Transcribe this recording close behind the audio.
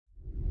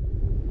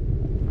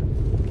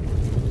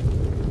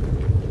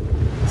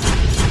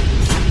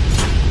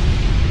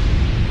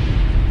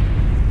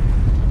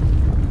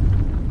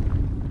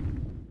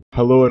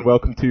Hello and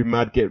welcome to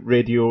Mad Get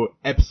Radio,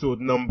 episode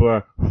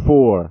number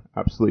 4.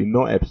 Absolutely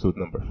not episode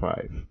number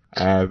 5.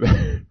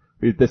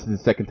 This is the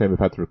second time we've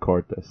had to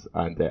record this,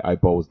 and I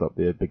ballsed up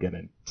the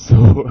beginning.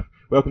 So,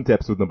 welcome to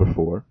episode number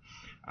 4.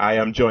 I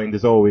am joined,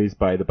 as always,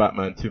 by the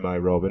Batman to my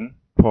Robin,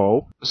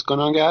 Paul. What's going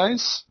on,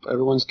 guys?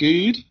 Everyone's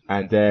good?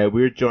 And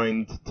we're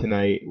joined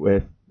tonight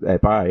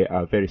by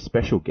a very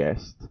special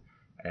guest.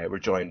 We're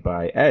joined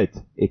by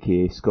Ed,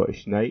 aka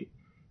Scottish Knight,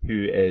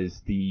 who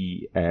is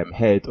the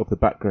head of the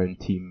background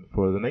team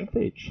for the Ninth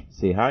Age.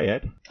 Say hi,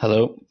 Ed.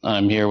 Hello,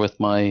 I'm here with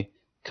my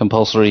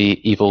compulsory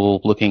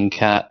evil-looking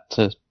cat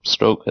to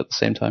stroke at the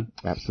same time.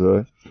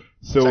 Absolutely.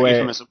 So,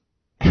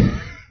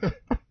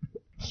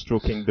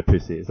 stroking the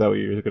pussy, is that what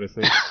you were going to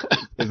say?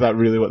 Is that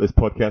really what this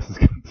podcast is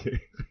going to do?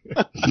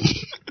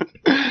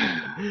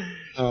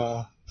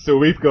 So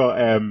we've got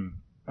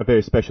a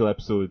very special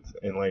episode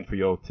in line for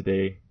you all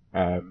today,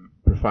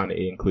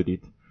 profanity included,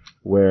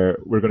 where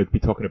we're going to be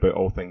talking about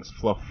all things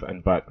fluff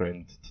and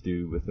background to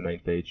do with the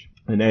Ninth Age.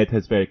 And Ed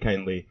has very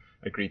kindly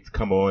agreed to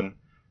come on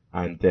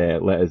and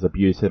let us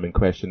abuse him and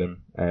question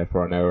him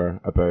for an hour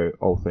about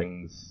all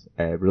things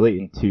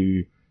relating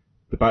to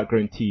the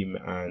background team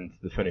and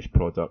the finished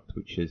product,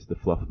 which is the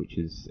fluff, which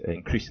is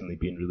increasingly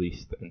being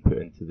released and put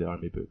into the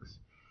army books.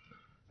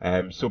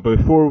 So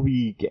before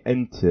we get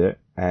into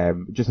it,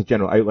 just a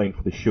general outline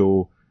for the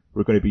show.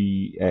 We're going to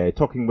be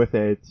talking with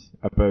Ed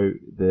about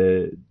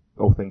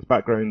all things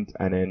background,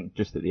 and then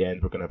just at the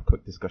end we're going to have a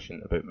quick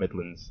discussion about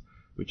Midlands,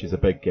 which is a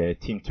big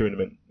team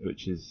tournament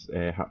which is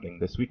happening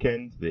this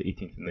weekend, the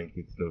 18th and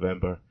 19th of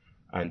November,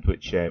 and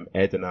which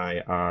Ed and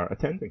I are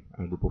attending,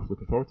 and we're both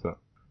looking forward to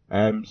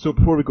that. So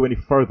before we go any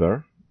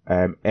further,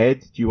 Ed,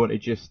 do you want to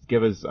just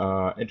give us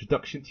an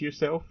introduction to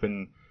yourself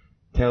and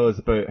tell us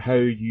about how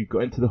you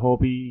got into the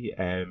hobby,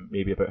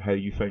 maybe about how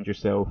you found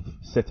yourself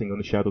sitting on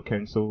the Shadow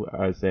Council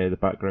as the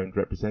background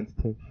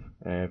representative,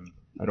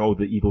 and all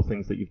the evil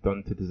things that you've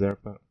done to deserve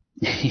that?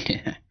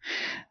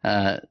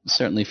 Yeah,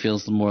 certainly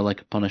feels more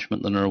like a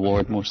punishment than a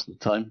reward most of the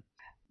time.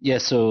 Yeah,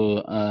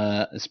 so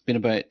it's been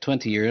about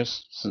 20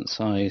 years since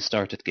I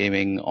started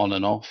gaming on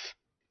and off.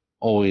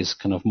 Always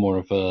kind of more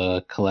of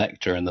a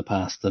collector in the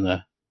past than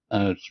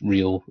a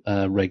real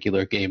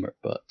regular gamer,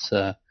 but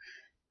the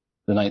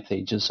Ninth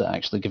Age has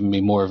actually given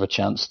me more of a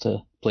chance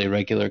to play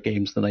regular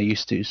games than I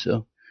used to,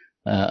 so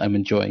I'm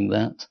enjoying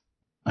that.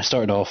 I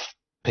started off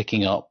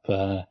picking up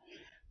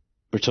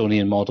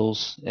Bretonnian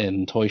models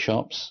in toy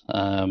shops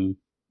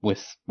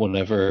with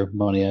whatever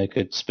money I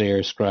could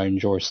spare,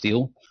 scrounge or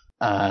steal,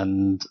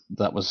 and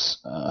that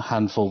was a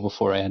handful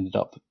before I ended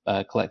up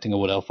collecting a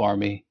Wood Elf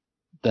army,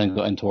 then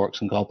got into Orcs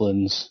and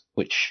Goblins,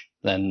 which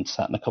then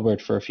sat in a cupboard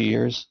for a few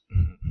years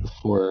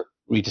before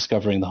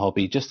rediscovering the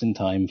hobby just in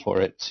time for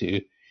it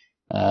to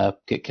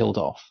get killed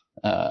off.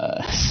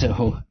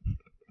 So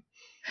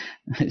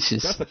it's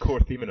just, that's a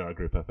core theme in our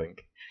group, I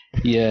think.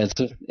 Yeah,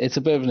 it's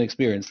a bit of an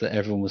experience that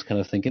everyone was kind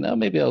of thinking, oh,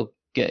 maybe I'll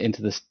get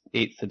into this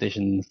 8th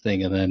edition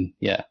thing, and then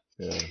yeah.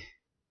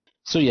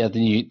 So yeah,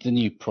 the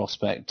new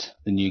prospect,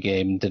 the new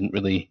game didn't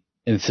really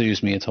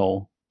enthuse me at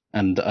all,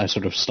 and I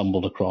sort of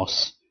stumbled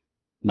across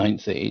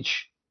Ninth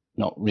Age,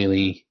 not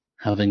really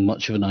having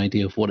much of an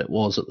idea of what it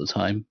was at the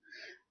time.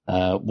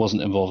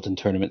 Wasn't involved in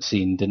tournament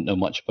scene, didn't know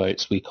much about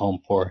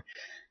SweComp or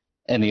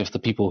any of the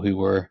people who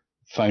were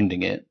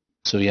founding it.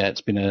 So yeah,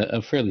 it's been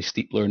a fairly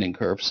steep learning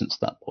curve since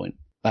that point.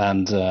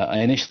 And I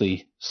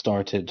initially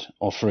started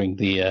offering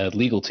the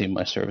legal team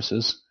my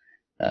services,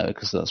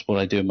 because that's what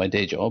I do in my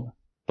day job.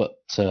 But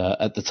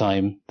at the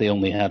time, they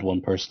only had one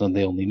person and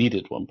they only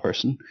needed one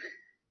person.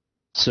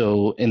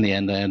 So in the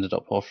end, I ended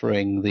up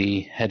offering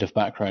the head of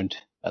background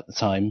at the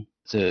time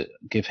to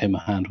give him a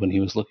hand when he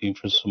was looking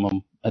for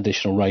some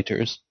additional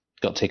writers.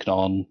 Got taken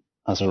on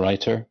as a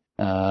writer,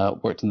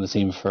 worked in the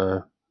team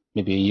for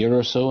maybe a year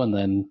or so, and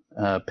then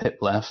Pip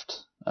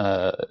left.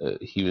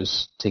 He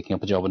was taking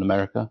up a job in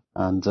America,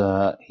 and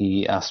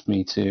he asked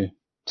me to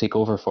take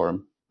over for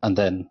him. And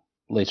then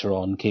later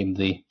on came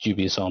the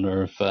dubious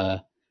honour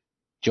of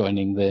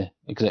joining the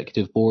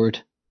executive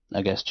board,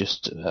 I guess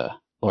just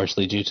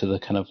largely due to the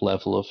kind of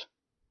level of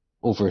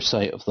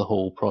oversight of the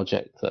whole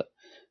project that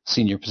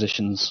senior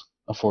positions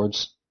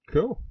affords.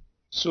 Cool.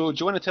 So do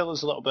you want to tell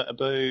us a little bit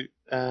about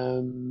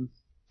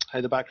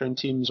how the background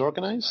team's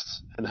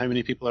organised and how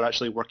many people are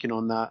actually working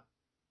on that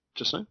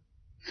just now?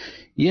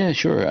 Yeah,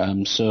 sure.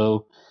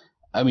 So,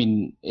 I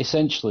mean,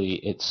 essentially,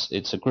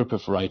 it's a group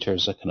of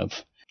writers, a kind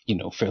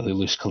of, fairly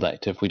loose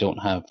collective. We don't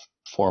have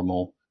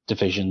formal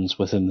divisions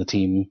within the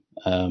team,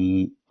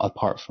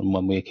 apart from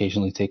when we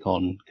occasionally take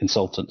on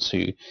consultants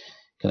who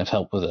kind of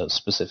help with a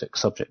specific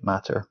subject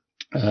matter.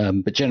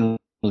 But generally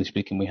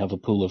speaking, we have a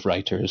pool of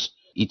writers,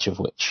 each of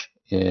which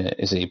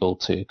is able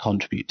to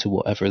contribute to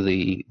whatever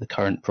the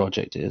current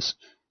project is.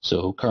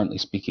 So currently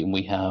speaking,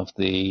 we have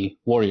the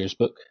Warriors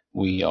book.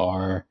 We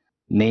are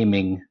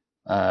naming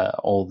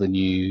all the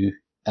new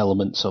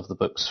elements of the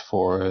books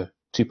for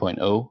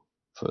 2.0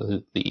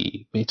 for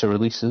the beta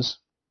releases.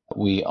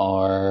 We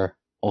are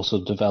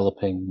also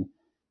developing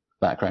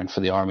background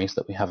for the armies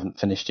that we haven't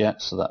finished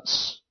yet, so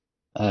that's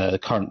The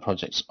current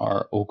projects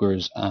are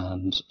Ogres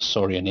and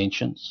Saurian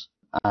Ancients.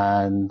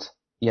 And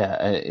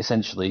yeah,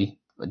 essentially,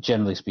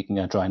 generally speaking,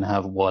 I try and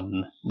have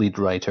one lead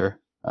writer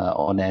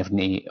on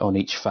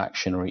each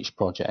faction or each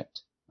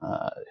project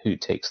who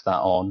takes that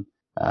on,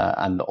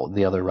 and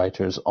the other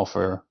writers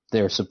offer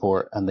their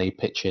support and they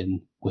pitch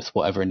in with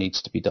whatever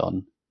needs to be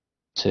done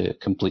to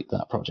complete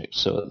that project.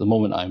 So at the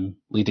moment, I'm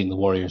leading the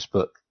Warriors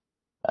book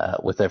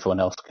with everyone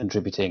else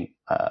contributing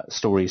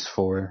stories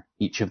for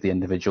each of the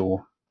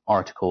individual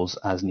articles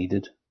as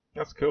needed.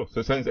 That's cool.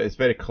 So it sounds like it's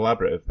very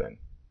collaborative then.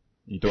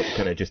 You don't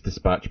kind of just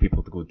dispatch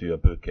people to go do a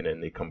book and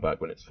then they come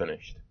back when it's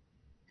finished.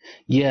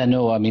 Yeah,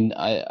 no, I mean,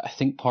 I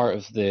think part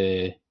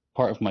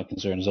of my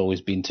concern has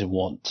always been to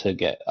want to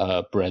get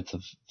a breadth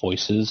of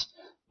voices,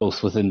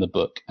 both within the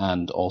book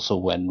and also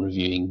when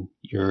reviewing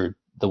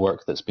the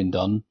work that's been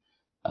done.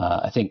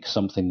 I think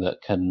something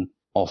that can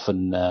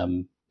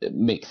often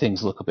make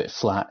things look a bit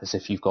flat is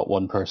if you've got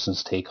one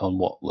person's take on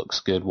what looks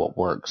good, what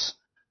works,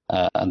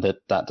 and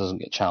that doesn't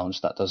get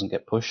challenged, that doesn't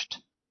get pushed.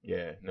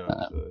 Yeah, no,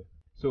 absolutely.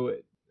 So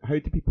how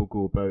do people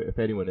go about, if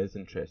anyone is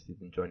interested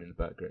in joining the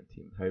background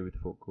team, how would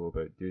folk go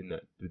about doing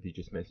that? Would they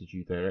just message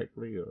you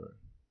directly, or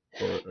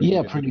are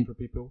you looking for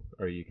people?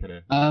 Or are you kind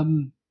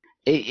of...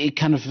 It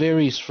kind of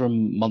varies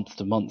from month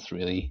to month,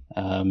 really,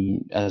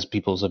 as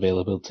people's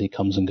availability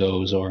comes and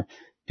goes, or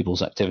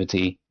people's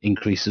activity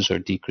increases or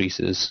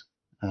decreases.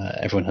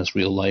 Everyone has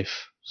real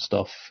life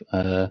stuff.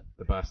 The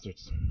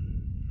bastards.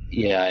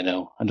 Yeah, I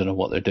know. I don't know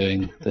what they're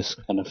doing, this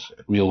kind of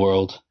real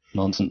world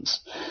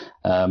nonsense.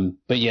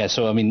 But yeah,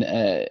 so I mean,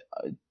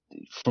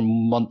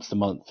 from month to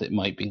month, it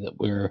might be that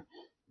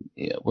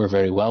we're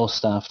very well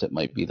staffed. It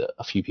might be that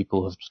a few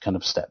people have kind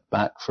of stepped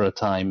back for a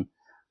time.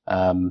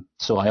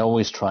 So I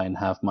always try and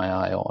have my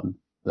eye on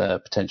the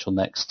potential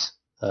next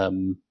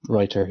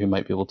writer who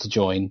might be able to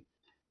join.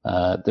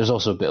 There's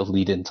also a bit of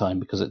lead-in time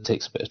because it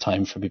takes a bit of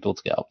time for people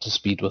to get up to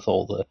speed with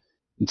all the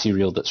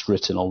material that's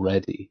written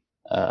already,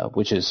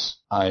 which is,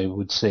 I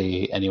would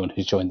say, anyone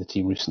who's joined the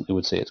team recently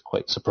would say it's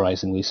quite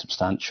surprisingly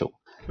substantial.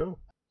 Cool.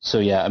 So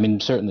yeah, I mean,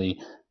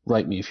 certainly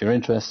write me if you're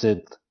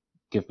interested.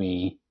 Give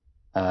me,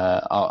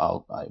 I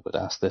would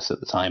ask this at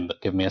the time,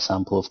 but give me a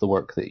sample of the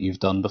work that you've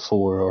done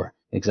before or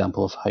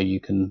example of how you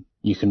can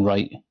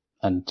write,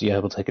 and yeah,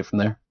 we'll take it from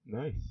there.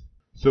 Nice.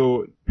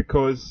 So,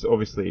 because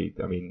obviously,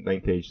 I mean,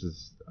 Ninth Age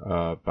is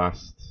a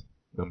vast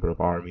number of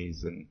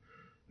armies, and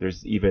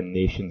there's even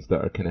nations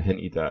that are kind of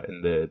hinted at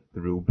in the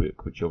rule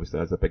book, which obviously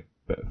has a big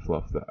bit of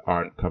fluff that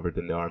aren't covered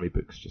in the army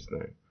books just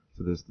now.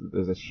 So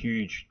there's a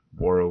huge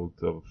world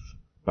of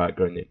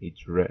background that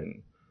needs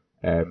written.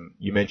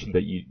 You mentioned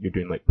that you're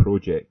doing like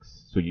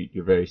projects, so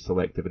you're very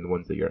selective in the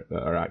ones that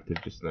are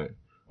active just now.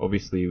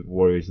 Obviously,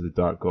 Warriors of the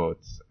Dark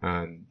Gods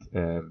and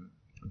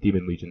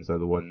Demon Legions are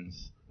the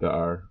ones that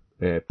are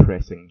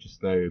pressing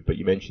just now, but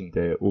you mentioned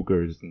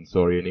Ogres and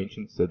Saurian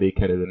Ancients. Are they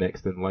kind of the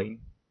next in line?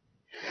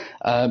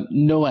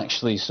 No,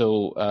 actually.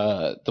 So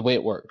the way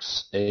it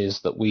works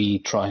is that we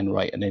try and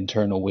write an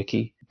internal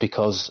wiki,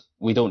 because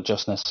we don't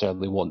just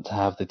necessarily want to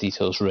have the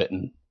details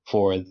written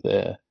for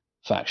the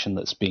faction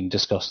that's being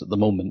discussed at the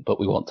moment, but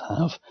we want to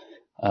have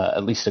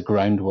at least a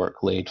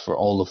groundwork laid for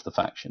all of the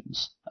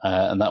factions.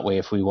 And that way,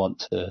 if we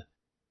want to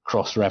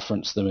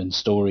cross-reference them in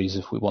stories,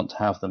 if we want to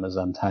have them as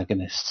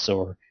antagonists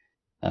or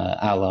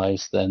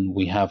allies, then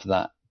we have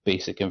that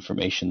basic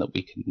information that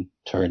we can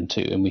turn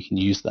to, and we can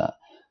use that.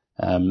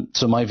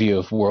 So my view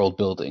of world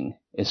building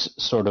is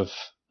sort of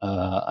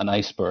an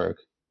iceberg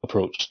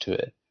approach to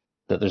it,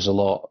 that there's a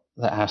lot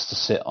that has to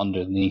sit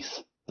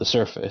underneath the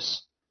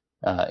surface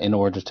in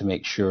order to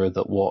make sure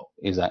that what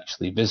is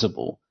actually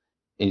visible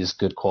is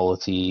good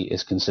quality,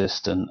 is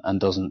consistent, and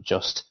doesn't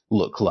just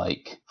look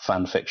like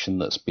fan fiction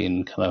that's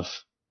been kind of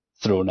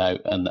thrown out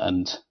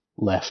and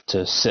left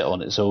to sit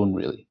on its own,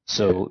 really.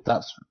 So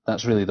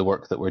that's really the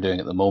work that we're doing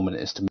at the moment,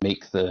 is to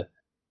make the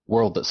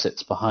world that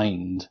sits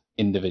behind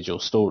individual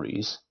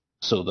stories,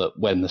 so that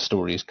when the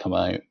stories come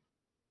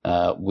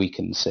out, we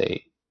can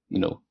say,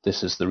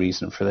 this is the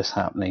reason for this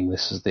happening,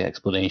 this is the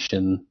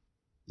explanation,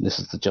 this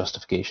is the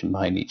justification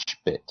behind each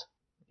bit.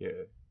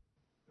 Yeah,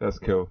 that's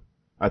cool.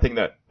 I think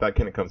that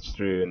kind of comes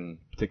through in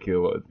particular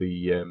a lot of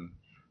the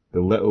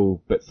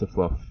little bits of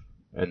fluff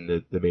in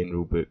the main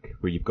rulebook,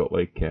 where you've got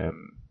like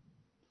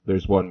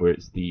there's one where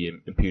it's the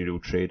Imperial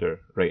Trader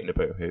writing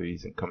about how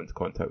he's come into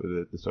contact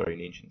with the Saurian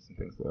Ancients and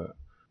things like that.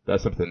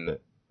 That's something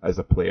that, as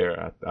a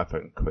player, I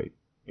found quite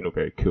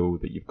very cool,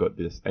 that you've got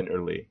this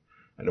interlay,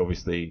 and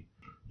obviously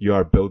you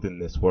are building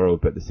this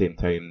world, but at the same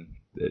time,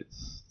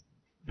 it's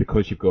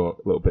because you've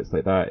got little bits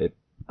like that, it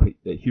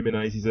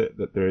humanizes it,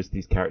 that there is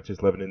these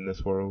characters living in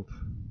this world,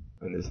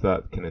 and it's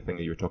that kind of thing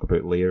that you were talking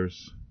about,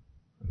 layers.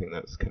 I think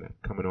that's kind of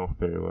coming off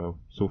very well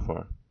so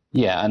far.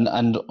 Yeah,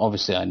 and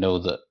obviously I know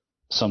that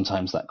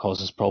sometimes that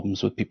causes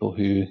problems with people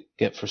who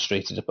get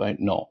frustrated about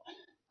not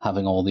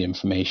having all the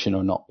information,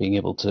 or not being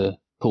able to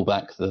pull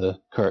back the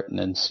curtain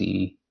and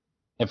see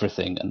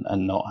everything,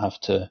 and not have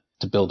to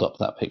build up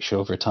that picture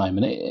over time.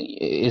 And it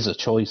is a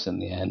choice in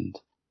the end,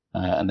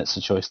 and it's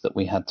a choice that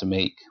we had to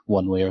make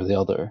one way or the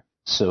other.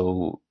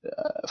 So,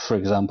 for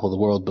example, the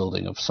world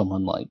building of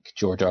someone like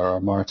George R.R.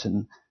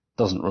 Martin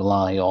doesn't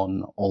rely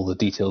on all the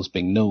details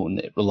being known.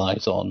 It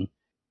relies on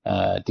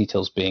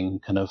details being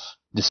kind of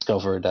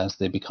discovered as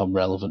they become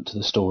relevant to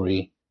the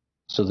story.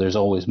 So there's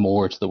always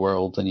more to the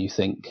world than you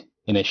think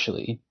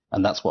initially,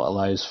 and that's what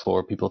allows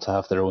for people to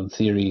have their own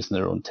theories and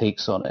their own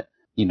takes on it.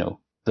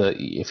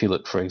 If you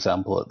look, for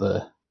example, at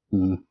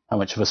how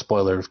much of a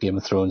spoiler of Game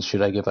of Thrones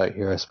should I give out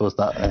here? I suppose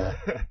that.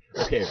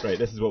 Okay, right.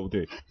 This is what we'll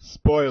do.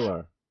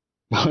 Spoiler.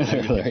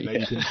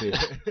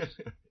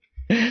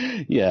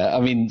 Yeah, I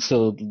mean,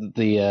 so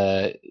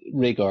the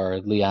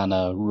Rhaegar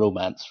Lyanna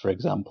romance, for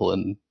example,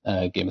 in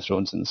Game of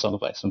Thrones and Song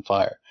of Ice and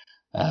Fire,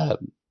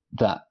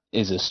 that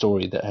is a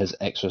story that has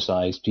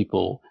exercised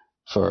people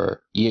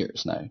for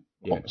years now,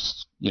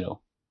 almost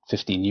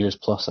 15 years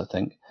plus, I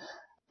think.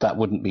 That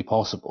wouldn't be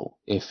possible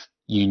if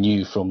you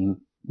knew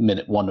from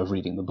minute one of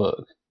reading the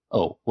book,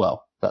 oh,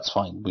 well, that's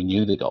fine. We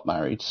knew they got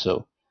married,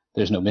 so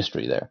there's no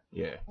mystery there.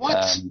 Yeah.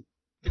 What?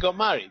 They got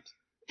married?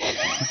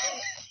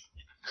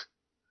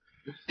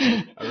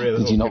 I really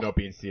hope you're not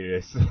being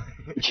serious.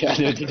 Yeah,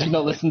 no, did you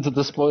not listen to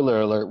the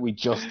spoiler alert we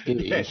just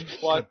gave? Yeah,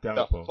 what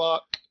the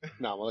fuck?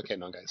 No, well, okay,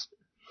 no, guys.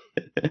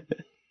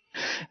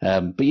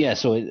 But yeah,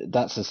 so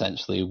that's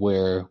essentially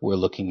where we're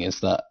looking,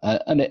 is that,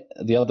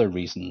 the other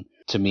reason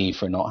to me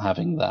for not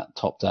having that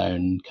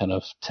top-down kind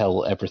of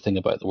tell everything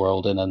about the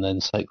world in an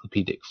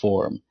encyclopedic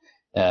form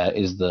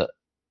is that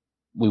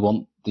we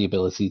want the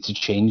ability to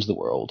change the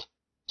world.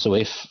 So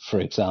if, for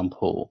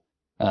example,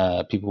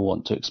 people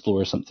want to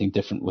explore something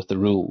different with the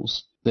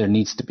rules, there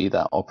needs to be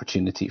that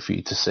opportunity for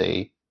you to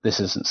say, this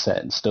isn't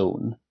set in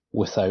stone,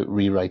 without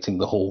rewriting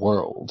the whole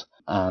world.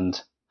 And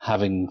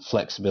having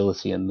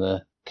flexibility in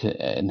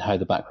how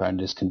the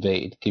background is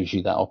conveyed gives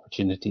you that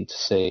opportunity to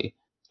say,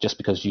 just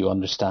because you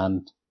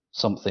understand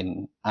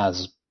something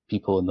as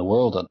people in the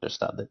world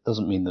understand it,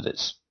 doesn't mean that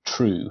it's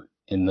true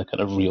in the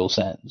kind of real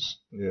sense.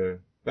 Yeah,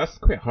 that's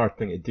quite a hard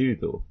thing to do,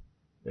 though.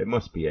 It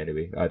must be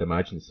anyway, I'd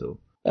imagine so.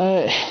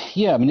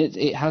 Yeah, I mean,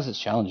 it has its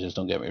challenges,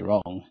 don't get me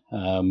wrong.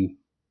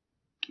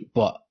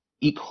 But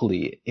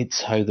equally,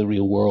 it's how the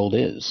real world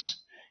is.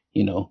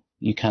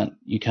 You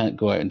can't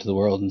go out into the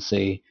world and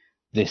say,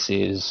 this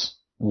is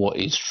what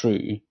is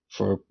true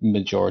for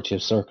majority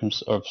of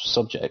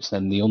subjects.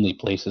 And the only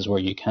places where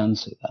you can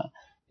say that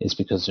is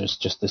because there's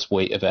just this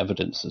weight of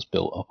evidence that's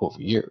built up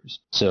over years.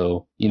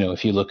 So,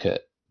 if you look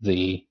at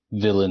the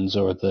villains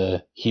or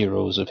the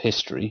heroes of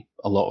history,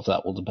 a lot of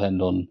that will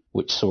depend on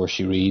which source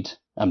you read.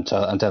 I'm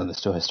telling this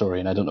to a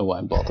historian. I don't know why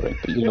I'm bothering,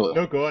 but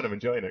No, go on. I'm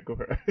enjoying it. Go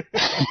for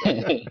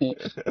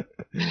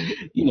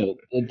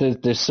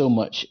it. There's so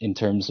much in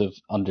terms of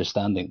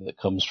understanding that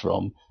comes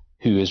from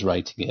who is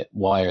writing it,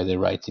 why are they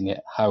writing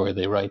it, how are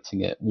they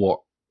writing it,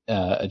 what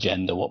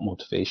agenda, what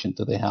motivation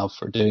do they have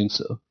for doing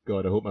so.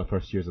 God, I hope my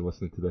first years are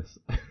listening to this.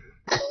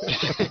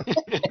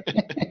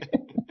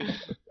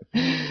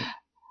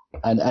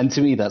 And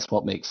to me, that's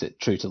what makes it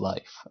true to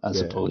life,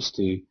 as opposed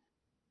to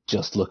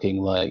just looking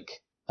like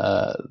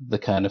the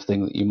kind of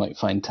thing that you might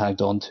find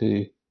tagged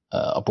onto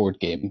a board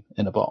game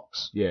in a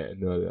box. Yeah,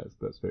 no,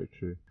 that's very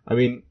true. I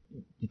mean,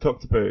 you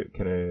talked about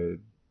kind of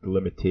the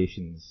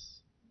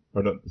limitations,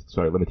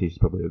 limitations is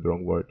probably the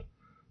wrong word.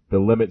 The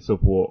limits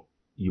of what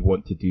you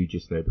want to do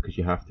just now, because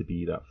you have to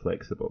be that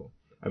flexible.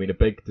 I mean, a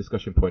big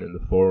discussion point in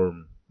the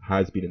forum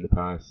has been in the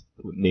past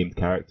named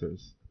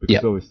characters.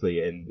 Because obviously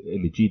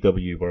in the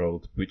GW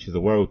world, which is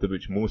a world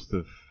which most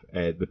of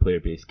the player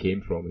base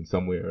came from in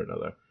some way or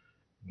another,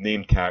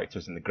 named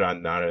characters in the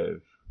grand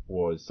narrative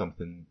was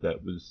something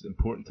that was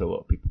important to a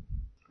lot of people.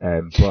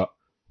 But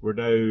we're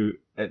now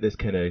at this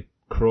kind of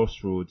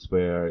crossroads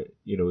where,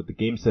 the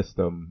game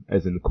system,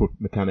 as in the core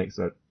mechanics,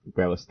 are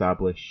well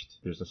established.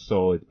 There's a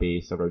solid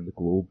base around the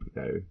globe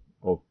now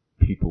of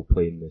people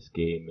playing this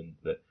game,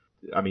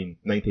 and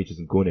Ninth Age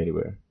isn't going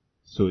anywhere.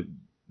 So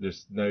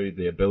there's now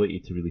the ability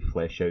to really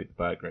flesh out the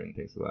background and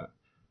things like that.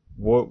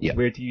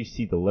 Where do you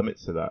see the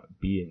limits of that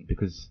being?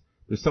 Because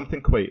there's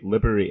something quite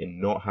liberating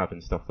not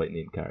having stuff like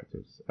named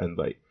characters. And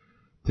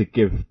to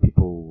give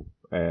people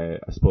a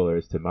spoiler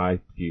as to my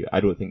view,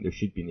 I don't think there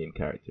should be named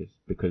characters,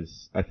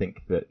 because I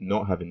think that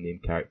not having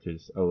named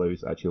characters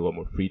allows actually a lot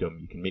more freedom.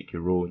 You can make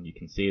your own. You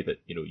can say that,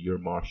 your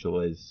marshal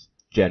is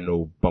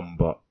General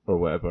Bumbutt or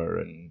whatever,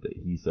 and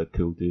he's a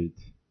cool dude.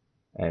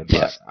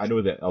 But I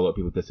know that a lot of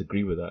people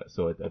disagree with that,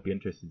 so I'd be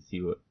interested to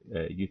see what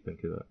you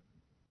think of that.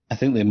 I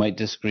think they might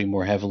disagree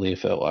more heavily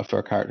if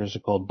our characters are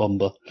called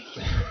Bumba.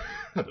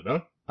 I don't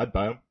know. I'd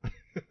buy them.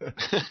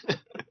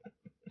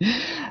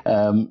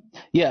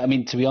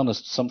 To be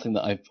honest, something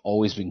that I've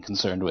always been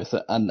concerned with,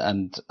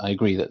 and I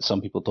agree that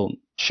some people don't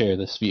share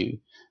this view,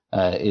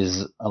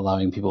 is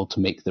allowing people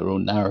to make their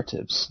own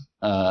narratives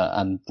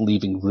and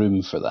leaving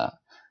room for that.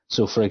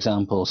 So, for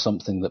example,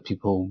 something that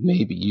people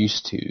may be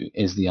used to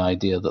is the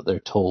idea that they're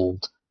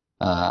told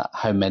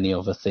how many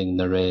of a thing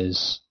there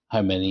is,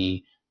 how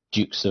many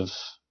Dukes of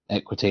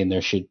Aquitaine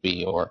there should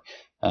be, or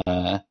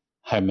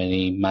how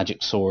many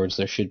magic swords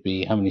there should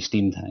be, how many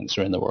steam tanks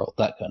are in the world,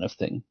 that kind of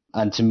thing.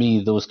 And to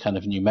me, those kind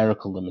of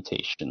numerical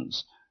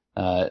limitations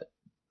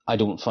I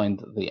don't find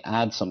that they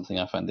add something.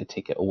 I find they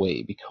take it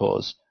away,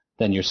 because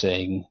then you're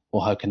saying,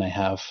 well,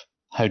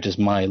 how does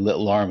my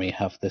little army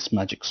have this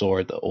magic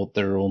sword that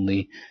there are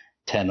only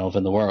 10 of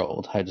in the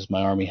world? How does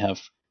my army have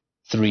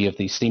 3 of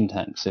these steam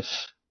tanks if,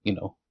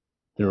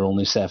 there are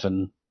only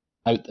 7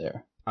 out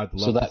there? I'd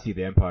love to see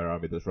the Empire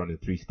army that's running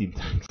 3 steam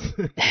tanks.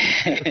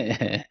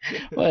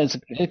 Well,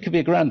 it could be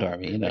a grand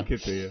army, It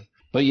could be, yeah.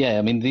 But yeah,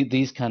 I mean,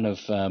 these kind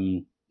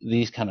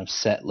of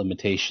set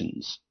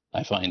limitations,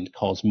 I find,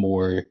 cause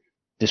more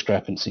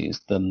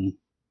discrepancies than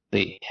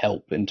they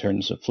help in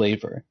terms of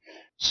flavor.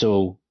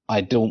 So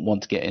I don't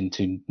want to get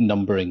into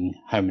numbering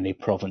how many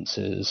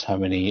provinces, how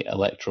many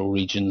electoral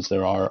regions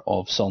there are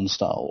of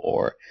Sonnstyle,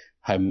 or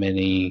how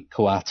many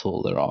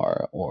Coatl there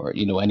are, or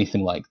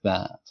anything like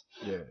that.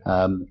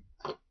 Yeah.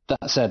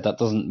 That said, that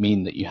doesn't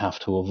mean that you have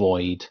to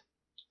avoid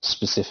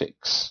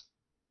specifics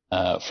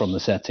from the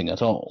setting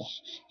at all.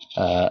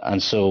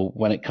 And so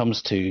when it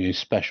comes to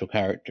special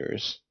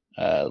characters,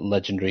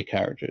 legendary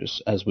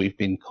characters, as we've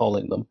been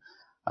calling them,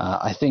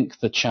 I think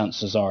the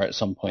chances are at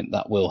some point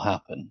that will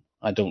happen.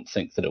 I don't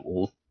think that it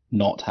will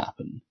not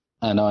happen.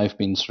 And I've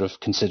been sort of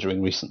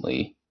considering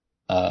recently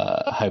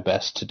how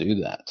best to do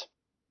that.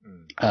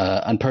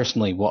 And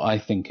personally, what I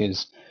think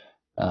is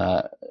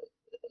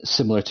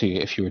similar to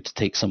if you were to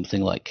take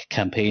something like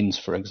campaigns,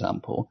 for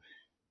example,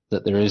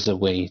 that there is a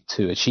way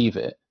to achieve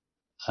it,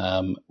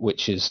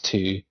 which is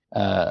to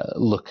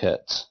look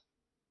at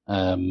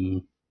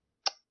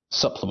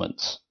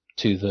supplements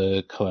to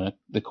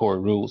the core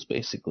rules,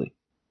 basically.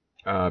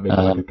 Maybe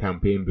like a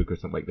campaign book or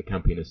something, like the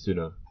Campaign of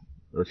Suna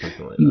or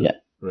something like that. Yeah,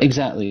 right.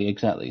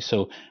 Exactly.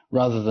 So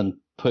rather than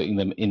putting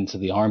them into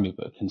the army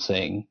book and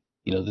saying,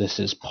 this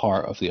is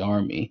part of the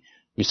army,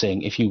 you're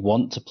saying if you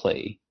want to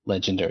play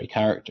legendary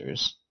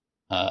characters,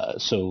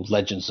 so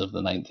Legends of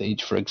the Ninth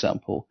Age, for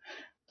example,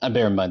 and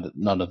bear in mind that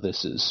none of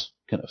this is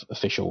kind of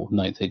official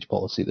Ninth Age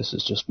policy, this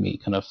is just me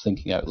kind of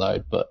thinking out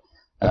loud, but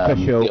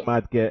official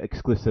MadGet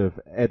exclusive,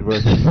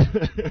 Edward.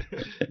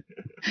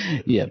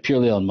 Yeah,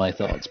 purely on my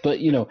thoughts. But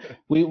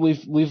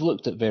we've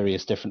looked at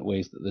various different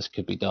ways that this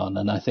could be done,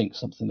 and I think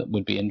something that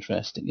would be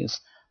interesting is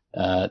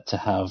to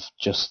have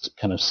just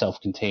kind of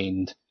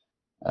self-contained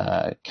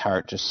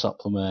character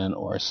supplement,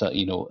 or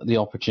the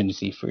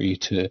opportunity for you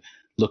to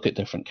look at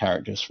different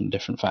characters from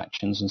different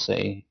factions and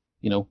say,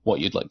 what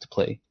you'd like to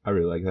play. I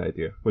really like that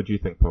idea. What do you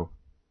think, Paul?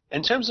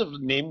 In terms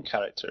of name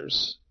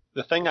characters,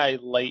 the thing I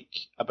like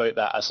about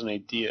that as an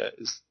idea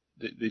is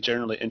that they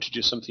generally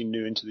introduce something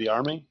new into the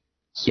army.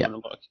 So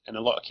in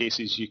a lot of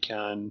cases,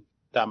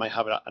 that might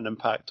have an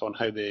impact on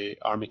how the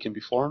army can be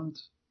formed.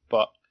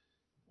 But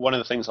one of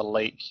the things I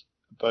like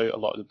about a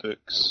lot of the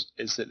books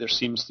is that there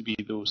seems to be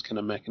those kind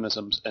of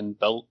mechanisms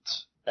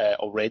inbuilt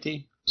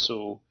already.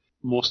 So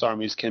most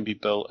armies can be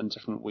built in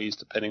different ways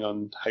depending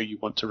on how you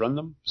want to run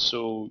them.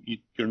 So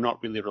you're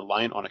not really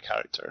reliant on a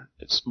character.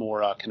 It's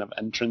more a kind of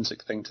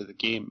intrinsic thing to the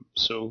game.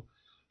 So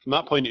from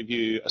that point of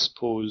view, I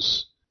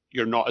suppose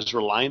you're not as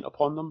reliant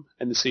upon them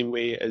in the same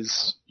way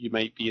as you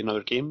might be in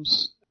other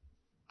games.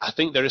 I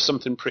think there is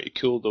something pretty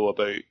cool, though,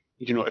 about,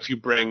 if you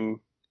bring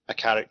a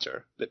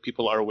character that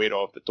people are aware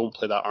of that don't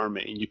play that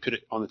army and you put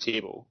it on the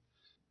table,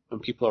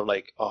 and people are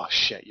like, oh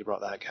shit, you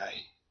brought that guy.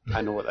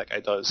 I know what that guy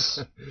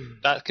does.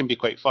 That can be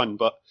quite fun,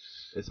 but...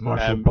 It's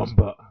Marshal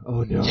Bumba.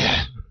 Oh no.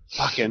 Yeah,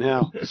 fucking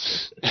hell.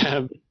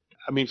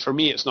 For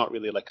me, it's not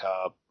really like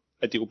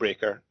a deal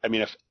breaker.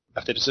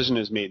 If the decision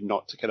is made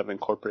not to kind of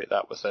incorporate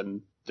that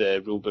within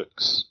the rule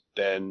books,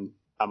 then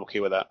I'm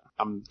okay with that.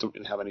 I don't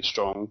really have any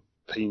strong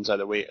opinions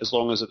either way, as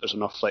long as there's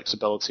enough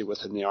flexibility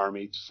within the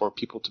army for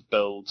people to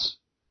build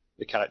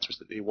the characters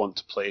that they want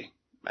to play.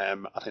 I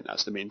think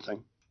that's the main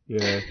thing.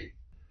 Yeah.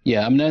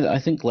 Yeah, I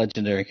think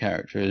legendary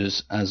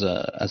characters as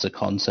a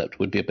concept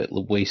would be a bit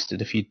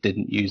wasted if you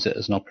didn't use it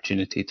as an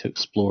opportunity to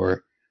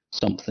explore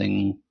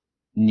something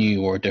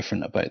new or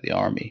different about the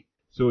army.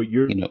 So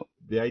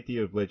the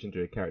idea of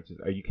legendary characters,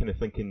 are you kind of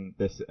thinking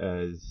this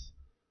as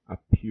a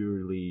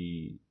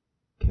purely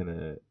kind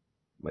of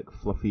like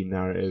fluffy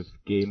narrative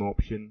game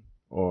option,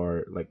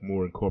 or like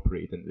more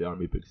incorporated into the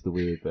army books the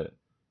way that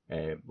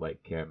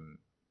like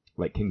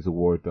Kings of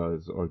War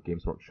does or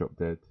Games Workshop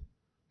did,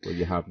 where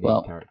you have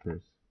named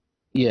characters?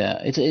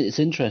 Yeah, it's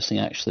interesting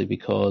actually,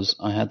 because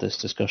I had this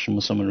discussion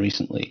with someone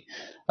recently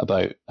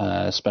about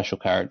special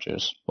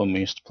characters when we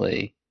used to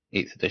play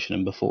 8th edition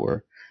and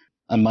before,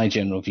 and my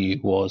general view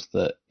was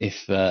that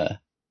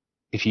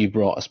if you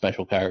brought a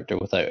special character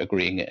without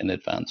agreeing it in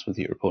advance with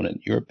your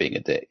opponent, you're being a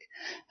dick,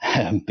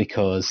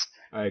 because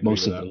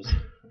most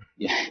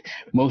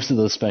of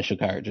those special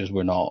characters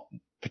were not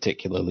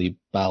particularly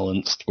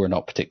balanced, were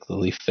not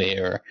particularly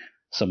fair.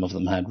 Some of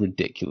them had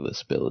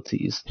ridiculous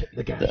abilities.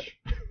 The gash.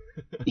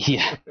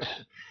 Yeah.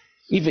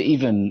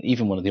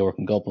 Even one of the Orc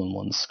and Goblin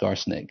ones,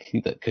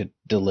 Skarsnik, that could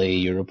delay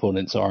your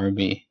opponent's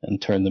army and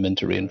turn them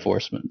into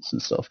reinforcements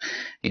and stuff.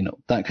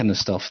 That kind of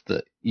stuff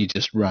that you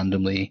just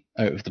randomly,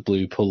 out of the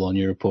blue, pull on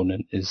your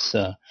opponent is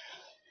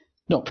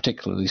not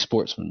particularly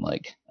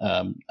sportsmanlike.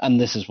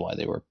 And this is why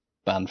they were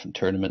banned from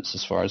tournaments,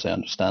 as far as I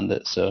understand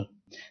it. So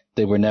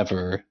they were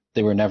never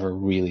they were never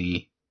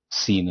really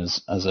seen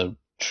as a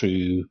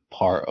true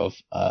part of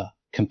a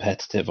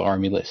competitive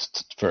army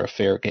list for a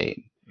fair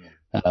game.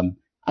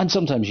 And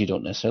sometimes you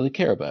don't necessarily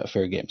care about a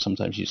fair game.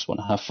 Sometimes you just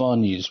want to have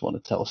fun, you just want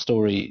to tell a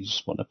story, you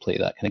just want to play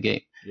that kind of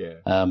game.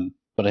 Yeah.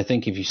 But I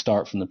think if you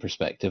start from the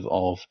perspective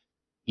of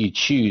you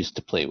choose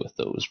to play with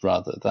those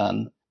rather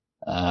than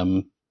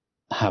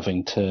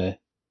having to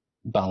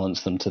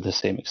balance them to the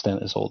same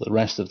extent as all the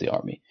rest of the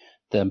army,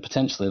 then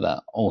potentially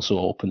that also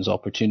opens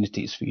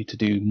opportunities for you to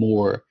do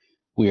more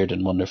weird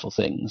and wonderful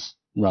things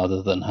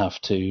rather than have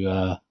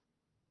to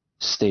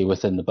stay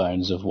within the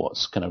bounds of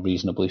what's kind of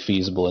reasonably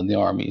feasible in the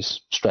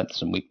army's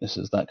strengths and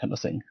weaknesses, that kind of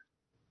thing.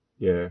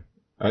 Yeah,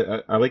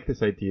 I like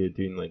this idea of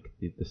doing like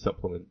the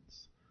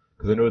supplements,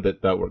 because I know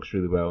that works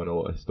really well in a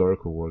lot of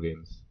historical war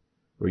games,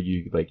 where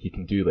you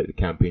can do like the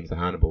campaigns of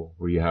Hannibal,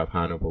 where you have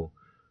Hannibal,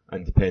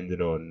 and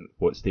depending on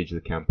what stage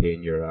of the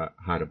campaign you're at,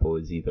 Hannibal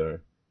is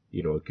either,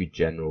 you know, a good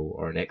general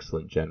or an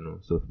excellent general.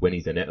 So when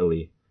he's in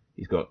Italy,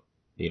 he's got,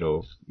 you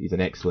know, he's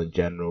an excellent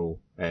general.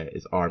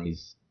 His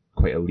army's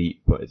quite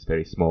elite, but it's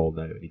very small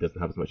now, and he doesn't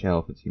have as much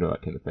health. It's, you know,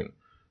 that kind of thing.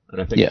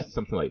 And I think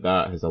something like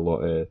that has a lot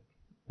of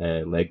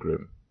leg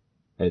room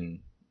in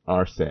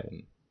our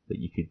setting, that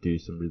you could do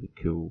some really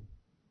cool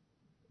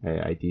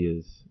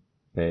ideas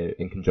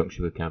in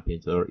conjunction with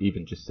campaigns, or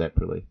even just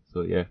separately.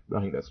 So yeah, I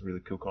think that's a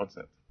really cool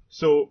concept.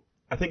 So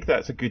I think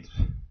that's a good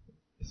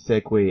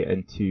segue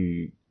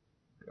into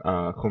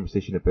a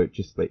conversation about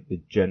just like the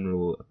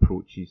general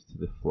approaches to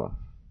the fluff,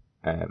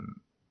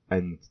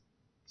 and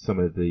some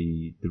of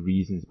the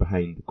reasons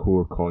behind the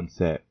core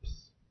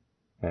concepts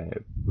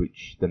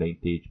which the Ninth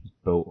Age was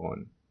built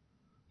on.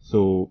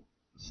 So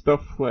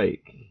stuff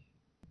like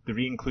the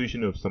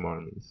re-inclusion of some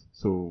armies.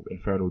 So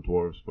Infernal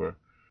Dwarves were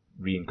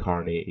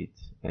reincarnated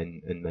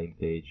in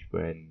Ninth Age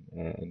when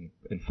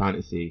in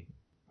fantasy,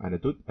 and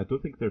I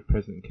don't think they're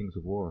present in Kings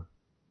of War,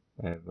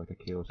 like a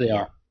chaos. They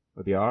are.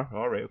 Oh, they are?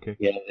 All right, okay.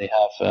 Yeah, they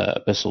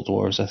have Abyssal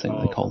Dwarves, I think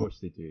they call them. Of course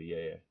they do.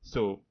 Yeah.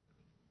 So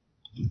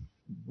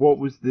what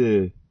was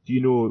do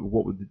you know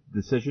what the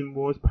decision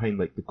was behind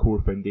like the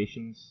core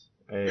foundations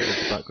of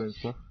the background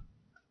stuff?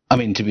 I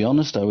mean, to be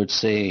honest, I would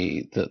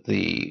say that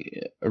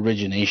the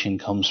origination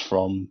comes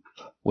from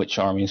which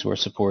armies were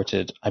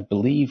supported. I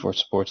believe were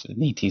supported in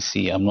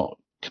ETC. I'm not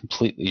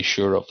completely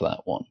sure of that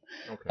one.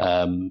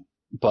 Okay.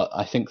 But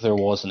I think there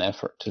was an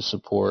effort to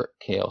support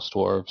Chaos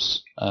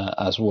Dwarves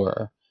as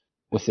were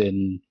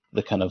within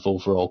the kind of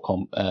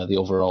overall the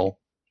overall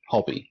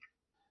hobby.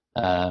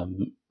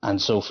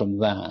 And so from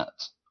that,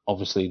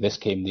 obviously, this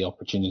came the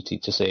opportunity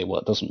to say, well,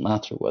 it doesn't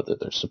matter whether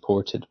they're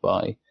supported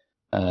by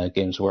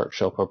Games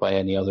Workshop or by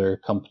any other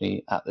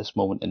company at this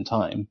moment in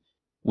time.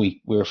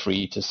 We're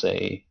free to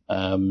say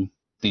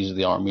these are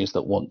the armies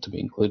that want to be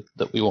included,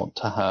 that we want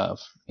to have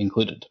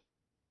included.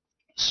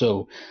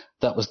 So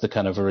that was the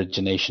kind of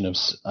origination of,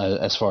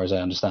 as far as I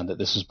understand it,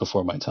 this was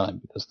before my time,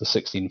 because the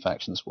 16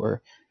 factions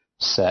were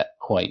set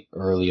quite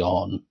early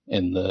on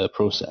in the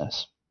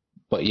process.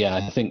 But yeah,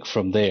 I think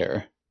from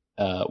there,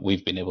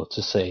 we've been able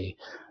to say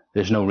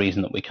there's no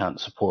reason that we can't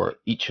support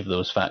each of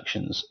those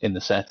factions in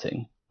the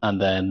setting,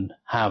 and then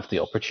have the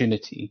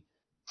opportunity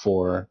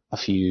for a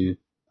few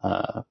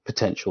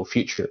potential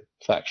future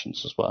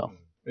factions as well.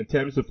 In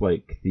terms of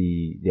like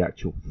the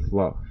actual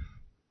fluff,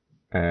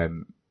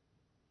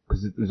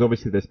 because there's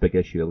obviously this big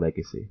issue of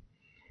legacy,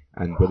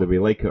 and whether we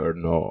like it or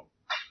not,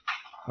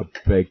 a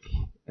big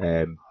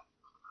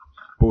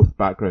both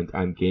background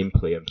and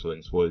gameplay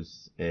influence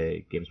was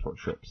Games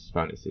Workshop's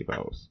Fantasy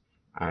Battles,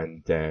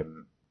 and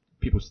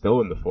people still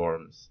in the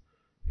forums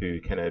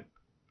who kind of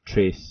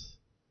trace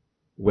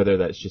whether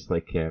that's just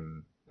like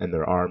in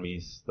their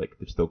armies, like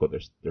they've still got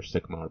their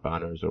Sigmar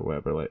banners or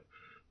whatever. Like,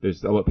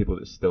 there's a lot of people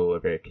that still are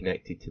very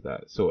connected to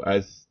that. So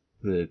as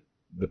the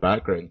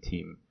background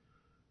team,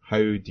 how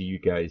do you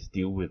guys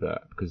deal with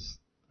that? Because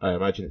I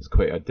imagine it's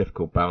quite a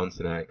difficult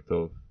balancing act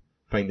of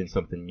finding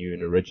something new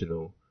and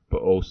original,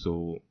 but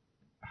also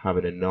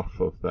having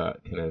enough of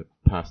that kind of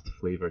past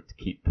flavour to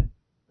keep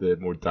the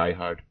more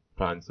diehard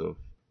fans of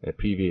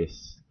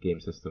previous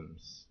game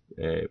systems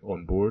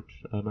on board,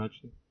 I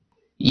imagine.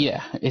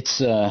 Yeah, it's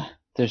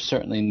there's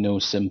certainly no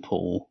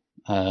simple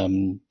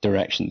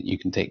direction that you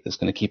can take that's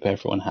going to keep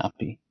everyone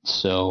happy.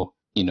 So,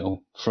 you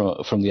know,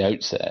 from the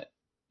outset,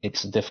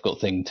 it's a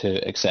difficult thing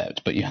to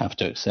accept, but you have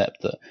to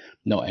accept that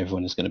not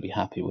everyone is going to be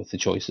happy with the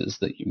choices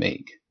that you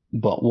make.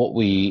 But what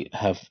we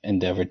have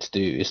endeavoured to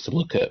do is to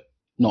look at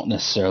not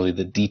necessarily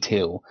the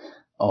detail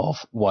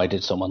of why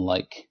did someone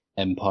like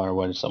Empire,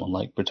 why did someone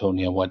like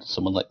Bretonnia, why did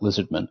someone like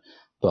Lizardmen,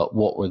 but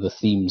what were the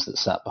themes that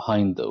sat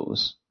behind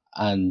those.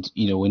 And,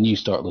 you know, when you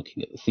start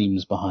looking at the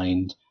themes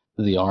behind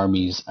the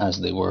armies as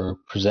they were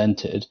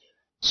presented,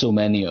 so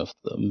many of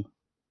them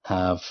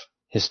have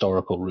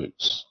historical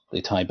roots.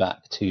 They tie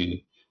back to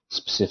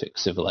specific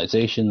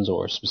civilizations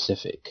or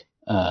specific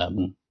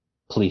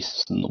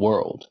places in the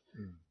world.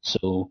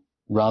 So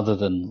rather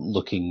than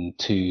looking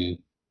to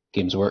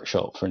Games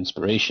Workshop for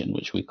inspiration,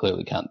 which we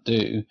clearly can't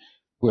do,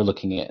 we're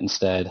looking at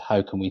instead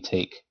how can we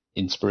take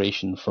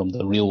inspiration from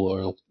the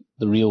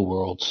real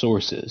world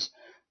sources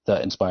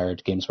that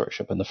inspired Games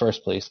Workshop in the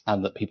first place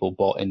and that people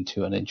bought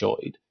into and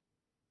enjoyed.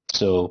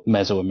 So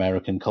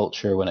Mesoamerican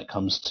culture when it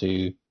comes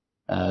to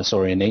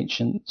Saurian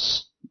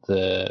Ancients,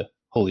 the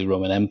Holy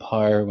Roman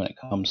Empire when it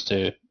comes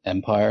to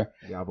Empire,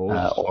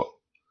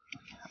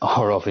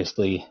 or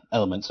obviously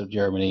elements of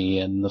Germany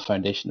and the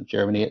foundation of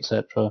Germany,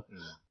 etc.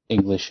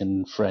 English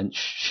and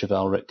French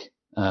chivalric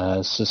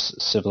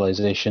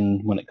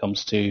civilization when it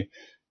comes to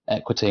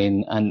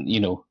Aquitaine, and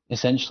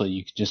essentially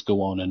you could just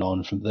go on and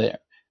on from there.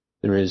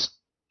 There is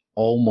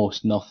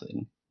almost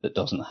nothing that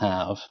doesn't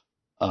have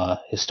a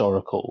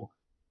historical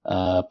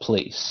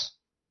place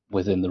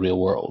within the real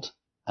world,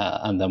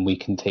 and then we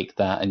can take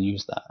that and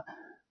use that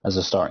as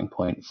a starting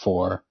point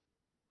for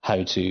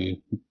how to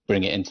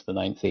bring it into the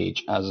Ninth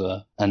Age as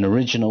an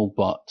original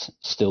but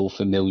still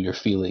familiar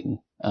feeling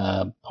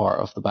part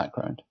of the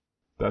background.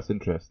 That's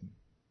interesting.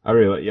 I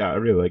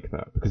really like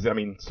that, because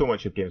so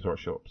much of Games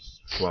Workshop's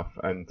fluff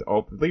and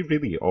all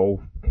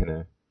kind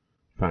of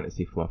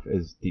fantasy fluff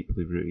is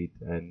deeply rooted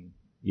in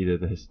either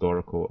the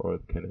historical or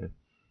the kind of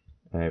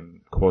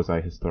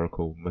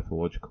quasi-historical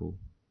mythological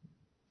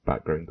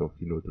background of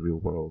the real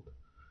world.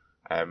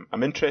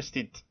 I'm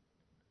interested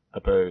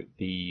about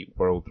the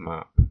world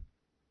map,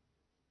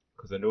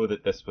 because I know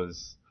that this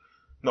was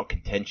not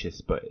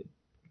contentious but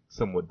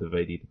somewhat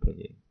divided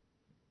opinion.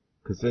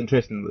 Because it's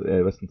interesting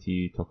listening to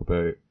you talk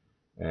about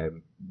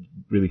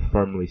really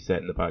firmly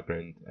set in the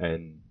background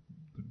and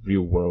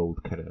real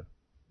world kind of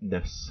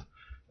ness,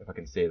 if I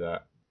can say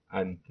that.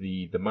 And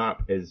the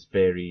map is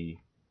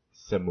very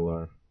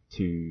similar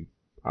to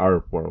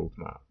our world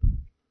map.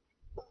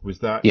 Was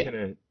that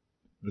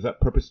was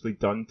that purposely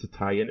done to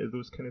tie into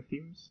those kind of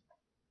themes?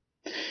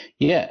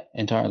 Yeah,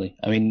 entirely.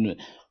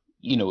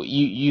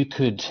 You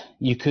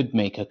could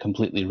make a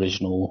completely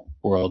original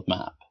world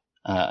map,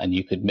 and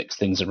you could mix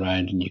things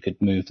around, and you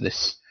could move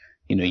this.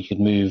 You could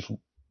move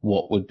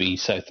what would be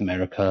South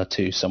America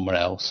to somewhere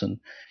else, and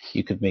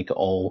you could make it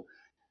all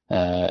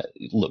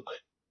look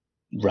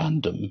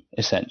random,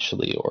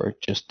 essentially, or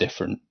just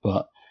different.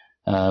 But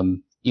the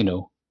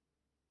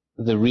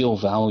real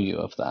value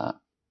of that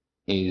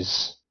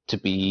is to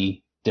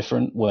be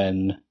different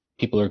when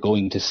people are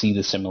going to see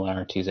the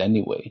similarities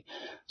anyway.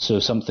 So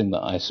something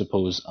that I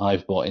suppose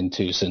I've bought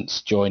into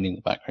since joining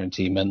the background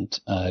team and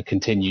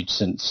continued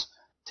since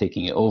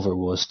taking it over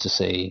was to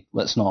say,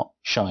 let's not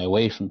shy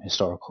away from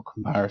historical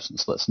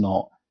comparisons. Let's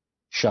not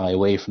shy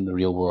away from the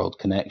real world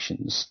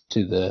connections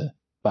to the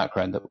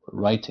background that we're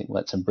writing.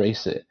 Let's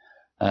embrace it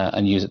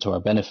and use it to our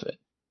benefit.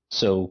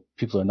 So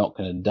people are not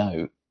going to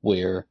doubt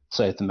where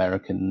South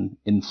American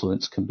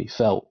influence can be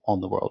felt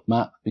on the world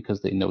map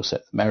because they know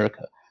South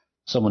America.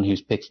 Someone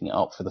who's picking it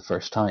up for the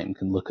first time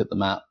can look at the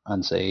map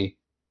and say,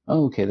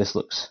 oh, okay, this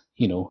looks,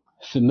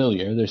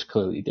 familiar. There's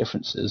clearly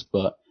differences,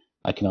 but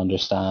I can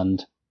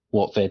understand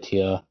what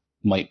Vetia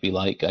might be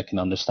like. I can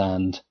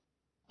understand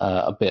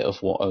a bit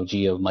of what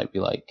Elgea might be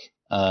like.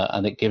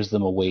 And it gives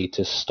them a way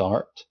to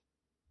start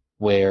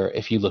where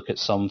if you look at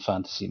some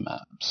fantasy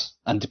maps,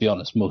 and to be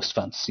honest, most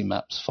fantasy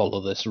maps follow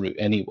this route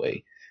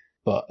anyway,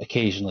 but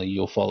occasionally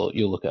you'll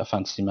look at a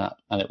fantasy map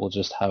and it will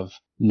just have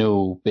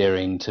no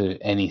bearing to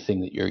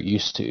anything that you're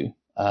used to.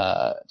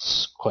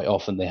 Quite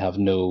often they have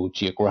no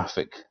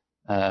geographic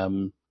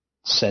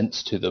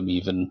sense to them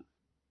even.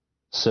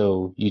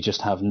 So you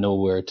just have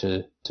nowhere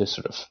to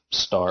sort of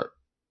start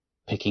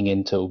picking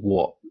into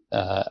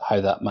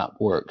how that map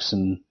works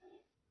and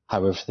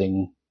how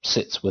everything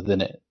sits within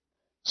it.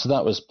 So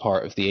that was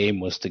part of the aim,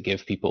 was to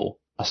give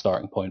people a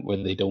starting point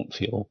where they don't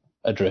feel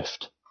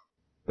adrift.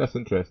 That's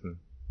interesting.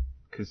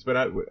 Because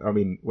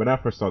when I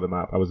first saw the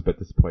map, I was a bit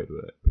disappointed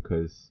with it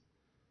because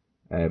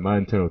my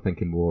internal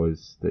thinking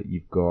was that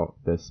you've got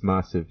this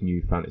massive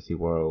new fantasy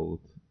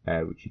world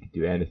which you could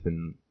do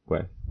anything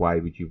with. Why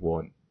would you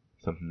want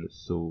something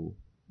that's so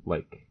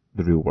like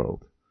the real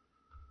world?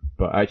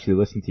 But actually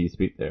listening to you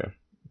speak there,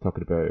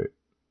 talking about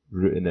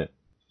rooting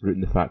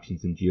the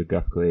factions in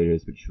geographical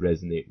areas which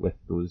resonate with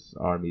those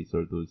armies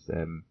or those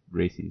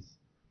races,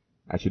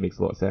 actually makes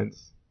a lot of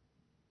sense.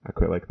 I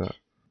quite like that.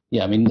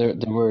 Yeah,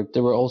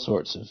 there were all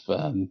sorts of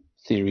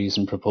theories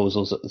and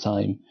proposals at the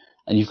time,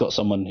 and you've got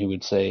someone who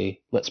would say,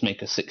 let's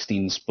make a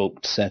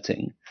 16-spoked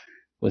setting,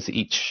 with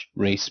each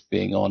race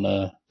being on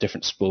a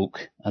different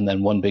spoke, and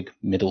then one big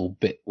middle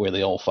bit where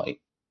they all fight.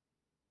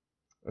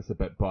 That's a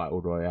bit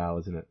battle royale,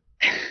 isn't it?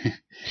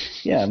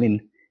 Yeah,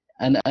 and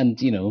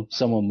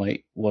someone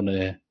might want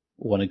to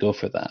go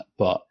for that,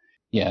 but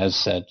yeah, as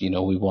said,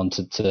 we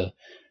wanted to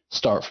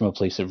start from a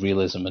place of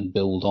realism and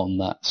build on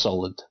that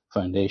solid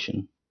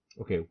foundation.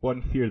 Okay,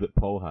 one fear that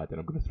Paul had, and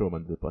I'm going to throw him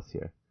under the bus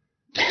here,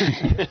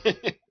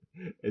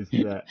 is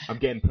that I'm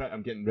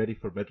getting ready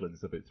for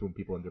Midlands about throwing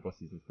people under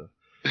buses and stuff.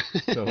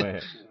 So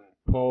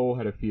Paul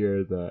had a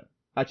fear that...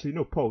 Actually,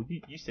 no, Paul,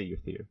 you say your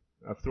fear.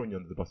 I've thrown you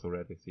under the bus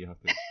already, so you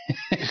have to...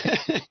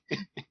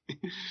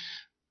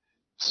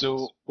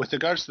 So, with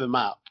regards to the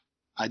map,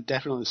 I'd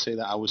definitely say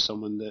that I was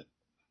someone that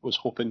was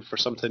hoping for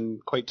something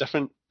quite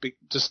different.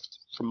 Just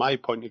from my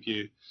point of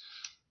view,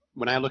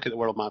 when I look at the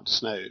world map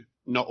just now,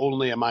 not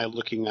only am I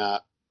looking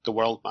at the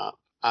world map,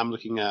 I'm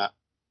looking at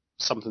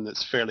something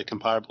that's fairly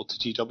comparable to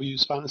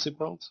GW's Fantasy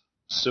World.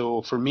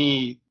 So for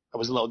me, I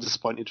was a little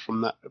disappointed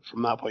from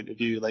that point of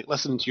view. Like,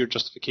 listening to your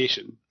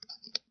justification,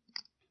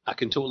 I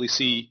can totally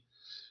see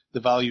the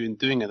value in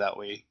doing it that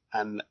way,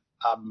 and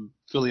I'm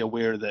fully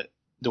aware that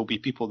there'll be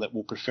people that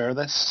will prefer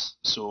this.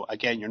 So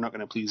again, you're not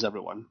going to please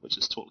everyone, which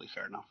is totally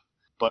fair enough.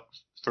 But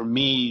for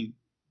me,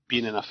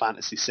 being in a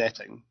fantasy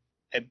setting,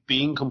 it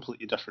being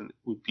completely different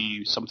would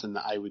be something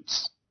that I would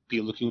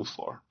be looking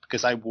for,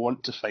 because I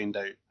want to find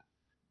out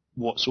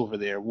what's over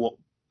there, what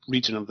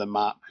region of the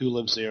map, who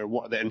lives there,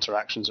 what are the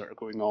interactions that are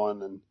going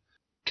on, and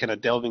kind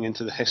of delving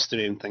into the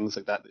history and things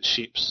like that that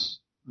shapes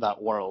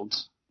that world.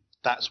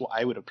 That's what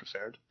I would have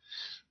preferred.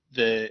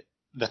 The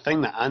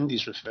thing that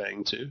Andy's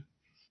referring to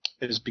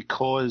is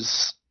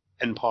because,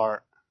 in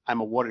part,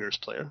 I'm a Warriors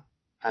player,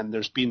 and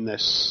there's been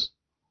this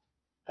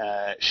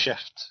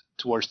shift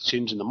towards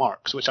changing the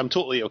marks, which I'm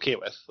totally okay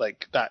with.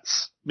 Like, that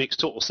makes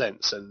total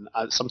sense, and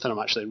something I'm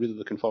actually really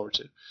looking forward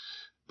to.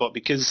 But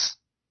because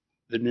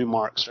the new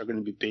marks are going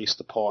to be based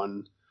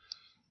upon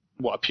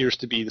what appears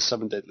to be the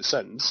 7 Deadly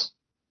Sins,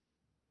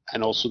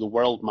 and also the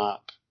world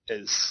map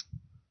is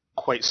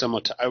quite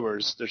similar to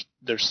ours,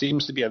 there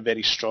seems to be a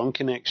very strong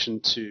connection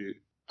to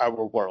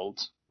our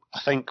world.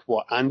 I think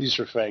what Andy's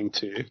referring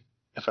to,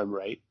 if I'm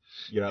right,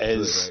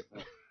 is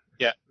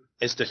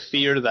the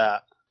fear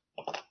that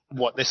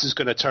what this is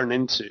going to turn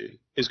into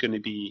is going to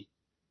be,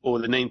 oh,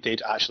 the Ninth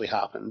Age actually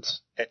happened.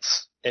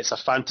 It's a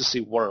fantasy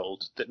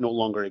world that no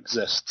longer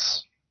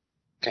exists,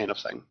 kind of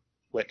thing,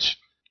 which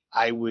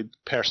I would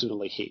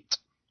personally hate.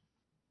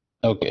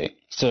 Okay,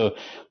 so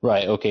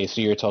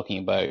you're talking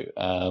about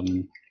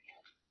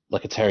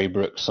like a Terry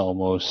Brooks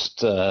almost.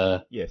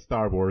 Star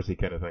Warsy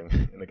kind of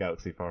thing in a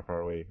galaxy far,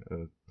 far away.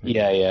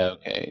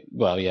 Okay.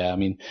 Well, yeah. I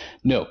mean,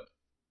 no,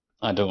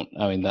 I don't.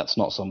 I mean, that's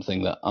not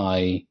something that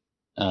I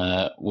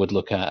would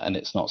look at, and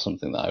it's not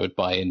something that I would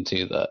buy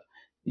into. That,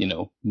 you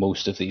know,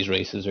 most of these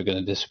races are going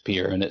to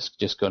disappear, and it's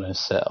just going to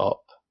set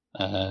up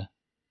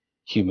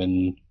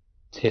human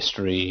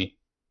history.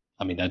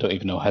 I mean, I don't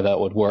even know how that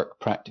would work,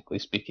 practically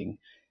speaking,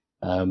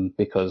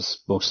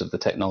 because most of the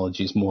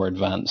technology is more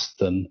advanced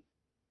than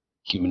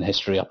human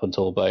history up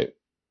until about,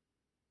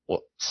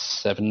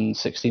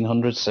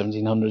 1600s,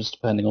 1700s,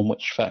 depending on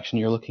which faction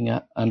you're looking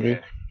at, Andrew?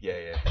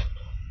 Yeah.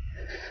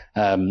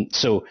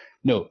 So,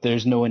 no,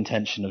 there's no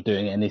intention of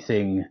doing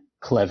anything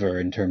clever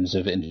in terms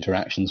of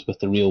interactions with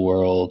the real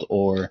world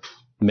or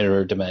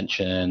mirror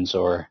dimensions,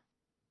 or,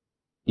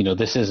 you know,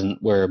 this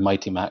isn't where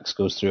Mighty Max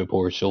goes through a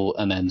portal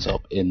and ends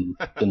up in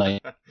the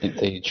Ninth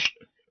Age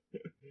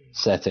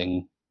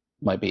setting.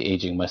 Might be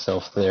aging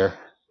myself there.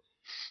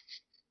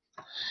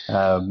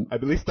 I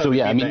believe that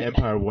that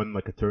Empire won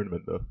like a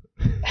tournament, though.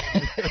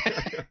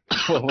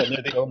 Well, when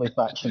they're the only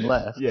faction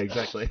left. Yeah,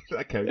 exactly.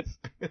 That counts.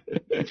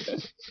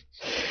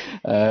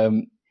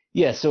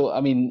 So,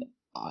 I mean,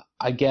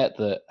 I get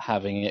that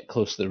having it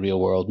close to the real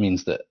world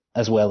means that,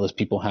 as well as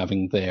people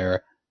having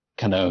their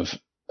kind of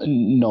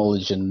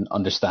knowledge and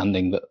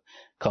understanding that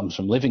comes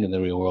from living in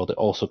the real world, it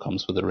also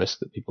comes with the risk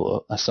that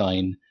people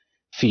assign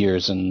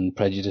fears and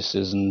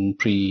prejudices and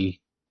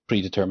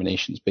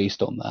predeterminations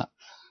based on that.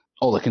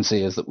 All I can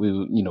say is that we,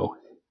 you know,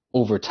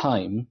 over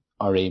time,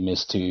 our aim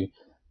is to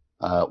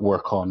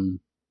work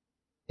on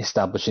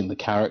establishing the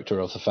character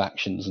of the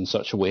factions in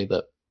such a way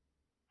that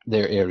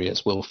their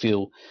areas will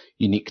feel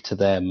unique to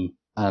them,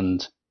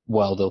 and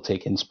while they'll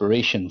take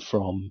inspiration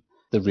from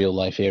the real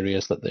life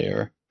areas that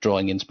they're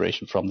drawing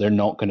inspiration from, they're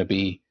not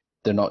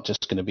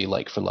just going to be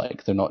like for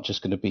like. They're not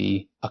just going to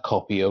be a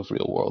copy of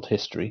real world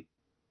history.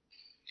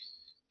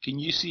 Can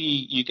you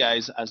see you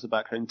guys as the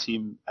background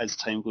team, as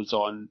time goes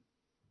on,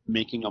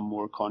 making a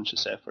more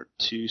conscious effort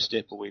to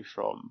step away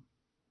from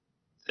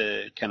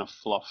the kind of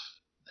fluff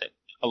that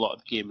a lot of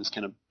the game is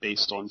kind of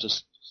based on,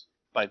 just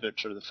by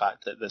virtue of the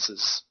fact that this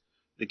is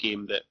the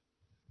game that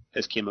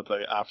has came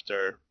about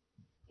after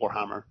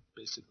Warhammer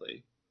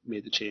basically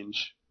made the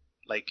change?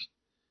 Like,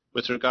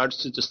 with regards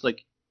to just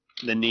like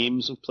the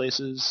names of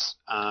places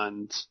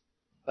and,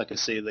 like I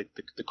say, like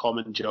the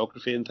common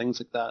geography and things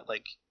like that,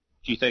 like,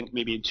 do you think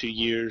maybe in 2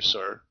 years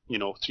or,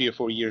 3 or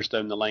 4 years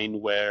down the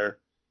line where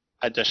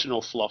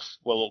additional fluff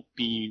will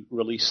be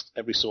released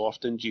every so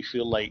often, do you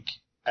feel like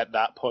at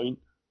that point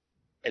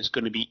it's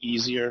going to be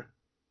easier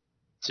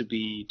to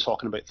be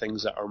talking about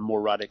things that are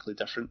more radically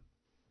different?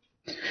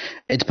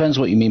 It depends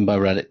what you mean by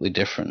radically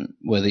different,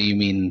 whether you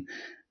mean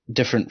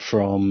different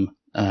from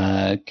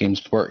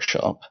Games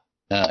Workshop,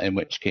 in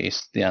which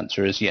case the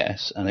answer is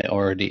yes, and it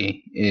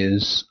already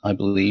is, I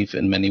believe,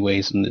 in many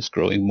ways, and it's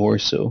growing more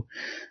so.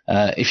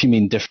 If you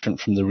mean different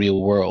from the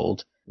real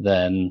world,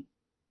 then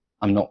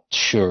I'm not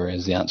sure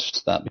is the answer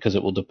to that, because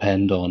it will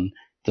depend on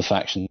the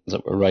factions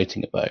that we're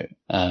writing about.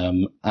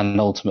 And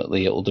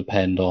ultimately it will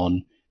depend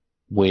on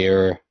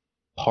where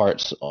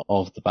parts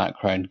of the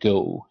background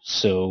go.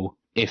 So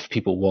if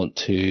people want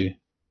to,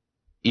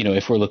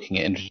 if we're looking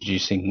at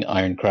introducing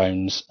Iron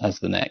Crowns as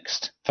the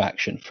next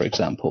faction, for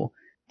example,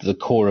 the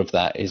core of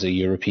that is a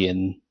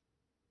European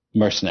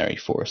mercenary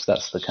force.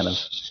 That's the kind of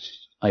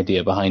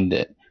idea behind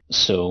it.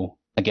 So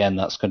again,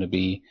 that's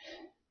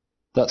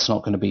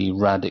not going to be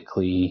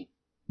radically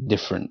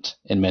different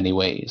in many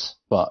ways,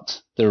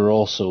 but there are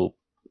also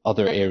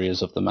other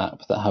areas of the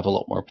map that have a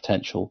lot more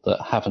potential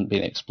that haven't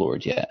been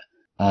explored yet.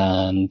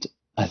 And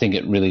I think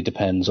it really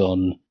depends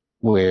on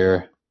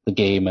where the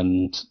game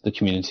and the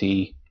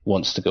community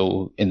wants to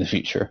go in the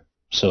future.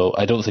 So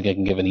I don't think I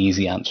can give an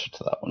easy answer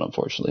to that one,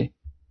 unfortunately.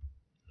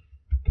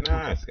 Can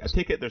I ask? I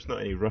take it there's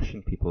not any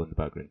Russian people in the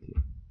background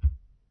team?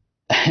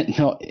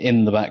 Not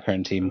in the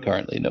background team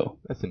currently, no.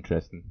 That's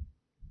interesting.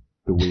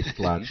 The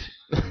wasteland.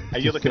 Are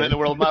you looking at the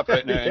world map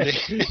right now, Andy?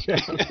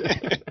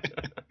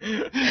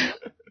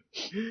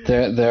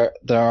 There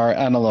are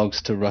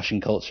analogues to Russian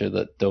culture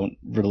that don't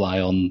rely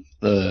on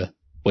the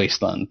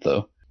wasteland,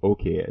 though.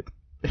 Okay, Ed.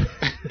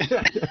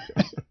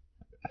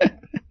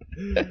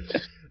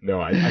 No,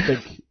 I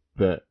think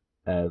that,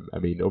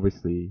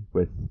 obviously,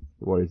 with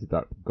the Warriors of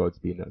Dark Gods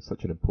being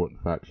such an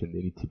important faction,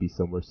 they need to be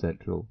somewhere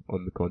central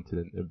on the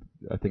continent. And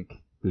I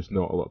think there's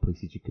not a lot of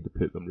places you could have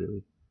put them,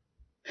 really.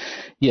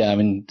 Yeah,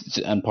 and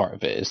part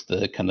of it is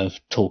the kind of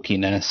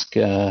Tolkien-esque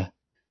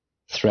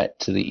threat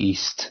to the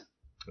east.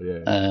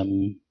 Yeah.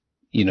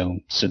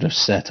 Sort of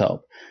set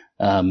up.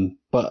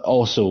 But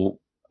also,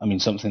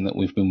 something that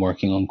we've been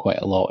working on quite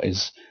a lot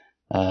is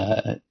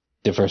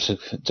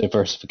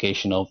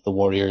diversification of the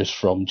warriors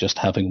from just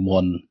having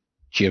one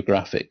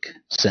geographic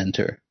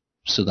center.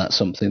 So that's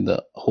something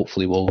that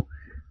hopefully will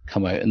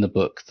come out in the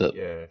book, that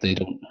they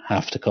don't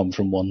have to come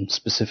from one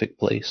specific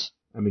place.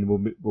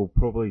 We'll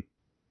probably...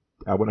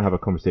 I want to have a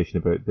conversation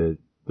about the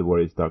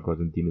Warriors, Dark Gods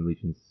and Demon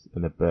Legions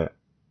in a bit.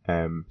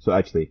 So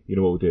actually, you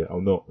know what we'll do?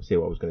 I'll not say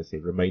what I was going to say.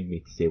 Remind me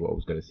to say what I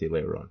was going to say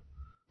later on.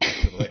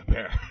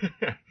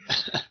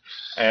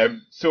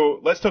 So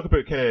let's talk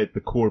about kind of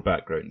the core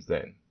backgrounds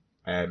then.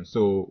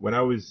 So when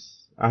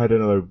I had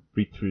another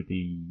read through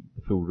the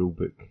full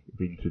rulebook,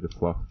 reading through the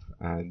fluff,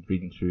 and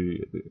reading through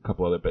a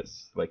couple other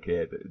bits like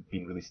that had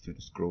been released through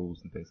the scrolls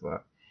and things like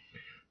that.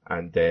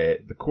 And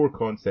the core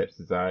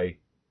concepts, as I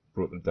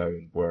wrote them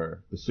down,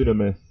 were the Suna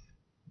myth,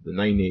 the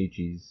Nine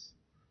Ages,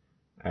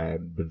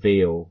 the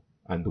Veil,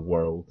 and the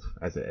world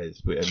as it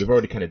is. And we've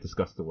already kind of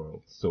discussed the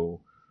world,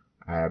 so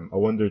I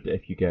wondered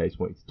if you guys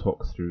wanted to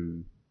talk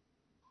through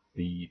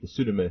the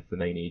Suna myth, the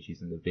Nine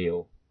Ages, and the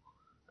Veil,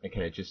 and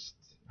kind of just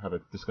have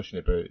a discussion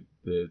about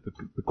the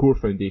core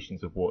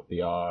foundations of what they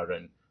are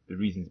and the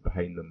reasons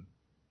behind them.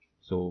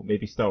 So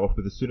maybe start off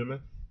with the Suna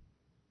myth,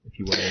 if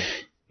you want to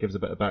give us a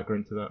bit of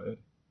background to that, Ed.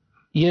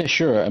 Yeah,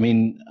 sure.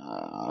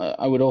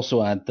 I would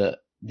also add that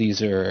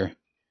these are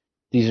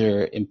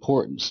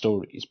important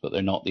stories, but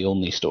they're not the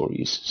only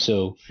stories.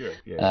 So, sure,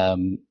 yeah.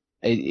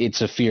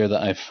 It's a fear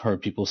that I've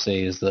heard people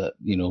say is that,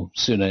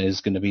 Suna is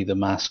going to be the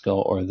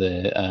mascot or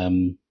the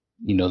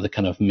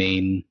kind of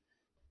main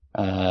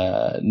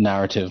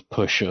narrative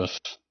push of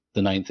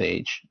the Ninth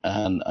Age.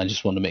 And I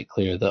just want to make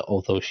clear that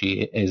although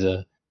she is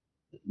a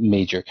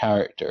major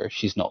character,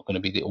 she's not going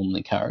to be the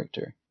only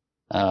character.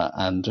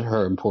 And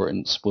her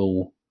importance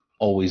will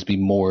always be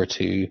more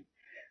to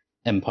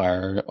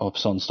Empire of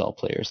Sunstar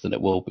players than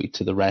it will be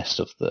to the rest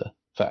of the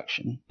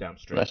faction. Damn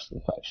straight. The rest of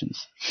the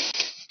factions.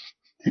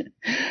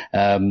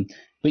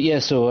 But yeah,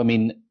 so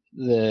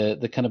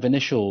the kind of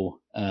initial,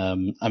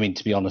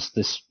 to be honest,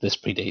 this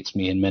predates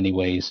me in many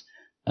ways.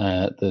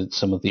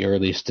 Some of the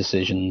earliest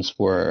decisions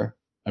were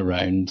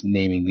around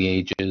naming the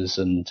ages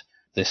and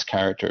this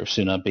character of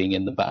Suna being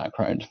in the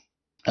background.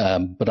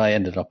 But I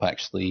ended up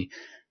actually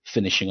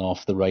finishing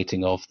off the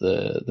writing of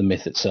the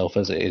myth itself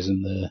as it is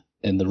in the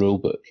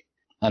rulebook.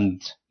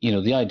 And,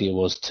 the idea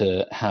was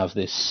to have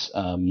this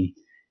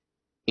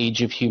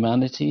age of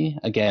humanity.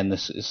 Again,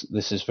 this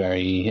is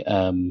very,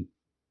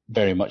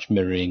 very much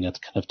mirroring a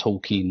kind of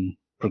Tolkien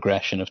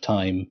progression of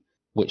time,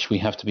 which we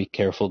have to be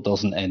careful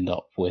doesn't end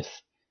up with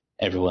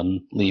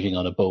everyone leaving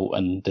on a boat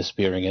and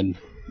disappearing, and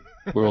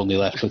we're only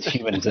left with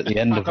humans at the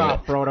end of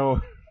it.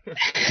 Frodo.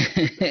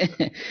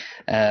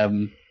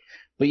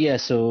 But yeah,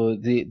 so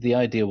the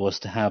idea was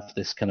to have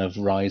this kind of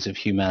rise of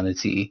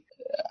humanity,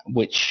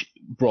 which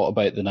brought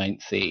about the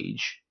Ninth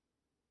Age.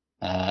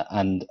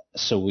 And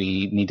so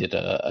we needed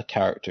a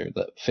character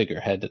that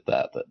figureheaded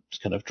that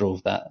kind of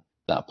drove that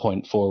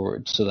point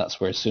forward. So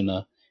that's where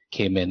Suna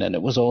came in. And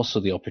it was also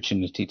the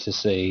opportunity to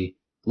say,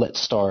 let's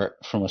start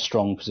from a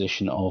strong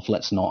position of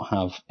let's not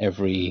have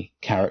every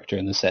character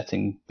in the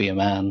setting be a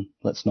man.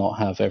 Let's not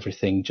have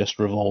everything just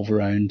revolve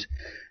around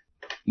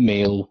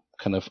male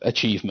kind of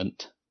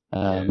achievement.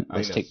 I think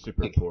that's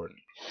super important.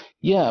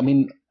 Yeah,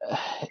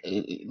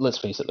 let's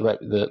face it,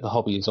 the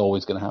hobby is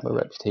always going to have a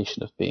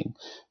reputation of being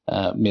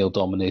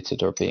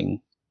male-dominated or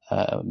being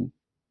kind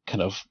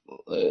of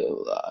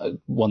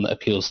one that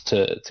appeals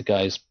to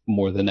guys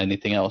more than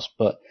anything else.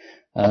 But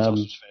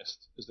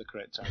Fest is the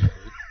correct term.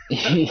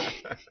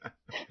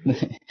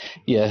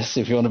 Yes,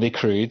 if you want to be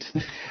crude.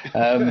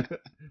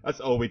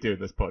 That's all we do in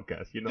this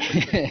podcast. You're not.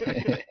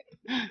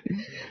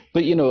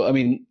 But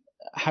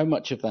how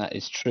much of that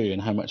is true and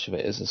how much of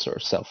it is a sort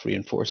of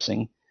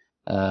self-reinforcing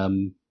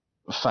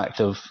fact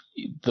of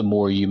the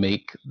more you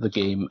make the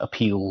game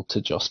appeal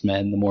to just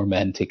men, the more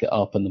men take it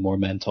up and the more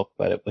men talk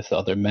about it with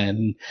other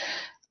men.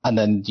 And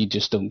then you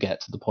just don't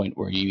get to the point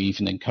where you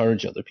even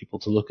encourage other people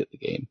to look at the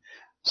game.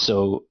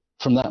 So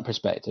from that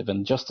perspective,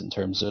 and just in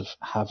terms of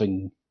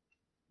having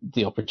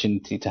the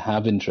opportunity to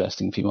have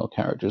interesting female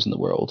characters in the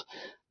world,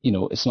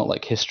 it's not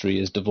like history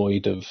is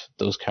devoid of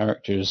those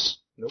characters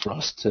for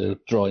us to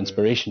draw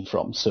inspiration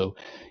from. So,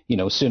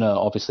 Suna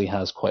obviously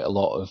has quite a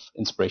lot of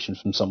inspiration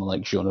from someone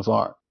like Joan of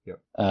Arc. Yep.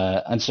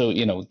 And so,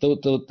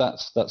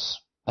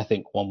 that's I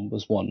think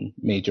was one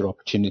major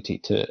opportunity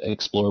to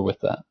explore with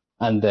that.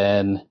 And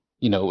then,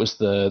 it was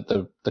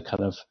the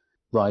kind of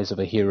rise of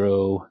a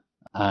hero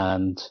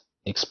and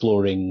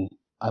exploring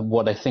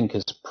what I think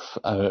is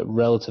a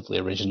relatively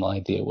original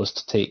idea was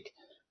to take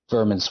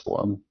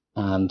Verminswarm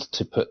and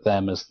to put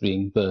them as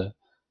being the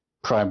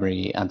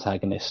primary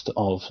antagonist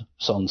of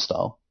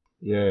Sonstal.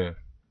 Yeah.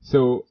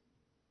 So,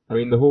 I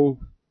mean, the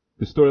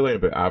storyline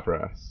about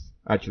Avras,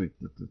 actually,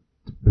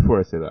 before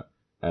I say that,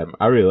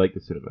 I really liked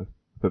the cinema.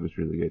 I thought it was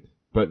really good.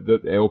 But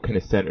it all kind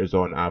of centers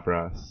on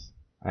Avras,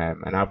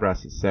 and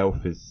Avras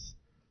itself is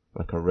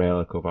like a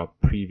relic of a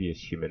previous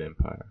human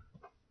empire.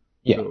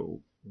 Yeah.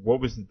 So,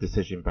 what was the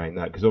decision behind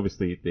that? Because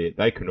obviously the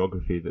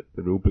iconography that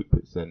the rulebook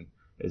puts in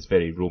is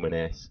very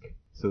Romanesque.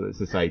 So it's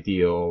this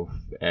idea of,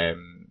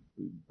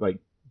 like,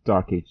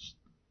 Dark Age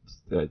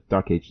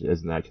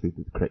isn't actually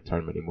the correct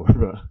term anymore,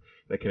 but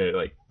that kind of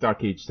like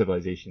Dark Age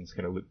civilizations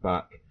kind of look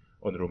back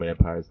on the Roman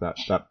Empire as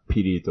that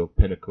period of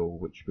pinnacle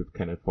which we've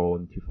kind of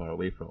fallen too far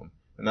away from,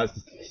 and that's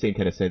the same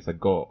kind of sense I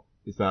got.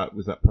 Was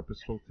that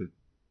purposeful to?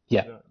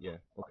 Yeah. Yeah.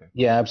 Okay.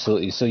 Yeah,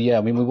 absolutely. So yeah,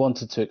 I mean, we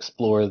wanted to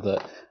explore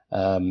that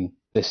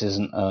this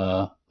isn't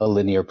a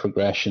linear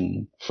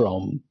progression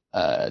from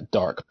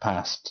dark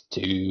past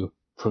to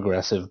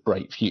progressive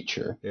bright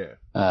future. Yeah.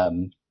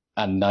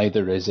 And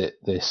neither is it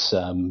this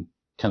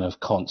kind of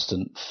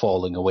constant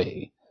falling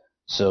away.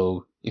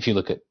 So if you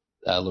look at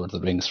Lord of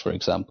the Rings, for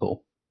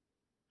example,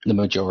 the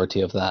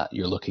majority of that,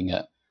 you're looking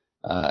at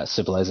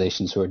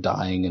civilizations who are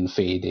dying and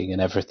fading,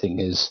 and everything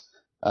is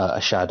a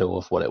shadow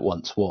of what it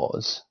once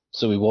was.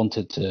 So we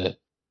wanted to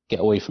get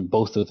away from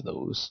both of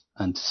those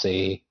and to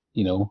say,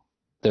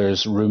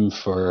 there's room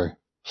for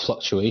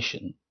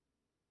fluctuation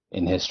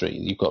in history.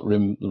 You've got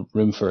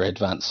room for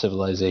advanced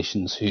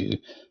civilizations who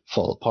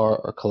fall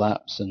apart or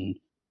collapse, and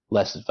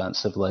less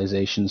advanced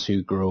civilizations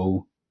who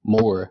grow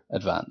more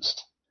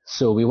advanced.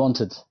 So we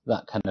wanted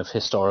that kind of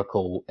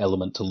historical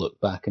element to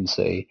look back and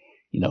say,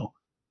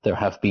 there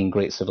have been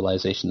great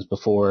civilizations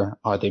before.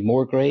 Are they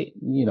more great?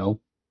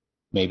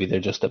 Maybe they're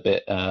just a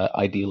bit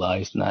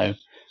idealized now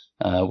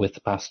with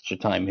the passage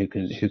of time. Who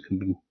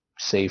can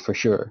say for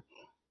sure?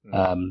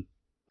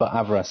 But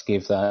Avras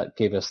gave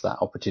us that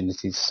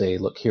opportunity to say,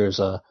 look, here's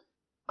a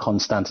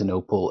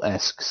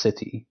Constantinople-esque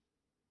city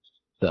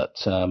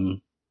that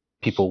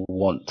people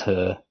want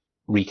to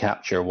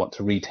recapture, want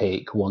to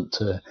retake, want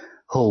to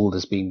hold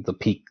as being the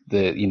peak,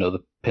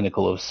 the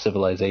pinnacle of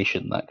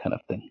civilization, that kind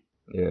of thing.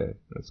 Yeah,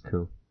 that's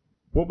cool.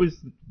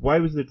 Why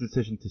was the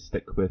decision to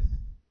stick with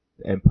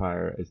the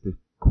Empire as the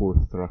core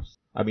thrust?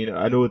 I mean,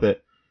 I know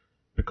that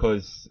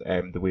because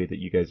the way that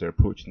you guys are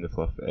approaching the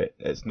fluff,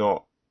 it's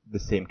not the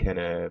same kind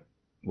of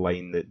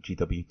line that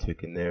GW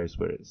took in theirs,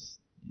 where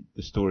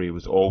the story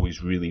was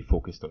always really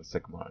focused on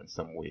Sigmar in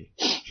some way,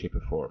 shape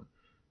or form.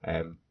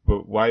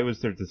 But why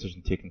was their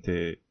decision taken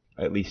to,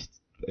 at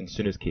least in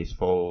Suna's case,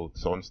 follow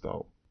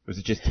Sonstal? Was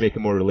it just to make it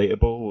more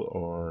relatable,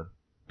 or?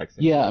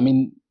 Yeah, I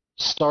mean,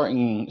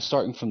 starting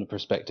from the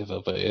perspective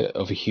of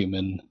a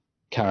human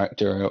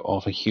character,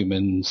 of a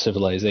human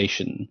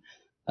civilization,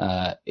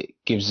 it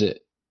gives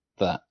it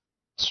that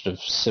sort of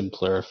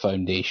simpler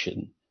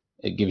foundation.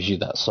 It gives you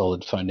that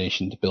solid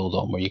foundation to build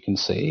on, where you can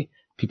say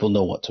people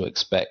know what to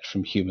expect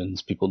from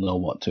humans, people know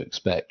what to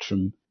expect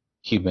from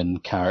human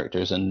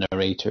characters and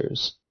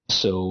narrators.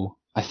 So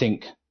I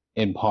think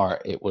in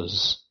part it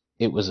was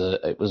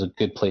a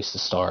good place to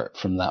start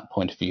from that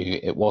point of view.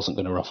 It wasn't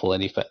going to ruffle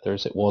any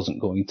feathers. It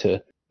wasn't going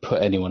to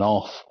put anyone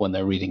off when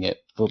they're reading it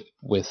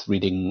with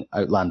reading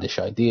outlandish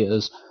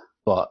ideas,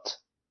 but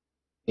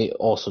it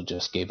also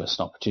just gave us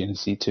an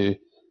opportunity to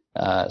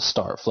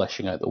start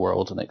fleshing out the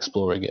world and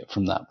exploring it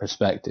from that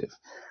perspective.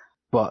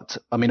 But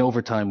I mean,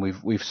 over time,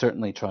 we've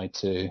certainly tried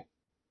to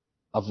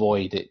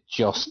avoid it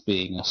just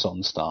being a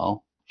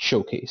Sonstal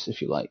showcase,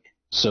 if you like.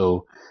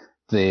 So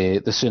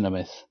the Suna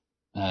myth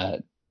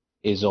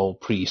is all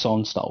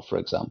pre-Sonstal, for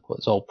example.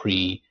 It's all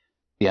pre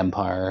the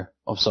Empire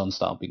of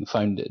Sonstal being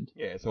founded.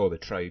 Yeah, it's all the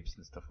tribes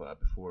and stuff like that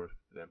before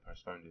the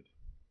Empire's founded.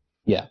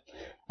 Yeah.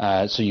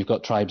 So you've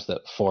got tribes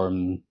that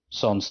form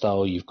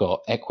Sonstal. You've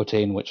got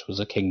Equitane, which was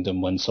a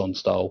kingdom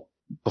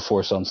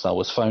before Sonstal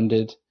was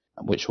founded,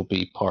 which will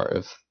be part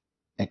of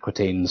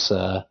Equitane's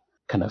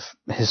kind of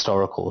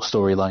historical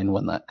storyline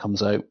when that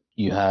comes out.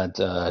 You had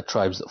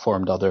tribes that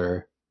formed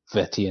other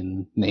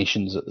Vettian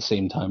nations at the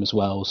same time as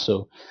well.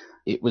 So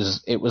it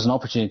was an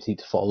opportunity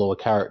to follow a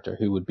character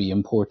who would be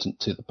important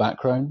to the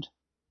background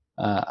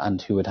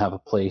and who would have a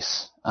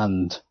place.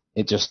 And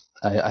it just,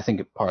 I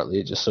think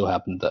it just so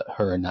happened that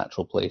her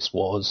natural place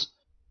was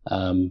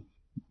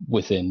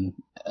within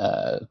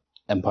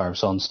Empire of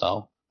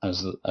Sonstal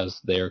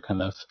as their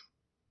kind of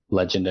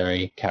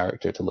legendary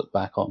character to look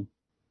back on.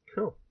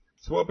 Cool.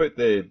 So what about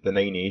the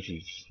Nine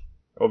Ages?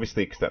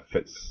 Obviously, because that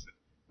fits.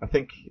 I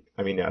think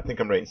I'm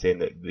right in saying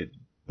that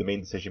the main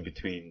decision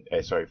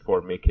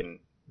for making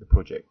the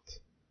project,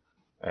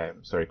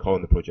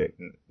 calling the project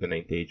the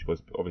Ninth Age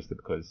was obviously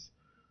because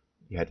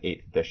you had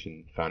 8th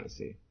edition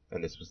fantasy,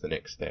 and this was the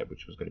next step,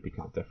 which was going to be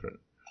kind of different.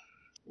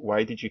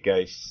 Why did you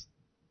guys?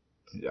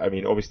 I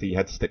mean, obviously you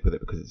had to stick with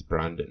it because it's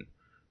branding,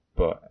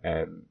 but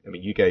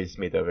you guys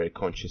made a very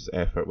conscious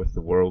effort with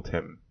the World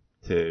Hymn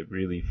to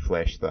really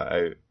flesh that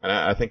out, and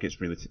I think it's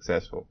really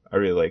successful. I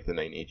really like the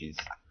Nine Ages.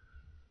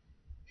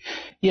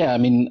 Yeah,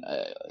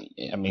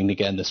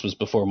 again, this was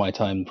before my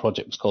time. The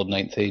project was called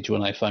Ninth Age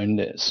when I found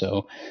it,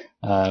 so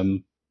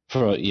from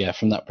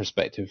that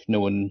perspective, no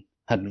one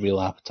had a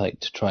real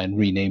appetite to try and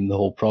rename the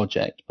whole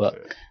project.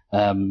 But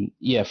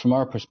from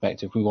our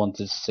perspective, we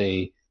wanted to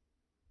say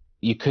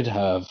you could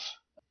have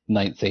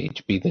Ninth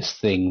Age be this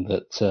thing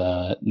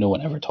that no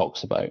one ever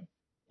talks about.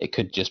 It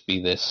could just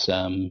be this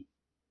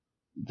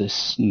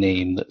this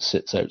name that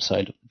sits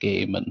outside of the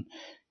game and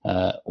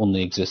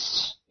only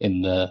exists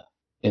in the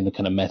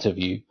kind of meta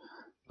view,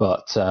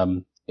 but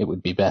it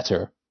would be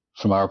better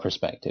from our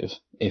perspective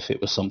if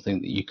it was something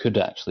that you could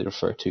actually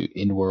refer to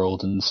in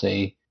world and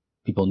say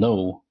people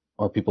know,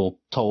 or people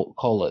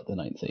call it the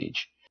Ninth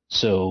Age.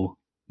 So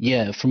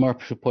yeah, from our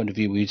point of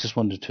view, we just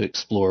wanted to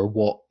explore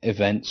what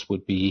events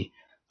would be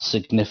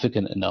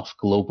significant enough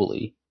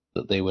globally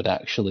that they would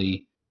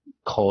actually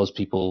cause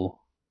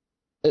people,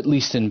 at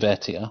least in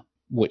Vetia,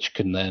 which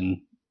can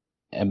then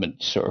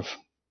sort of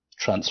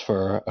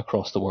transfer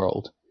across the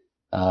world,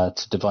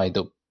 to divide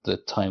up the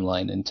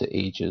timeline into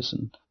ages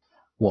and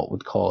what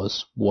would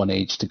cause one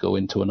age to go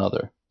into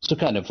another. So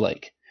kind of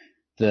like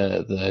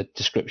the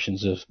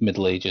descriptions of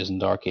Middle Ages and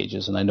Dark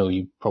Ages, and I know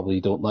you probably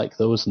don't like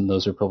those, and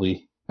those are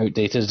probably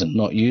outdated and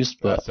not used.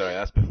 But sorry,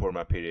 that's before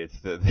my period.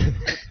 But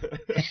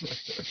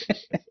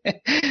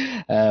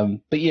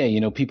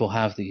yeah, people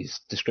have these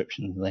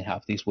descriptions and they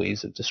have these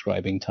ways of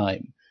describing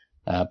time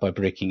by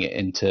breaking it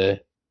into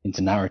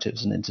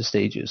narratives and into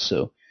stages.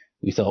 So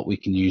we thought we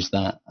can use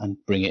that and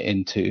bring it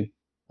into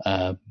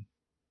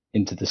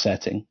the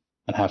setting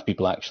and have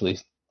people actually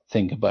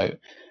think about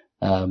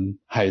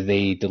how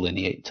they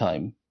delineate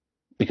time,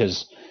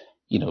 because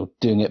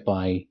doing it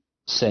by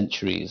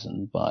centuries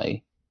and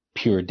by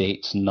pure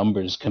dates and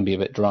numbers can be a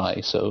bit dry.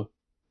 So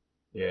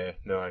yeah,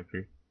 no, I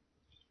agree.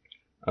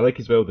 I like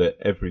as well that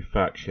every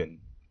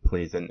faction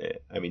plays into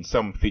it. I mean,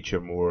 some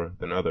feature more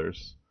than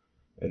others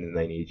in the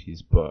Nine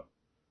Ages, but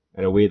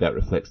in a way that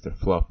reflects their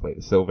fluff. Like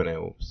the Sylvan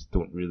Elves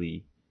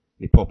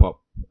they pop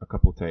up a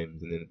couple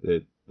times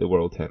in the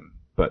World Hymn,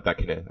 but that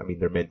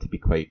they're meant to be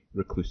quite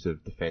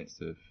reclusive,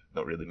 defensive,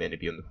 not really meant to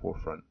be on the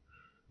forefront.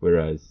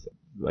 Whereas,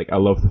 I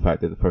love the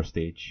fact that the first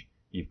age,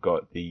 you've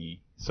got the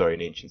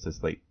Saurian Ancients as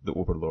the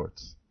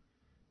overlords,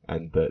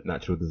 and the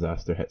natural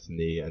disaster hits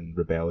and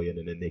rebellion,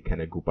 and then they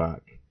kind of go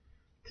back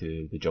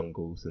to the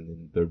jungles, and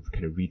then they're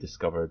kind of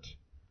rediscovered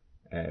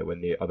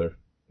when the other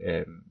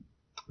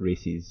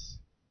races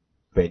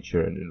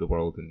venture into the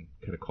world and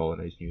kind of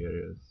colonize new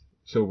areas.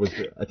 So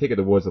I take it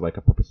there was a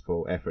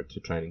purposeful effort to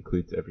try and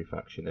include every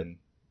faction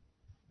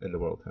in the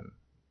World Hymn.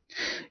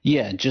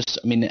 Yeah,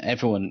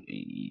 everyone,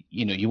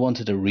 you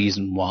wanted a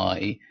reason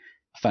why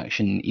a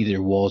faction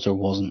either was or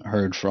wasn't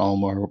heard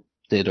from, or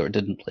did or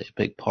didn't play a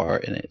big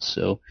part in it.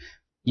 So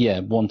yeah,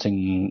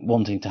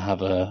 wanting to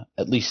have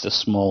at least a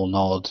small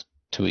nod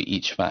to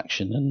each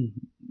faction and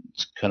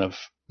kind of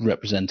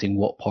representing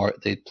what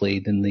part they'd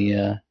played in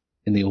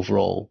the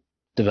overall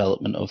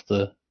development of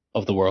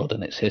the world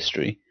and its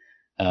history.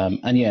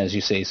 And yeah, as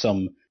you say,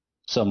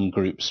 some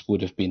groups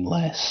would have been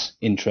less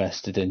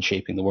interested in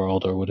shaping the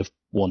world, or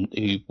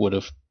who would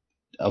have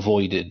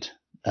avoided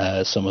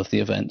some of the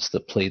events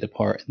that played a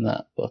part in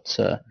that. But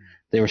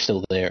they were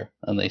still there,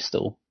 and they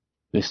still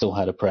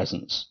had a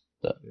presence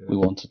that we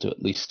wanted to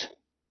at least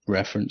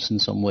reference in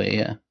some way.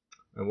 Yeah.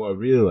 And what I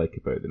really like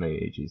about the Nine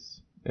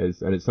Ages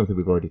is, and it's something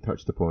we've already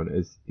touched upon,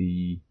 is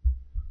the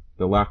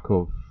lack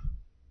of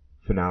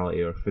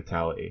finality or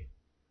fatality.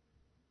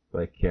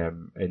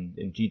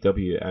 In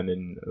GW and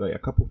in a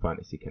couple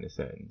fantasy kind of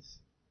settings,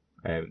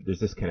 there's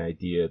this kind of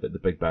idea that the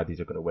big baddies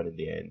are going to win in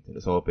the end, and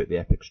it's all about the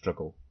epic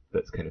struggle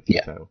that's kind of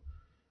futile.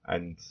 Yeah.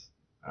 And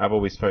I've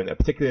always found that,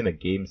 particularly in a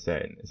game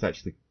setting, it's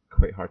actually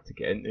quite hard to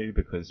get into,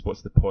 because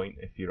what's the point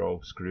if you're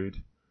all screwed?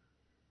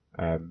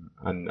 And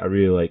I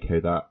really like how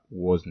that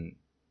wasn't,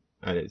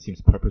 and it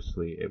seems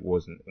purposefully it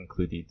wasn't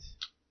included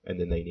in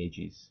the Nine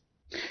Ages.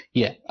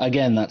 Yeah,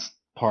 again, that's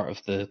part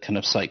of the kind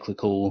of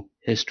cyclical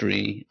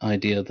history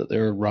idea, that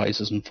there are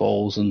rises and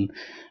falls, and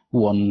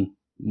one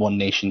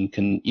nation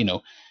can,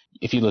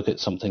 if you look at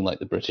something like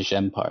the British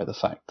Empire, the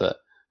fact that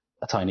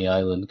a tiny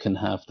island can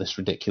have this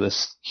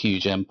ridiculous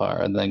huge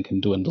empire and then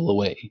can dwindle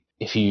away.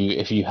 If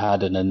you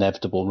had an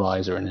inevitable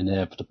rise or an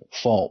inevitable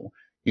fall,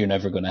 you're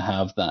never going to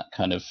have that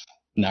kind of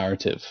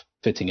narrative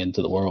fitting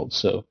into the world.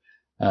 So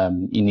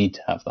You need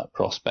to have that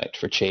prospect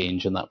for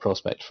change and that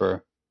prospect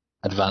for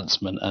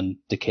advancement and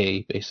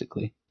decay,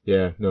 basically.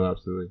 Yeah, no,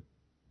 absolutely.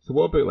 So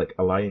what about like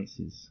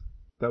alliances?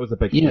 That was a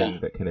big thing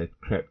that kind of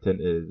crept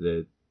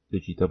into the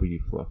GW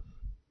fluff.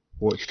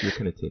 What's your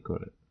kind of take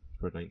on it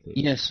for 9th Edition?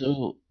 Yeah,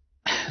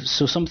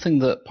 so something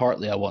that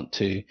partly I wanted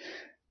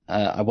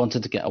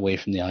to get away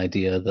from the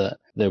idea that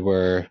there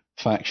were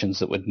factions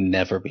that would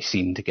never be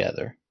seen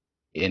together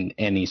in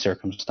any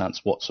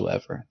circumstance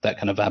whatsoever, that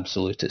kind of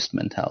absolutist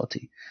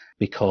mentality,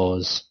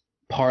 because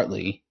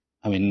partly,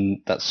 I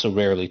mean, that's so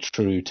rarely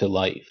true to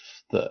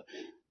life that,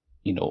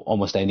 you know,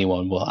 almost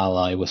anyone will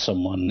ally with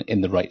someone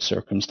in the right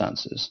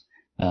circumstances.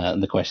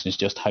 And the question is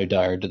just how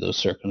dire do those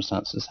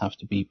circumstances have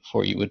to be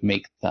before you would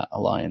make that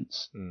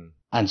alliance?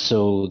 And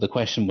so the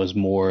question was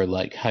more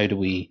like, how do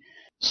we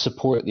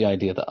support the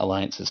idea that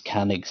alliances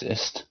can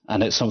exist?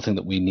 And it's something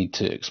that we need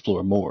to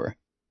explore more,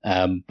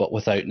 but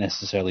without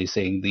necessarily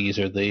saying these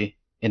are the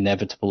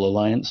inevitable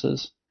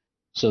alliances.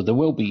 So there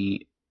will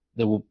be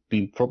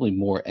probably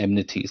more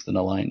enmities than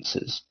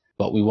alliances,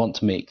 but we want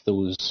to make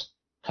those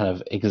kind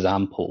of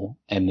example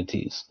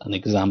enmities and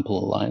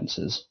example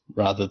alliances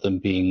rather than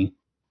being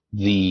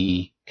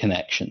the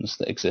connections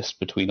that exist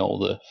between all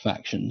the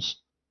factions.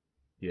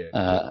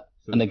 Yeah.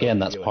 So and again,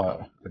 that's like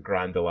part a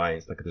grand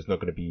alliance. Like there's not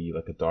going to be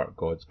like a Dark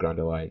Gods grand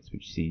alliance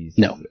which sees.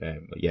 No.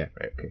 Yeah.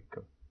 Right. Okay.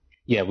 Cool.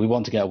 Yeah, we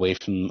want to get away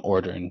from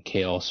order and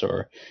chaos,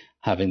 or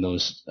having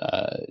those,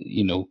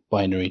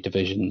 binary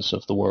divisions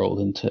of the world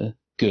into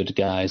good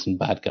guys and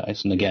bad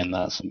guys. And again,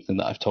 that's something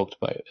that I've talked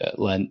about at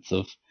length,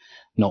 of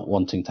not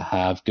wanting to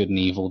have good and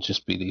evil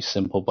just be these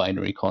simple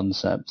binary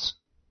concepts.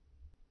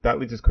 That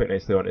leads us quite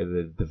nicely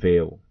onto the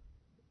Veil,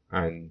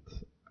 and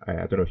I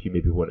don't know if you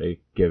maybe want to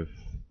give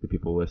the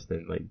people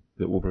listening like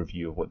the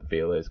overview of what the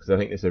Veil is, because I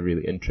think it's a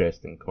really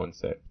interesting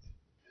concept.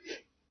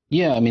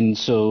 Yeah,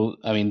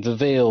 the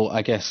Veil,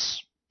 I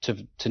guess,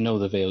 to know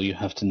the Veil, you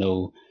have to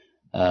know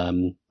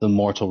the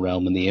mortal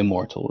realm and the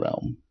immortal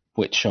realm,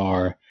 which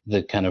are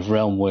the kind of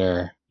realm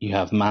where you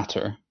have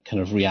matter,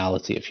 kind of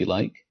reality, if you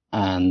like,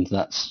 and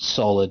that's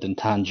solid and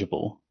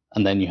tangible.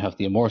 And then you have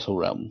the immortal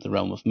realm, the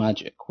realm of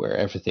magic, where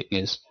everything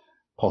is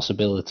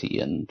possibility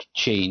and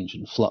change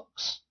and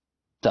flux.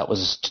 That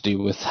was to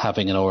do with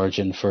having an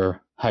origin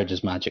for how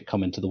does magic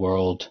come into the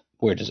world,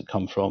 where does it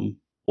come from,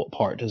 what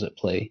part does it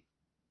play.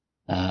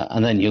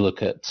 And then you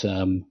look at,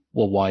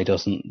 why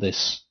doesn't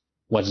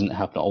it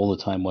happen all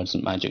the time? Why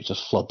doesn't magic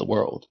just flood the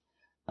world?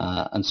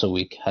 And so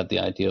we had the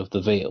idea of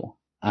the Veil,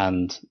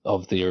 and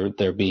of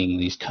there being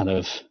these kind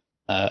of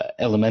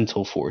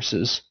elemental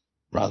forces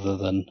rather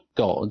than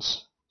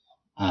gods,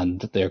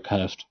 and they're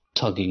kind of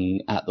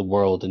tugging at the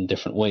world in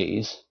different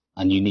ways,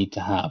 and you need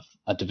to have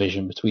a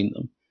division between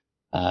them.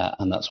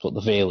 And that's what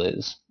the Veil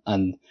is.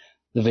 And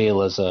the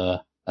Veil as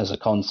a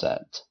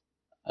concept,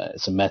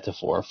 it's a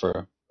metaphor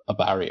for a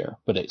barrier,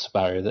 but it's a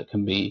barrier that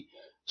can be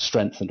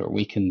strengthened or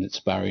weakened. It's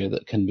a barrier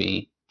that can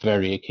be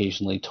very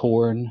occasionally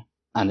torn,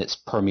 and it's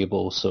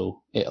permeable,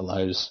 so it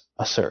allows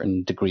a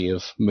certain degree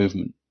of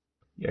movement.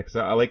 Yeah, because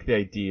I like the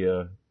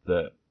idea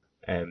that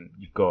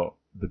you've got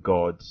the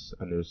gods,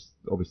 and there's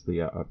obviously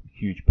a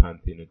huge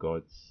pantheon of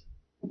gods,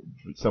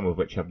 some of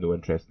which have no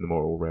interest in the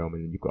mortal realm,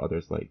 and then you've got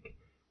others like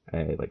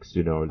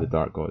Suna or the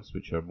Dark Gods,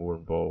 which are more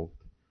involved,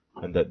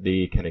 and that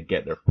they kind of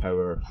get their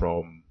power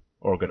from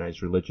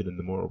organized religion in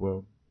the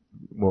mortal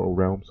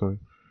realm. Sorry,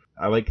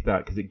 I like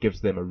that because it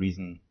gives them a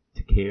reason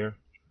to care.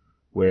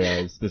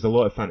 Whereas there's a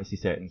lot of fantasy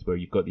settings where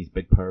you've got these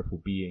big,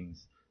 powerful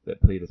beings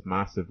that play this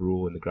massive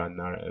role in the grand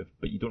narrative,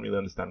 but you don't really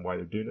understand why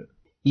they're doing it.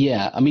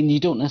 Yeah, I mean,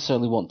 you don't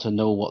necessarily want to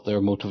know what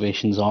their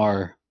motivations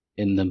are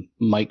in the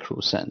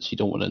micro sense. You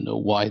don't want to know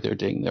why they're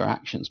doing their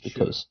actions,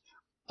 because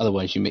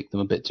otherwise you make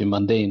them a bit too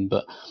mundane.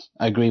 But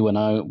I agree,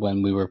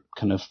 when we were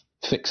kind of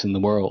fixing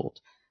the world,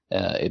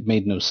 it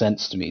made no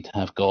sense to me to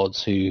have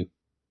gods who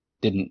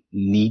didn't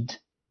need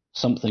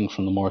something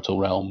from the mortal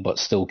realm but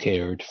still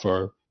cared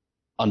for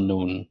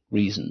unknown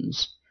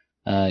reasons.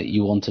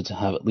 You wanted to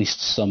have at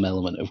least some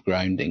element of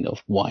grounding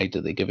of why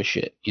do they give a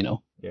shit,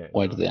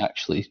 why do they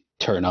actually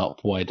turn up,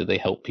 why do they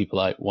help people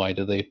out,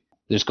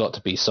 there's got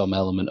to be some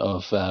element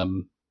of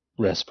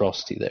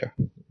reciprocity there.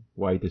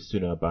 Why does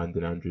Suna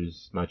abandon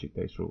Andrew's magic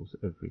dice rolls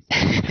every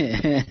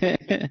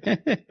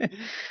time?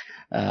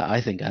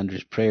 I think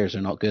Andrew's prayers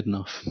are not good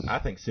enough. I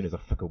think Suna's a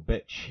fickle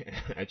bitch,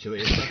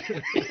 actually.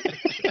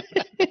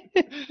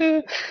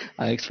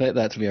 I expect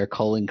that to be our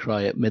calling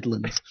cry at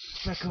Midlands.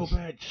 Fickle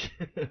bitch!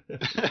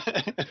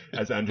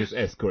 As Andrew's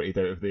escorted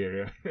out of the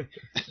area.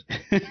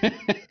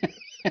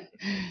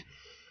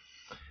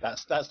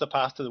 That's the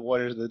path to the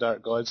Warriors of the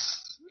Dark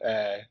Gods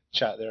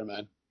chat there,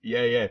 man.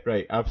 Yeah,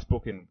 right. I've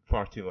spoken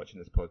far too much in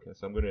this podcast,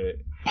 so I'm going to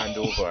hand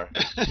over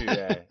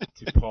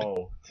to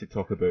Paul to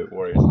talk about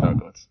Warriors of the Dark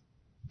Gods.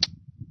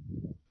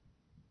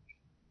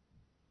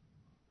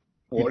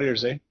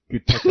 Warriors, eh?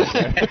 Good pickup.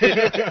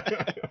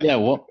 Yeah,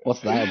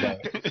 what's that about?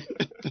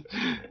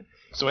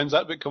 So when's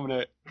that book coming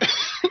out?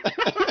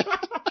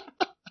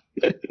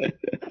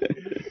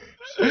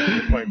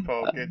 Good point,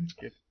 Paul. Good.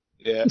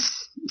 Yeah. As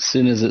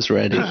soon as it's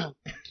ready.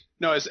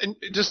 No,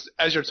 just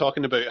as you're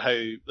talking about how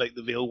like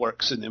the veil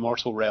works in the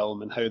immortal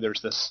realm and how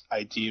there's this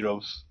idea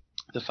of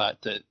the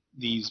fact that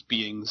these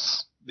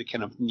beings, they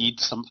kind of need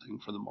something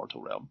for the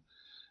mortal realm.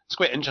 It's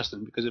quite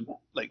interesting because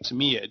to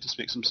me it just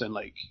makes them sound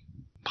like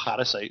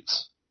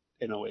parasites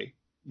in a way.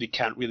 They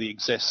can't really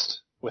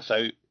exist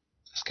without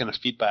this kind of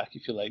feedback,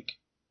 if you like.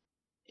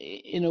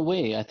 In a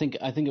way, I think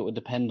it would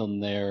depend on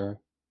their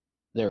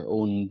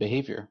own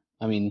behavior.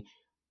 I mean,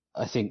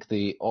 I think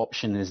the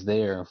option is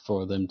there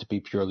for them to be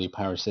purely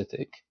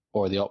parasitic,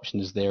 or the option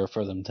is there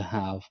for them to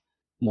have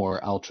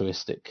more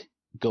altruistic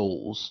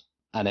goals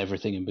and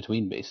everything in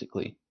between,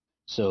 basically.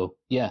 So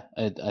yeah,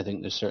 I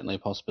think there's certainly a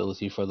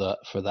possibility for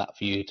that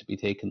view to be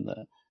taken,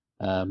 that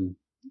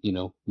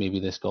maybe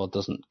this god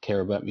doesn't care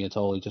about me at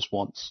all. He just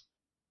wants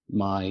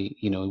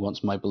he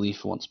wants my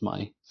belief, wants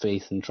my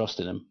faith and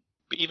trust in him.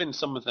 But even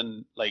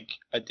something like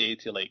a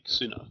deity like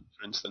Suna,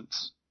 for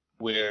instance,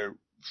 where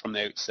from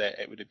the outset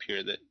it would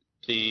appear that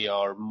they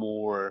are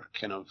more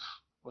kind of,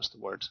 what's the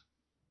word?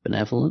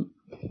 Benevolent?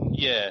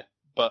 Yeah,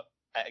 but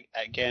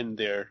again,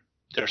 they're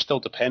still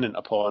dependent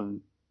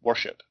upon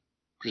worship,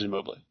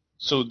 presumably.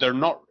 So they're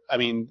not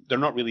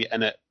really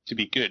in it to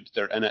be good.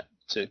 They're in it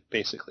to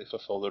basically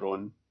fulfill their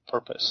own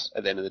purpose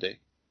at the end of the day.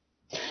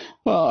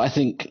 Well, I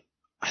think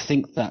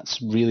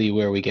that's really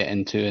where we get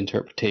into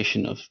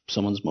interpretation of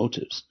someone's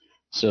motives.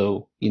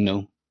 So,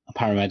 a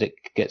paramedic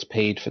gets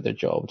paid for their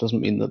job. It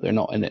doesn't mean that they're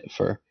not in it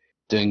for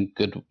doing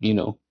good,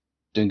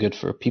 doing good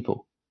for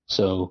people.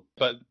 So,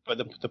 but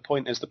the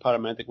point is the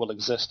paramedic will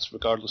exist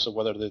regardless of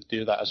whether they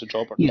do that as a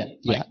job or not.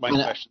 Yeah. My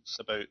question's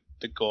about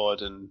the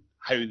god and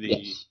how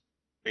they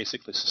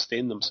basically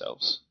sustain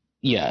themselves.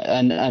 Yeah,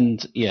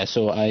 and yeah.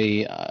 So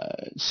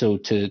so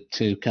to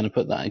kind of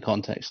put that in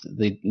context,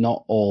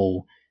 not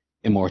all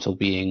immortal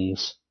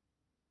beings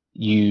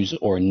use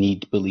or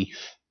need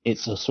belief.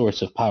 It's a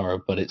source of power,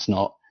 but it's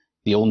not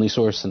the only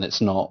source, and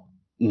it's not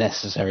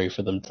necessary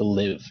for them to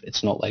live.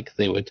 It's not like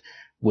they would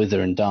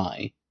wither and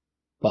die,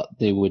 but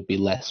they would be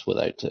less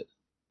without it.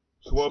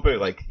 So what about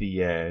like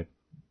the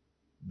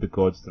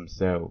gods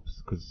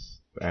themselves?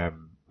 Because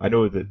I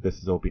know that this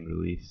has all been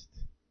released.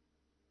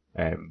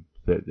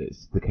 That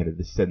it's the kind of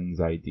the sins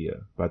idea,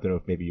 but I don't know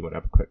if maybe you want to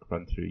have a quick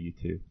run through, you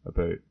two,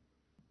 about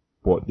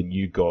what the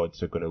new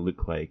gods are going to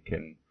look like,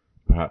 and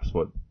perhaps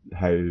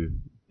how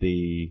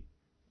they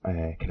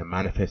kind of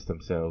manifest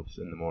themselves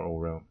in the mortal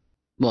realm.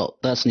 Well,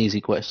 that's an easy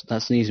question.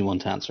 That's an easy one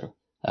to answer,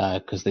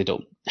 because they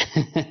don't.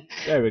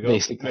 There we go.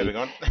 Basically. Moving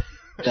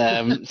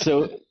on.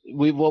 So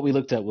what we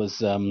looked at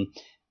was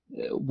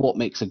what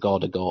makes a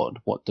god,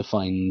 what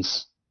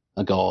defines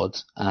a god,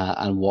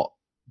 and what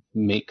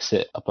makes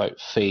it about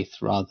faith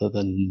rather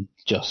than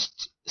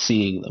just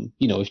seeing them.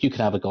 If you could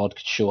have a god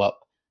could show up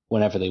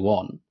whenever they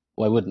want,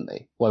 why wouldn't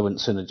they? Why wouldn't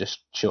Suna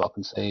just show up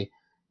and say,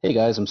 "Hey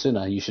guys, I'm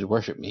Suna, you should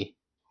worship me"?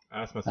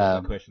 I ask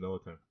myself that question all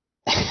the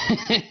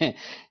time.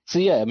 So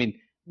yeah, I mean,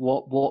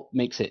 what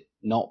makes it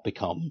not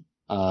become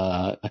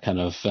a kind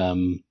of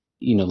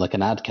like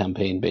an ad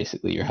campaign?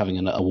 Basically, you're having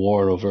a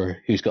war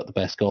over who's got the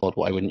best god.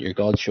 Why wouldn't your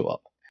god show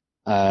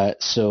up?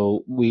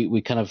 So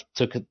we kind of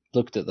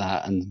looked at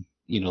that and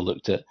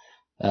looked at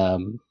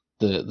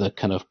the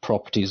kind of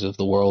properties of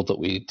the world that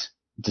we'd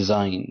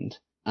designed,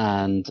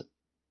 and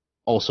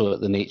also at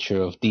the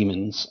nature of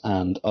demons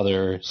and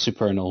other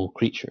supernal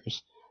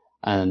creatures.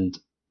 And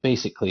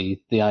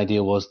basically, the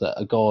idea was that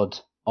a god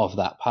of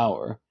that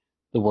power,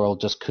 the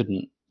world just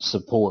couldn't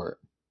support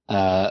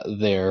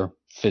their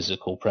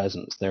physical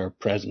presence, their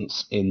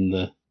presence in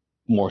the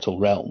mortal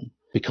realm,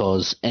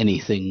 because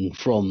anything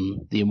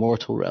from the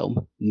immortal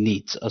realm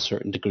needs a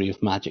certain degree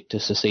of magic to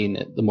sustain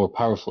it. The more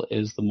powerful it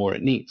is, the more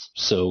it needs.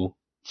 So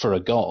for a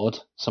god,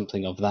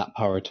 something of that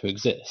power to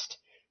exist,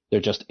 there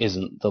just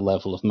isn't the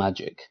level of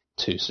magic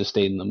to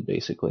sustain them,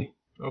 basically.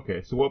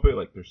 Okay, so what about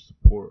like their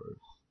supporters?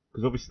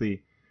 Because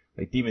obviously,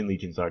 like demon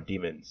legions are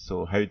demons,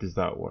 so how does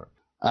that work?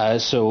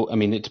 So, I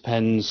mean, it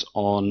depends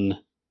on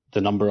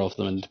the number of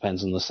them and it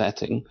depends on the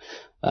setting.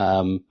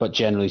 But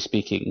generally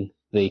speaking,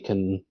 they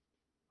can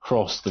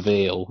cross the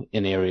veil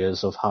in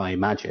areas of high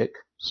magic.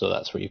 So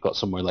that's where you've got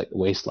somewhere like the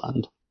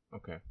Wasteland.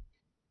 Okay.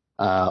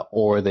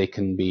 Or they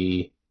can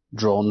be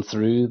drawn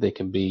through, they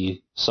can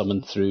be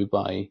summoned through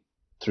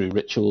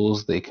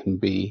rituals,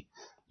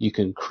 you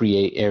can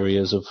create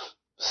areas of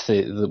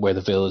where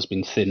the veil has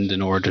been thinned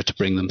in order to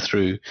bring them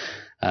through.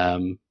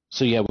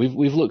 So yeah,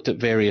 we've looked at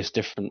various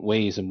different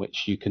ways in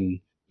which you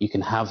can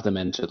have them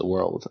enter the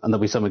world, and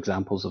there'll be some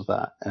examples of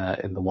that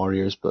in the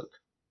Warriors book,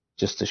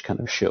 just to kind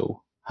of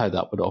show how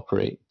that would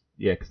operate.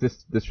 Yeah,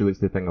 because this relates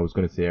to the thing I was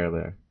going to say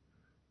earlier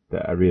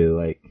that I really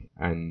like,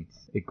 and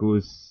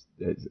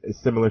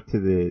it's similar to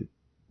the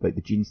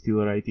Gene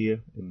Stealer idea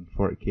in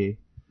 40k,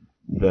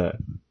 that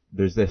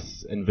there's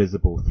this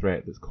invisible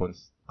threat that's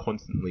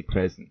constantly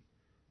present,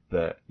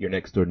 that your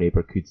next door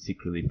neighbour could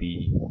secretly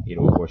be,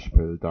 a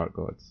worshipper of the dark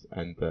gods,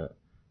 and that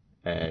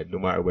no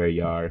matter where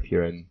you are, if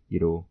you're in,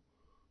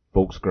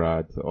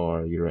 Volksgrad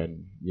or you're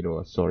in,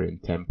 a Saurian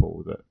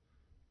temple, that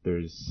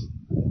there's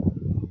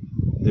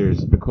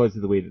because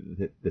of the way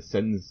that the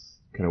sins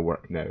kind of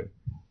work now,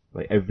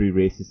 like every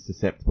race is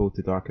susceptible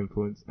to dark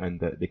influence and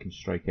that they can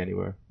strike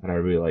anywhere. And I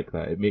really like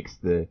that. It makes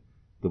the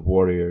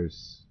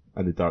warriors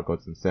and the dark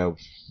gods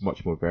themselves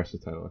much more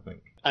versatile, I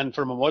think. And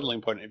from a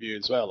modelling point of view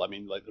as well, I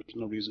mean, like, there's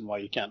no reason why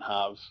you can't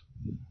have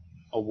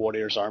a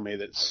warrior's army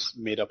that's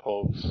made up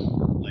of,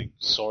 like,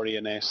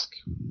 Saurian-esque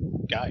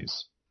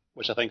guys,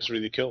 which I think is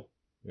really cool.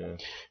 Yeah.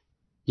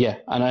 Yeah,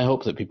 and I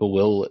hope that people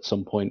will, at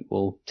some point,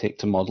 will take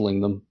to modelling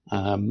them.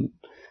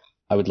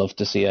 I would love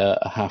to see a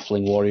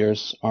halfling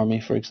warriors army,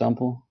 for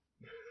example.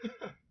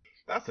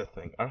 That's a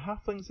thing. Are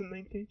halflings in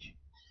 9th Age?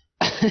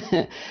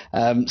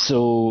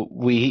 So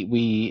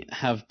we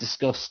have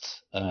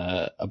discussed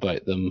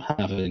about them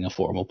having a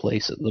formal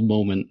place at the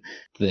moment.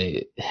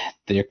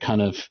 They're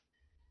kind of,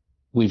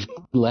 we've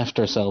left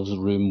ourselves a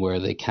room where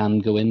they can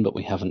go in, but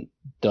we haven't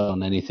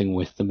done anything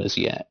with them as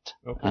yet.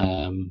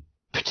 Okay.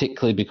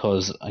 Particularly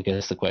because I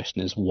guess the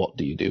question is, what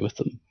do you do with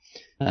them?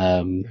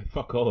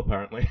 Fuck all,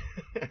 apparently.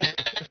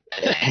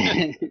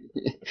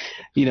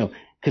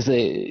 Because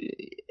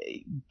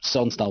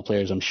Sonstyle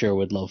players, I'm sure,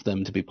 would love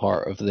them to be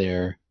part of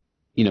their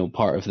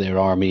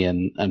army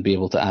and be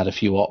able to add a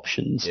few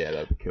options. Yeah,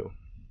 that'd be cool.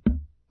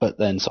 But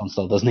then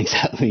Sonstyle doesn't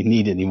exactly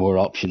need any more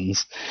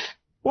options.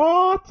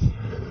 What?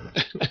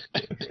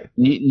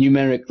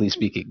 Numerically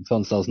speaking,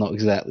 Sonstyle's not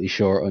exactly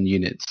short on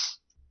units.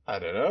 I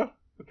don't know.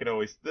 We can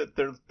always.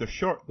 They're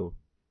short though,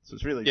 so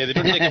it's really. Yeah, they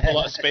don't take up a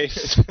lot of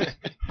space.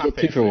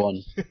 2 for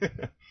 1.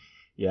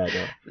 Yeah, I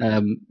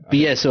know. But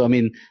yeah, so I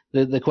mean,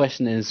 the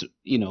question is,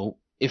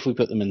 if we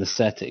put them in the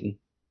setting,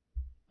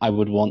 I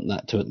would want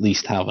that to at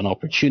least have an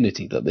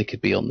opportunity that they could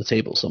be on the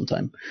table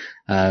sometime.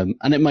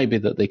 And it might be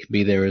that they could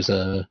be there as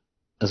a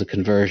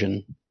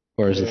conversion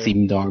or as a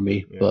themed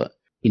army, but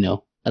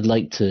I'd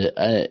like to.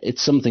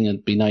 It's something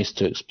that'd be nice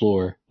to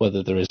explore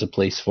whether there is a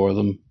place for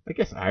them. I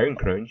guess Iron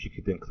Crowns, you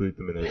could include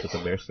them in as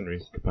a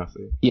mercenary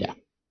capacity. Yeah.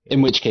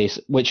 In which case,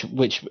 which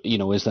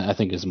is that I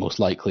think is most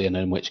likely, and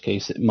in which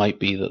case it might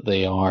be that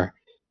they are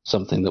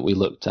something that we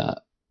looked at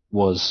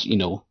was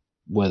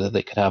whether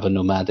they could have a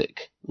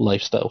nomadic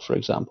lifestyle, for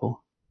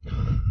example.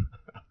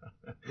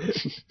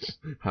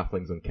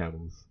 Halflings on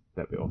camels.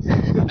 That'd be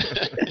awesome.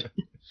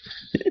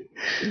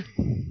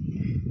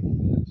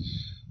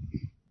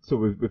 So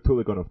we've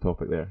totally gone off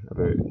topic there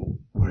about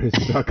warriors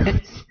and dark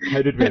gods.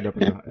 How did we end up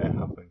in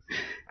halflings?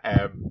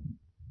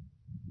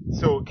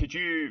 So could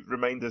you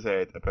remind us,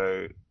 Ed,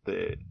 about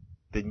the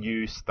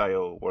new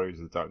style warriors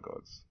of the dark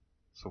gods?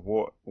 So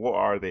what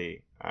are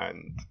they,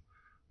 and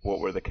what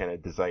were the kind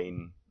of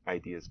design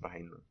ideas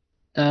behind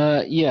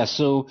them? Yeah.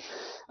 So,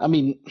 I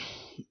mean,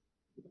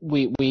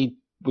 we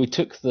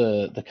took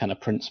the kind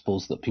of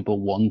principles that people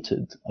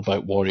wanted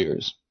about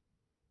warriors,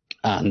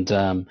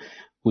 and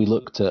we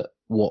looked at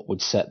what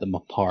would set them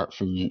apart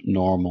from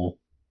normal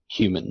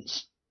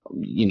humans.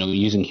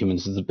 Using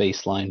humans as a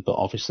baseline, but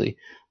obviously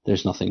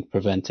there's nothing to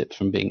prevent it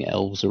from being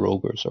elves or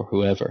ogres or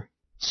whoever.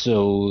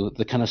 So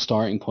the kind of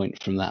starting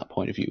point from that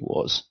point of view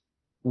was,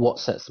 what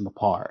sets them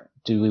apart?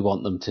 Do we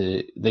want them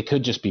to... They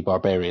could just be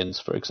barbarians,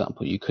 for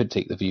example. You could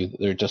take the view that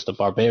they're just a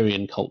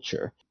barbarian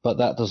culture, but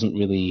that doesn't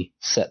really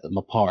set them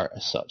apart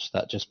as such.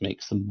 That just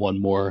makes them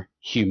one more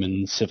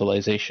human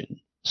civilization.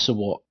 So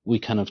what we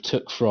kind of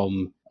took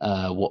from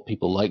what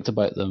people liked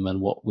about them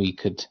and what we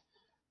could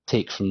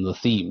take from the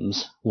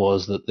themes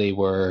was that they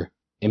were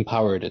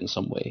empowered in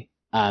some way.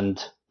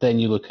 And then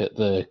you look at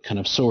the kind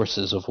of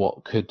sources of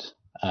what could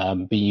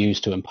be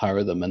used to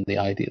empower them, and the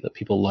idea that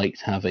people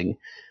liked having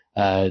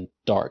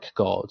dark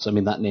gods. I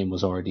mean, that name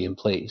was already in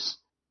place,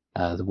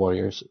 the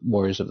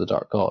warriors of the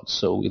dark gods.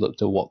 So we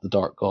looked at what the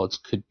dark gods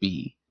could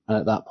be. And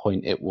at that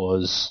point, it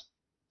was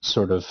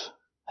sort of,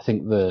 I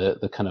think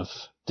the kind of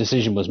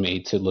decision was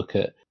made to look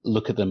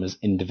at them as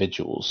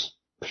individuals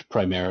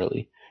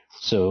primarily.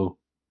 So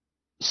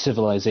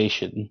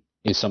civilization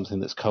is something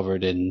that's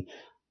covered in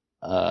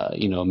a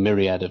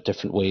myriad of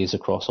different ways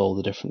across all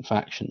the different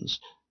factions,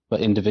 but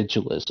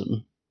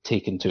individualism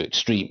taken to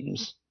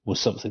extremes was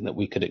something that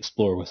we could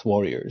explore with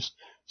warriors,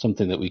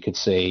 something that we could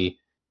say,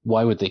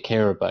 why would they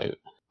care about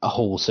a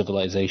whole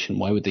civilization?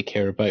 Why would they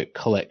care about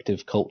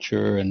collective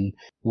culture and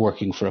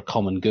working for a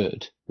common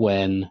good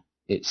when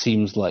it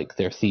seems like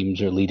their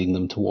themes are leading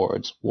them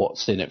towards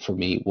what's in it for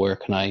me? Where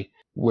can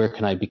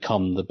I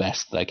become the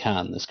best that I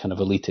can? This kind of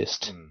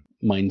elitist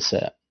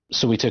mindset.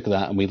 So we took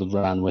that and we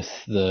ran with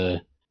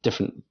the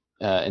different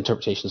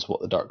interpretations of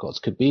what the dark gods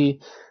could be,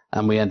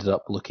 and we ended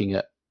up looking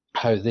at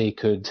how they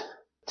could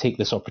take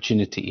this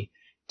opportunity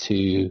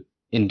to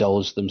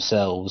indulge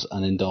themselves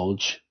and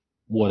indulge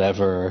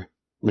whatever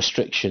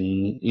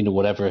restriction,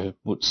 whatever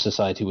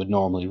society would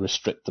normally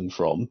restrict them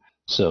from.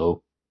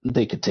 So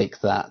they could take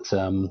that,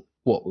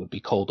 what would be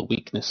called a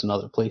weakness in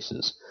other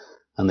places,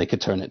 and they could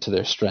turn it to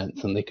their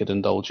strength, and they could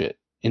indulge it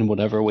in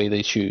whatever way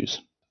they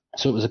choose.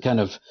 So it was a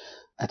kind of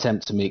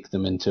attempt to make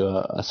them into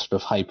a sort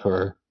of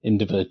hyper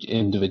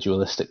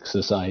individualistic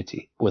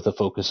society with a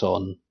focus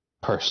on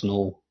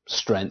personal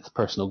strength,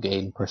 personal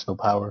gain, personal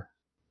power.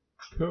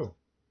 Cool.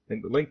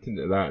 And linked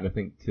into that, and I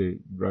think to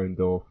round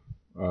off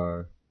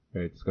our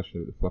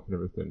discussion about the fluff and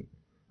everything,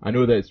 I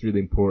know that it's really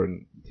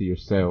important to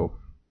yourself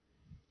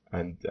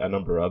and a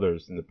number of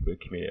others in the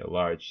community at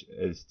large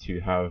is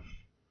to have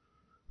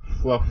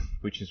fluff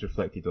which is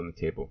reflected on the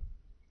table.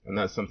 And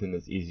that's something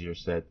that's easier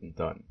said than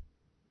done.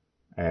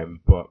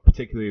 But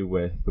particularly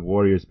with the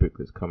Warriors book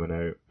that's coming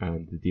out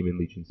and the Demon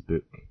Legions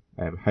book,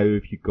 how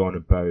have you gone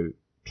about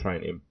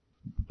trying to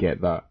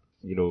get that,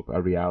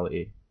 a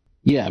reality?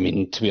 Yeah, I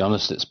mean, to be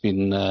honest, it's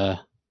been,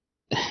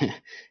 if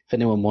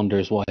anyone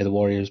wonders why the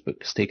Warriors book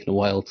has taken a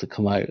while to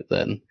come out,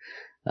 then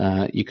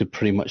you could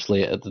pretty much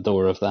lay it at the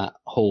door of that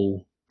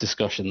whole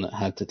discussion that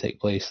had to take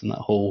place and that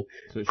whole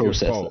so it's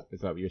process. Your fault,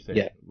 is that what you're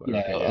saying?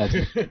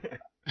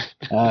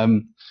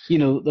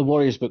 The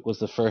Warriors book was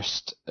the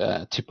first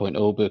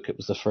 2.0 book. It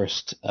was the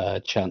first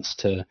chance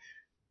to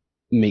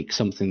make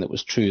something that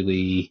was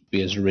truly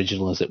be as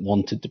original as it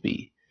wanted to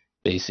be,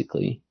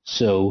 basically.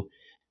 So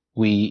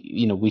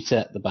we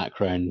set the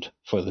background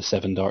for the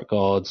Seven Dark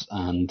Gods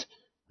and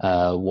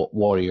what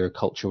warrior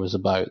culture was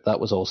about.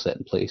 That was all set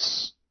in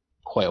place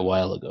quite a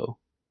while ago.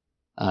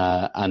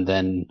 And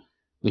then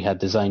we had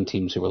design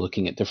teams who were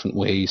looking at different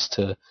ways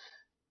to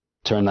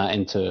turn that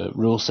into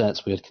rule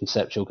sets. We had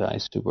conceptual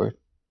guys who were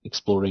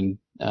exploring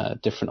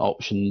different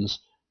options.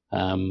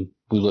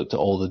 We looked at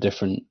all the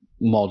different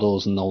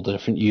models and all the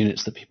different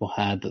units that people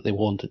had that they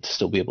wanted to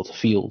still be able to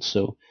field.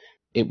 So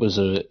it was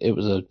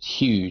a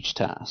huge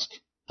task,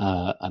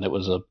 and it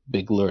was a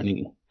big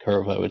learning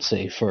curve, I would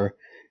say, for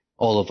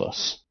all of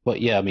us. But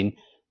yeah, I mean,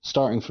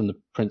 starting from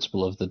the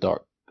principle of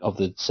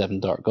the Seven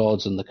Dark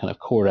Gods and the kind of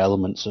core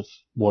elements of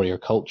warrior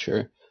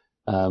culture,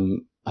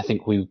 I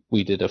think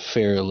we did a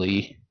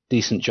fairly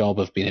decent job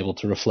of being able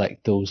to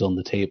reflect those on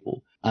the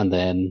table. And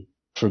then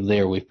from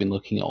there, we've been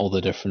looking at all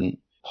the different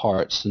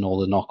parts and all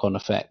the knock-on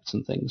effects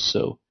and things.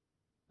 So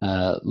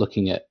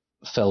looking at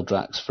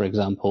Feldrax, for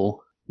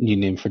example, new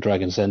name for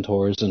Dragon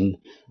Centaurs, and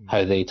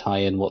how they tie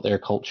in, what their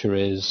culture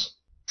is.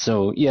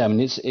 So yeah, I mean,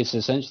 it's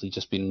essentially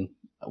just been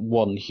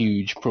one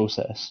huge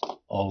process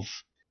of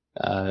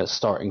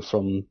starting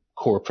from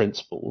core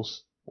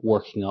principles,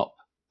 working up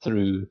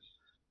through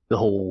the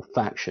whole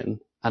faction,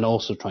 and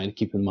also trying to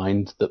keep in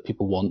mind that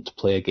people want to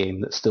play a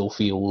game that still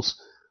feels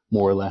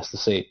more or less the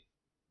same.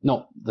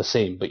 Not the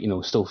same, but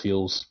still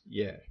feels,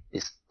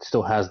 it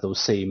still has those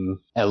same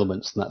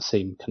elements and that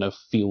same kind of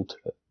feel to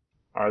it.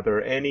 Are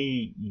there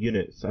any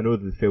units? I know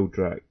the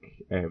Feldrack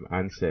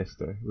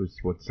Ancestor was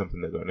something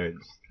that got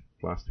announced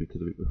last week or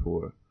the week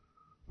before,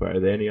 but are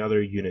there any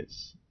other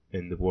units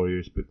in the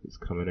Warriors book that's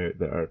coming out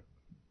that are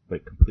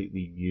like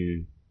completely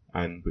new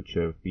and which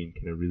have been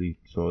kind of really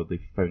solidly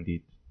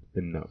founded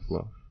in that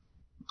fluff?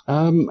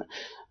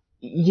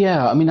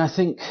 Yeah, I mean, I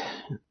think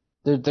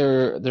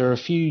there are a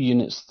few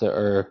units there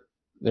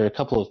are a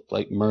couple of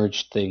like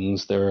merged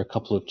things. There are a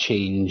couple of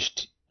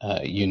changed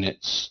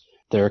units.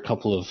 There are a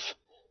couple of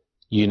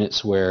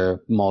units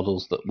where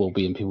models that will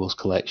be in people's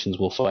collections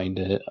will find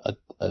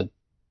a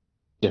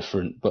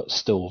different but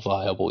still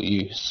viable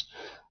use.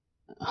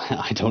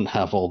 I don't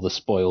have all the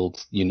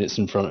spoiled units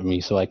in front of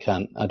me, so I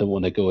don't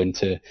want to go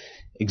into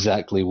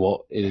exactly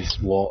what is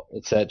what,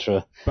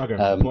 etc.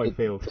 Bugger, point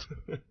failed.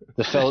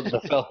 The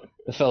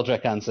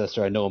Feldrack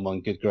Ancestor I know I'm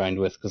on good ground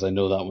with because I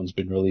know that one's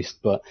been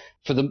released. But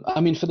for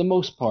the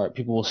most part,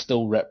 people will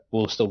still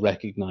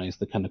recognize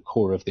the kind of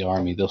core of the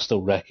army. They'll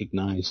still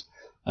recognize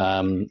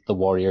the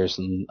warriors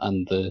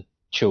and the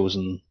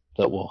chosen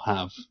that will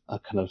have a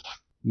kind of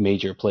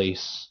major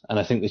place. And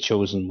I think the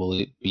chosen will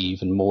be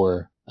even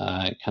more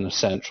kind of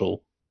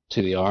central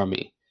to the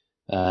army.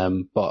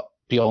 But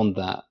beyond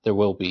that,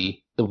 there'll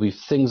be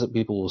things that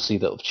people will see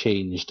that have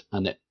changed,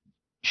 and it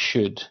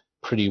should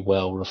pretty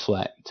well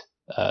reflect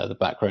the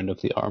background of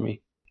the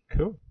army.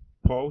 Cool.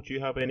 Paul, do you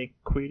have any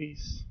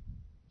queries?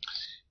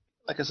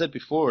 Like I said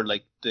before,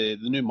 like the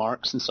new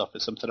marks and stuff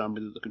is something I'm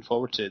really looking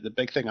forward to. The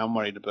big thing I'm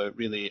worried about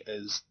really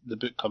is the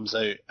book comes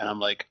out and I'm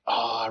like,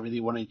 I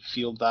really want to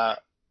field that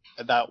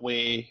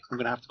way. I'm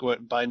going to have to go out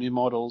and buy new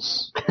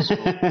models. So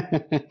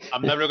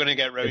I'm never going to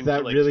get round to Is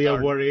that really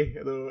a worry,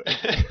 though?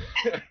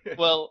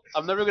 Well,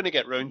 I'm never going to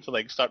get round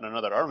to starting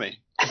another army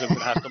because I'm going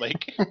to have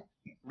to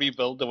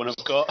rebuild the one I've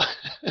got.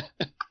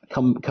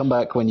 Come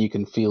back when you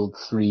can field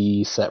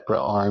 3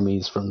 separate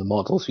armies from the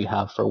models you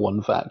have for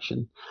one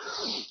faction,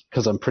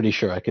 because I'm pretty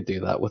sure I could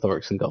do that with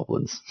orcs and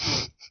goblins.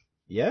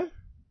 Yeah?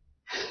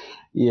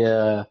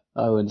 Yeah,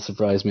 that wouldn't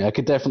surprise me. I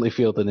could definitely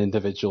field an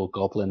individual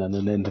goblin and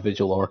an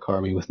individual orc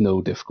army with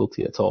no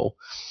difficulty at all.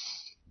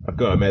 I've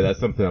got to admit, that's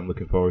something I'm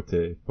looking forward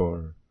to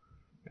for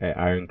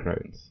Iron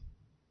Crowns.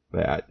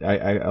 I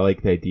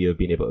like the idea of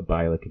being able to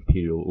buy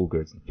Imperial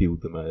Ogres and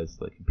field them as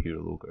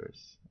Imperial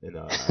Ogres in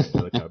a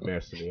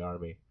mercenary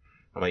army.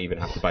 I might even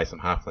have to buy some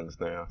halflings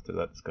now after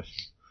that discussion.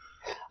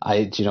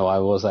 I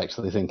was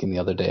actually thinking the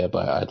other day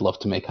about I'd love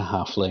to make a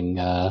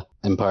halfling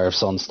Empire of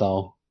Sun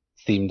style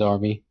themed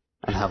army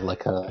and have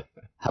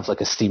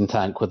a steam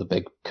tank with a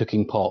big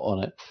cooking pot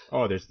on it.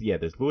 Oh, there's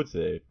loads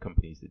of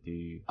companies that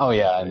do. Oh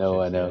yeah, I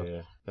know.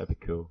 Yeah, that'd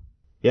be cool.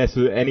 Yeah,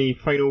 so any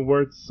final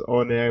words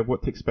on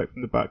what to expect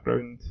from the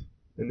background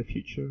in the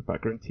future,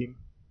 background team?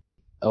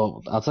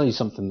 I'll tell you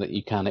something that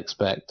you can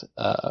expect,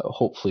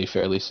 hopefully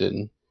fairly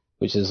soon,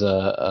 which is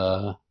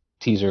a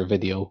teaser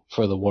video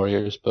for the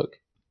Warriors book,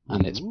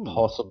 and it's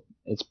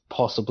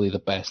possibly the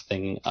best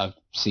thing I've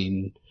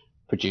seen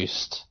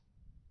produced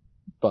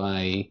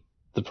by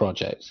the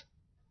project.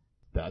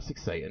 That's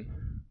exciting.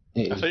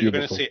 I thought you were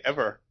going to say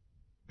ever.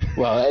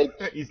 Well,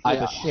 he's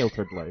lived a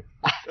sheltered life.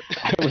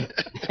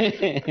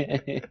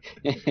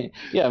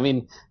 Yeah, I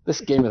mean,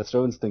 this Game of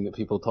Thrones thing that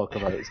people talk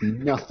about is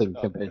nothing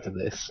compared to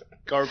this.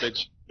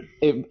 Garbage.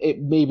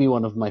 It may be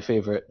one of my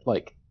favorite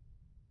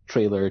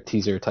trailer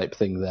teaser type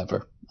things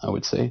ever, I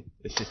would say.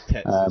 It's just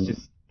tits. It's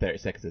just 30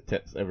 seconds of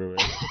tits everywhere.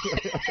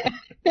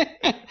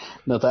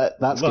 No,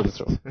 that's Game of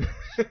Thrones.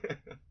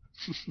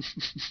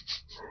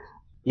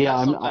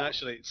 Yeah,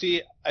 actually,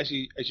 see, as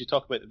you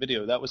talk about the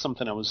video, that was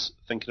something I was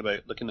thinking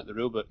about looking at the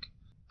rulebook.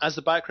 As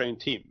the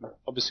background team,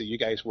 obviously you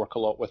guys work a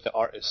lot with the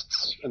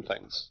artists and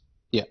things.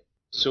 Yeah.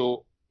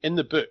 So in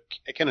the book,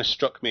 it kind of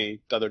struck me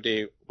the other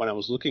day when I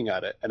was looking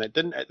at it, and it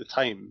didn't at the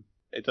time,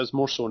 it does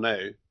more so now,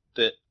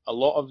 that a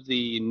lot of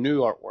the new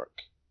artwork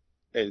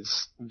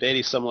is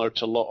very similar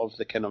to a lot of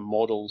the kind of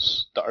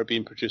models that are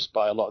being produced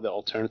by a lot of the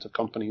alternative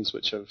companies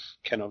which have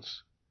kind of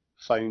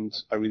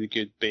found a really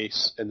good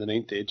base in the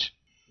Ninth Age.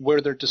 Were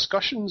there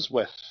discussions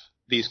with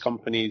these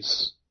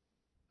companies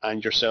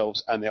and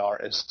yourselves and the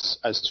artists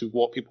as to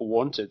what people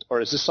wanted?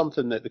 Or is this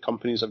something that the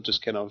companies have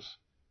just kind of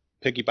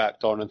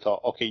piggybacked on and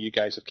thought, okay, you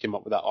guys have came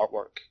up with that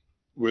artwork,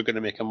 we're going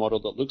to make a model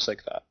that looks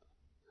like that?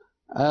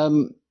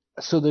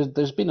 So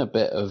there's been a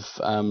bit of,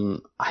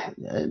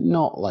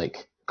 not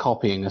like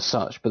copying as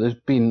such, but there's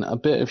been a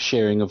bit of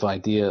sharing of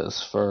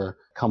ideas for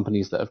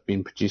companies that have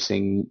been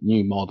producing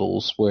new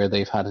models where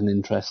they've had an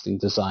interesting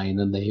design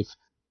and they've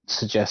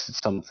suggested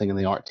something and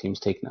the art team's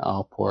taken it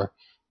up, or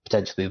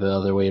potentially the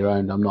other way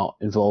around. I'm not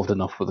involved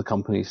enough with the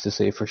companies to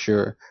say for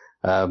sure.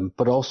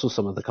 But also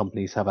some of the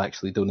companies have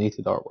actually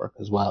donated artwork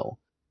as well.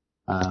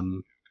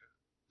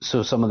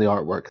 So some of the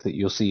artwork that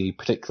you'll see,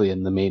 particularly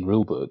in the main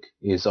rulebook,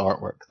 is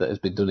artwork that has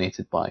been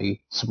donated by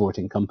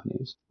supporting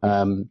companies.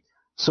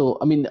 So,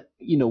 I mean,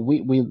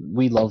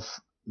 we love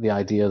the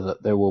idea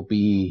that there will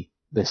be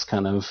this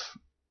kind of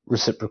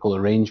reciprocal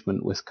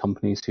arrangement with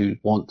companies who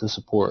want to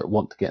support,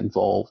 want to get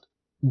involved.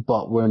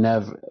 But we're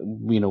never,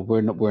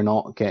 we're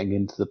not getting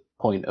into the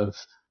point of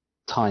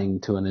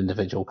tying to an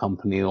individual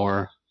company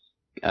or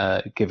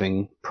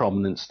giving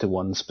prominence to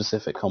one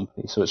specific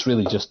company. So it's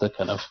really just a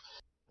kind of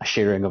a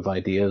sharing of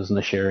ideas and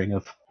a sharing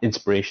of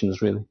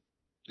inspirations, really.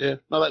 Yeah,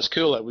 no, that's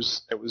cool. It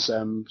was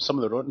some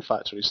of the Rotten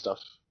Factory stuff.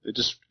 It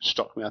just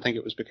struck me. I think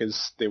it was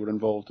because they were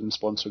involved in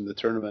sponsoring the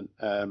tournament,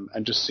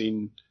 and just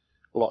seeing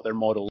a lot of their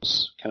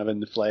models kind of in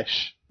the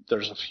flesh.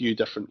 There's a few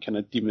different kind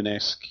of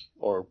demon-esque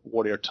or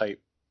warrior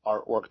type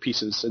artwork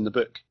pieces in the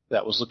book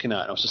that I was looking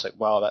at, and I was just like,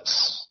 wow,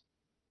 that's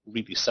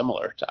really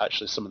similar to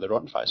actually some of the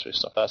Rotten Factory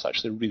stuff. That's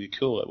actually really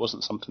cool. It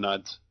wasn't something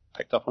I'd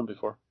picked up on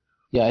before.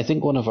 Yeah, I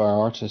think one of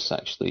our artists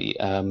actually,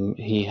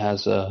 he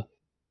has a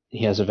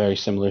very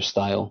similar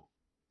style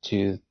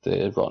to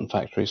the Rotten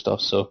Factory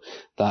stuff. So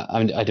that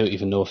I don't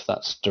even know if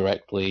that's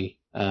directly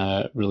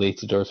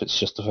related or if it's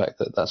just the fact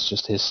that that's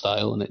just his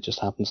style and it just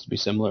happens to be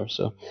similar.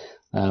 So,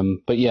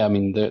 but yeah, I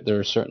mean, there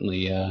are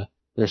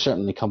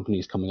certainly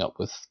companies coming up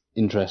with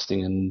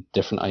interesting and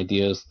different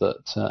ideas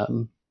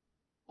that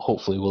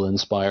hopefully will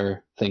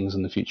inspire things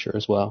in the future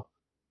as well.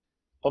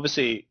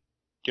 Obviously,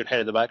 you're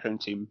head of the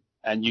background team,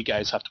 and you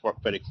guys have to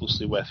work very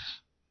closely with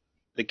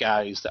the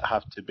guys that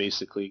have to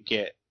basically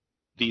get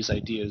these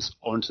ideas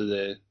onto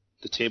the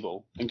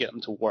table and get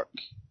them to work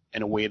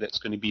in a way that's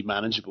going to be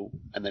manageable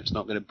and that's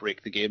not going to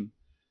break the game.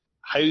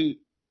 How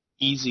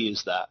easy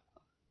is that?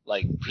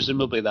 Like,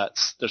 presumably there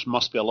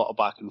must be a lot of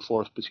back and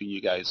forth between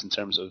you guys in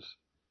terms of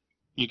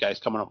you guys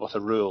coming up with a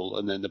rule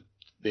and then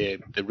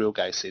the real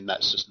guy saying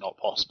that's just not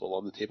possible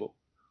on the table.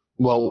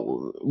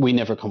 Well, we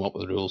never come up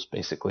with rules,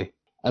 basically.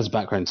 As a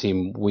background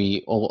team,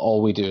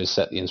 all we do is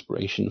set the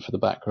inspiration for the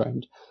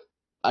background.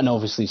 And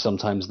obviously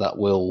sometimes that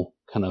will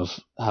kind of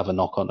have a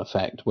knock-on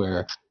effect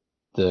where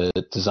the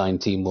design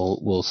team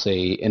will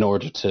say, in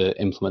order to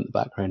implement the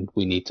background,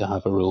 we need to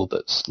have a rule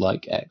that's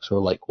like X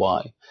or like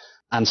Y.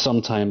 And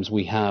sometimes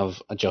we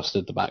have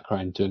adjusted the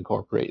background to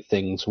incorporate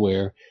things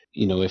where,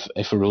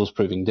 if a rule's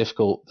proving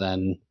difficult,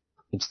 then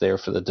it's there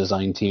for the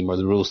design team or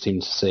the rules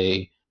team to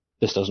say,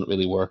 this doesn't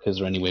really work, is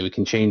there any way we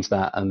can change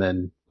that? And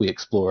then we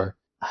explore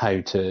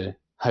how to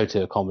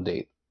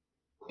accommodate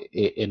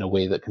it in a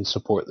way that can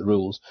support the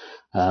rules.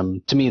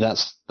 To me,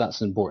 that's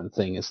an important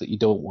thing, is that you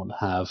don't want to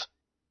have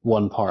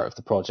one part of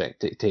the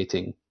project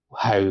dictating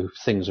how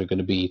things are going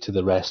to be to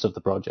the rest of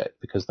the project,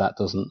 because that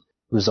doesn't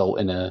result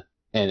in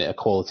a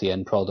quality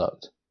end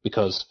product,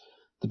 because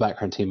the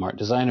background team aren't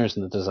designers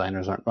and the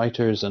designers aren't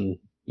writers, and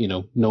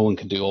no one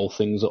can do all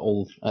things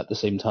all at the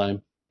same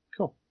time.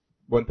 Cool.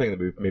 One thing that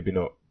we've maybe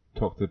not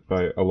talked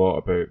about a lot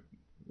about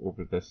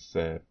over this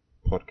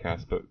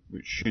podcast, but we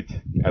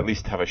should at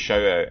least have a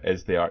shout out,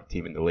 is the art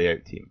team and the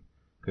layout team,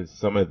 because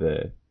some of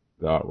the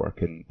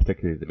artwork, and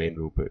particularly the main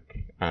rulebook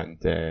and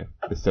the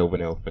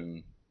Sylvan Elf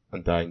and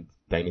Undying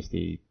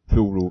Dynasty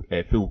full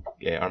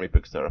army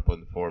books that are up on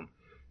the forum.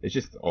 It's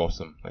just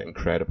awesome, like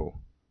incredible.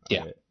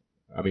 Yeah.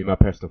 I mean, my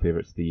personal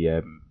favourite's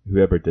the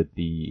whoever did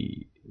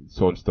the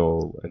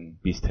Sonstall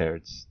and Beast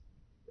Herds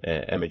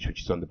image,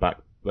 which is on the back,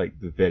 like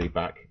the very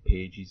back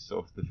pages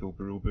of the full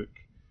Barrow book,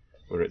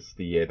 where it's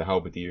the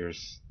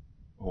halberdiers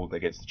holding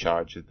against the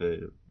charge of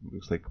the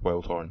looks like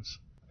wild horns.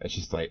 It's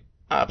just like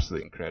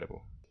absolutely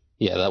incredible.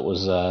 Yeah, that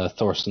was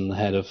Thorsten, the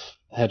head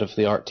of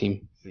the art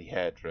team. The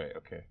head, right?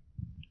 Okay.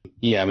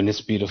 Yeah, I mean,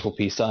 it's a beautiful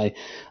piece. I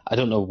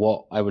don't know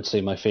what I would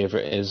say my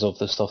favourite is of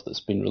the stuff that's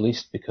been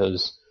released,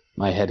 because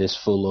my head is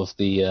full of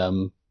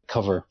the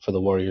cover for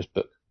the Warriors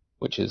book,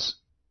 which is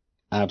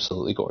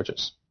absolutely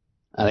gorgeous.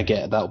 And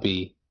again, that'll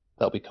be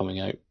coming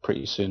out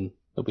pretty soon.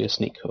 There'll be a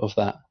sneak of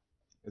that.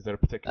 Is there a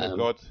particular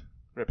god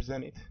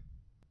represented?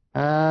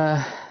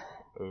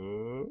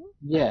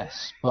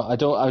 Yes, but I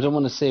don't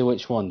want to say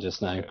which one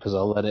just now, because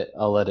I'll let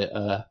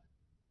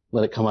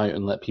it come out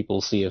and let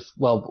people see if.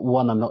 Well,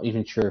 one, I'm not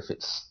even sure if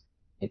it's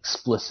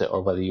explicit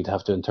or whether you'd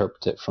have to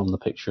interpret it from the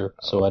picture,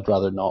 so I'd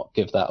rather not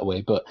give that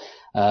away. But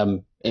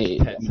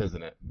it's pets,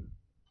 isn't it?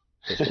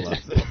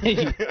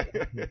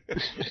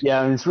 Yeah,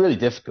 I mean, it's really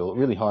difficult,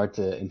 really hard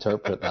to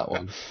interpret that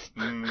one.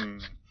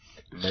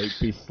 Might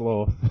be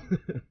sloth.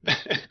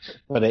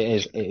 But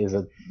it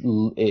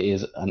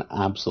is an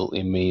absolutely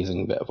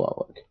amazing bit of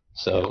artwork.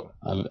 So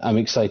I'm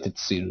excited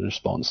to see the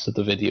response to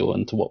the video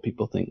and to what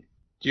people think.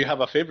 Do you have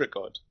a favourite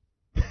god?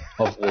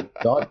 Of the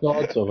dark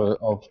gods, or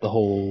of the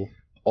whole,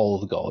 all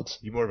of the gods?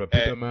 You more of a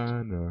Buddha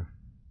man, or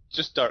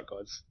just dark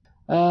gods?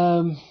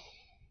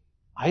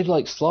 I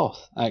like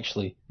Sloth,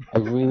 actually. I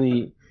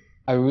really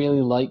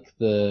like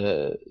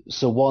the.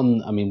 So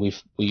one, I mean,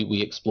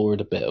 we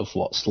explored a bit of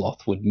what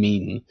Sloth would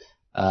mean,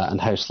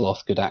 and how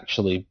Sloth could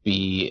actually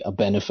be a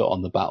benefit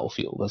on the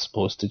battlefield as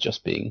opposed to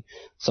just being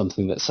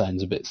something that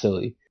sounds a bit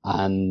silly.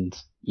 And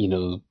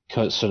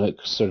sort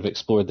of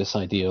explored this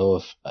idea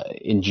of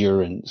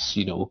endurance.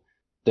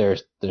 They're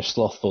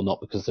slothful not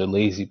because they're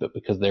lazy, but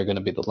because they're going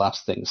to be the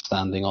last thing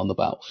standing on the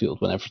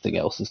battlefield when everything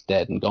else is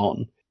dead and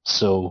gone.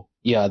 So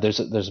yeah, there's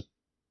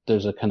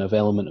a kind of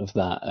element of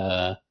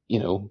that.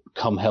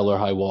 Come hell or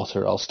high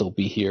water, I'll still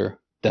be here.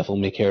 Devil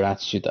may care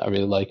attitude that I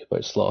really like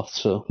about Sloth.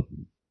 So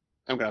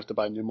I'm gonna have to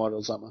buy new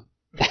models, Emma.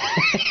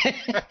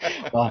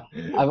 Well,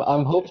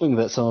 I'm hoping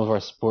that some of our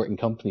supporting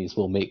companies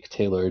will make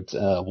tailored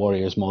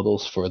Warriors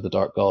models for the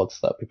Dark Gods.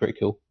 That'd be pretty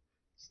cool.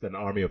 Just an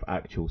army of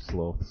actual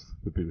sloths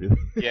would be really.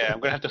 Yeah, I'm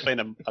gonna have to find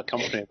a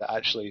company that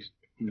actually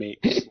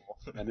makes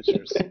sloth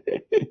miniatures.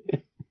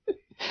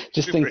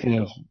 Just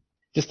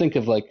think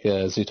of like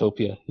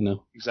Zootopia,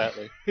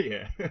 Exactly.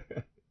 Yeah.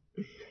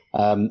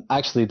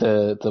 Actually,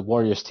 the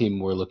Warriors team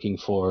were looking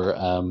for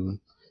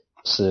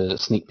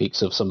sneak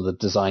peeks of some of the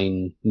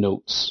design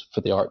notes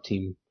for the art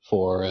team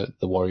for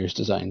the Warriors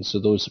design. So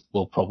those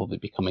will probably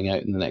be coming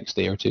out in the next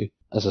day or two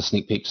as a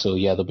sneak peek. So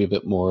yeah, there'll be a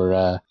bit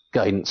more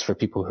guidance for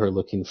people who are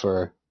looking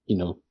for,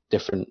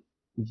 different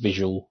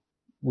visual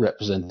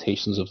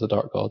representations of the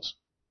Dark Gods.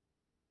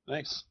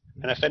 Nice.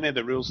 And if any of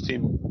the rules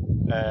team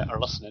are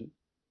listening,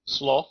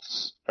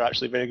 sloths are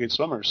actually very good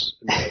swimmers.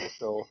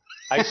 So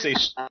I say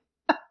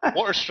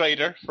Water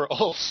Strider for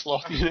all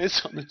sloth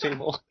units on the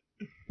table.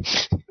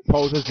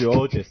 Paul's a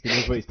zoologist. He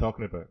knows what he's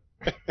talking about.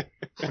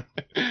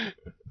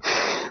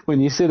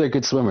 When you say they're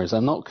good swimmers,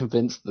 I'm not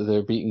convinced that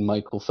they're beating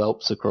Michael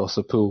Phelps across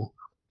a pool.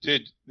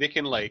 Dude, they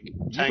can tank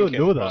don't it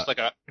know across that.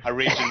 like a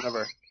raging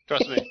river.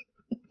 Trust me.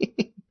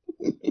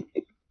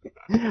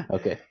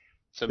 Okay.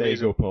 It's There you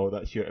amazing. go, Paul.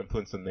 That's your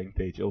influence on 9th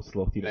page. All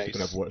sloth units are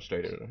going to have Water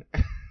Strider in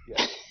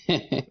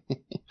it.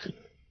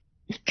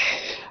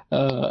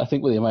 I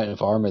think with the amount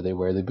of armor they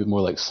wear, they'd be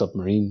more like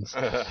submarines.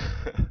 That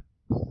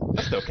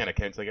still kind of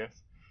counts, I guess.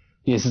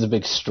 This is a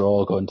big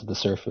straw going to the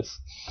surface.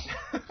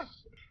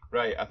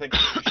 Right, I think we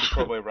should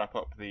probably wrap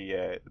up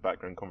the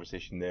background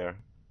conversation there,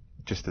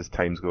 just as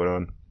time's going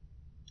on.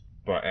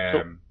 But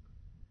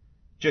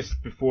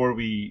just before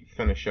we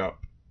finish up,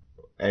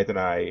 Ed and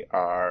I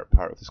are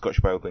part of the Scottish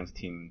Wildlings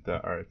team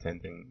that are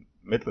attending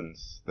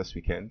Midlands this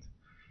weekend.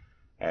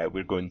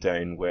 We're going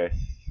down with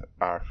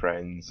our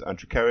friends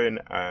Andrew Cowan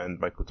and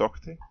Michael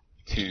Doherty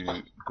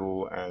to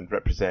go and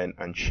represent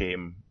and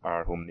shame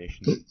our home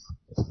nation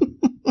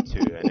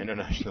to an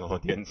international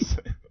audience.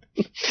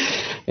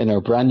 In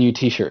our brand new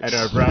t-shirts. In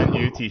our brand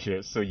new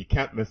t-shirts, so you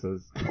can't miss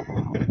us.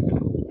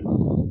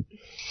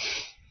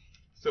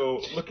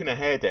 So, looking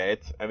ahead, Ed,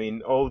 I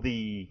mean, all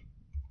the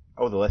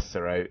lists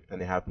are out,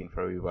 and they have been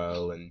for a wee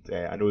while, and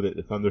I know that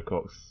the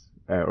Thundercocks,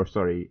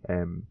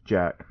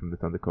 Jack from the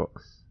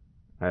Thundercocks,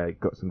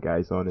 got some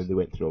guys on, and they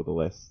went through all the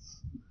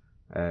lists.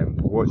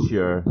 What's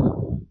your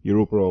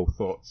overall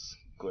thoughts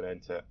going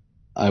into it?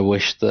 I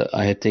wish that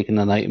I had taken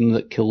an item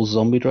that kills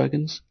zombie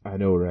dragons. I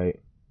know, right?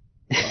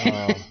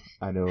 Oh,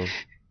 I know.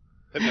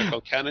 Isn't that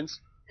called cannons?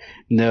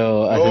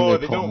 No, I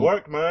think they don't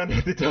work,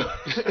 man. They don't.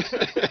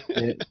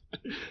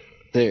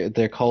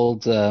 They're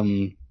called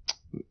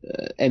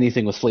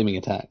anything with flaming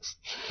attacks.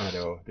 I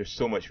know. There's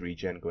so much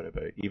regen going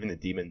about. Even the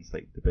demons,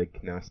 like the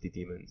big nasty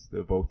demons,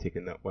 they've all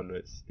taken that one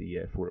that's the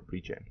 4-up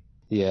regen.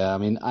 Yeah, I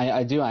mean,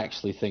 I do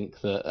actually think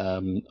that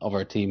of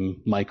our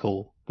team,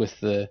 Michael, with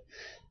the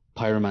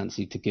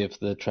pyromancy to give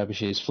the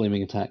trebuchet's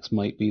flaming attacks,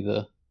 might be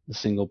the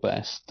single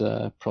best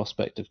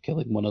prospect of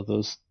killing one of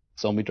those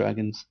zombie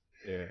dragons.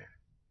 Yeah.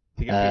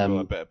 To give people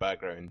a bit of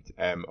background,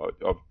 I'm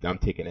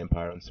taking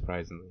Empire,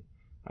 unsurprisingly.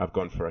 I've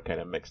gone for a kind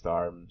of mixed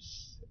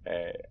arms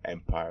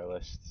Empire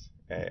list.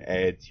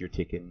 Ed, you're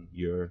taking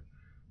your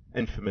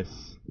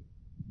infamous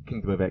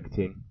Kingdom of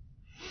Ectane.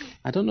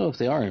 I don't know if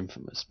they are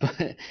infamous,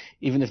 but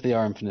even if they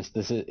are infamous,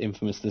 this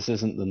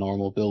isn't the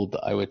normal build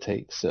that I would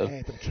take. So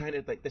Ed, I'm trying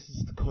to this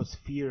is to cause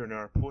fear in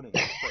our opponents.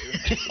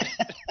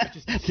 I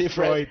just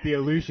destroyed the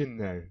illusion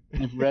now.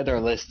 They've read our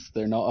lists;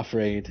 they're not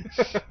afraid.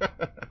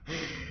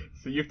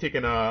 So you've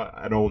taken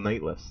an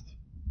all-night list.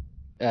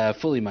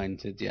 Fully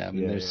mounted, yeah. I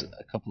mean, there's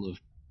a couple of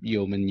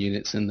yeoman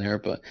units in there,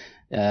 but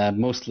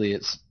mostly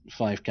it's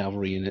 5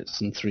 cavalry units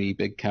and 3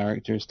 big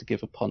characters to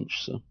give a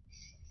punch. So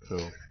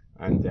cool.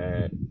 And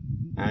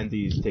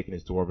Andy's taken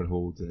his Dwarven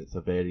Holds, and it's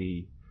a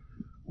very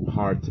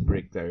hard to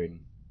break down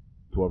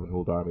Dwarven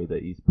Hold army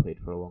that he's played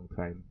for a long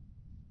time.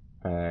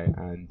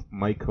 And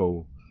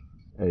Michael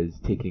is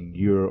taking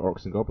your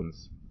Orcs and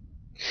Goblins.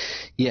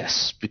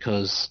 Yes,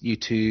 because you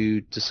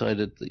two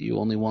decided that you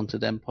only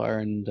wanted Empire,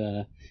 and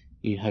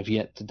you have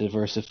yet to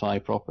diversify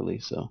properly.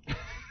 So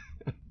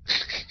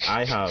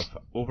I have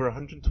over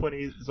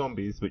 120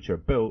 zombies which are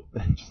built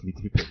and just need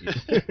to be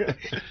painted.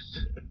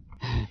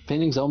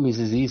 Painting zombies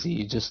is easy.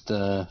 You just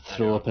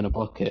throw up in a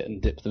bucket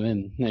and dip them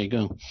in. There you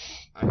go.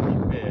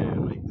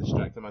 I keep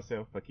distracting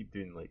myself. I keep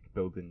doing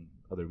building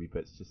other wee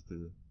bits just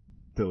to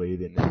delay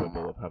the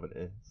inevitable of having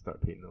to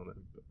start painting on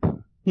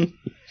it.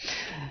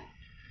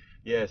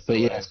 Yeah, so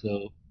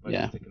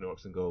I'm taking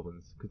Orcs and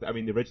Goblins, because I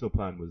mean the original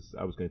plan was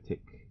I was going to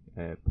take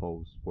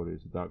Paul's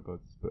Warriors of Dark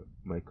Gods, but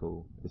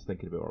Michael is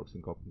thinking about Orcs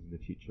and Goblins in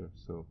the future,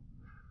 so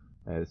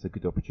it's a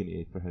good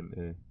opportunity for him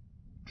to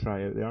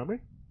try out the army.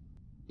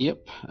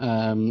 Yep.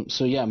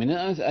 So yeah, I mean,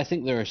 I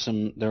think there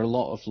are a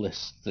lot of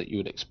lists that you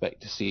would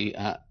expect to see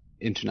at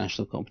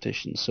international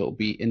competitions, so it'll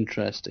be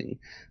interesting.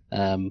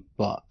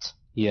 But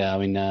yeah, I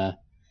mean,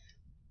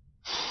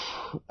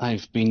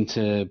 I've been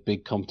to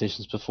big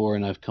competitions before,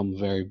 and I've come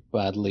very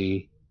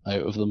badly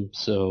out of them.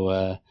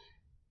 So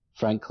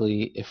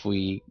frankly, if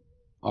we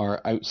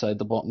are outside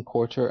the bottom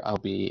quarter, I'll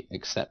be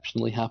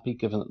exceptionally happy,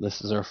 given that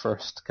this is our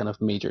first kind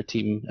of major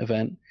team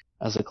event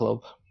as a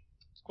club.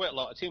 It's quite a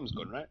lot of teams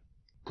going, right?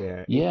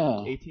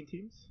 Yeah. 18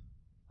 teams?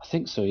 I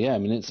think so, yeah. I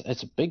mean,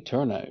 it's a big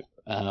turnout,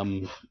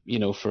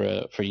 for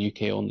a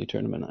UK only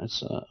tournament.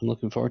 I'm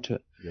looking forward to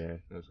it. Yeah,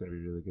 that's going to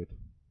be really good.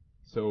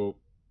 So,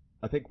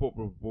 I think what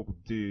we'll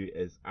do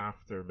is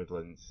after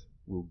Midlands,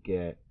 we'll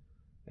get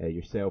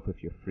yourself,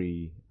 if you're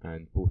free,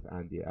 and both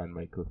Andy and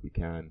Michael, if we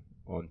can,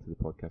 onto the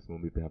podcast, and we'll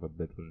maybe have a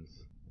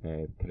Midlands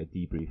kind of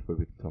debrief where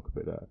we can talk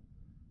about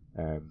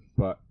that.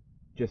 But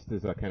just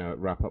as a kind of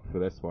wrap up for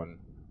this one,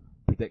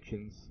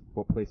 predictions,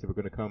 what place are we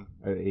going to come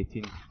out of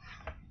 18?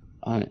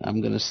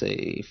 I'm going to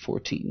say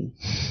 14.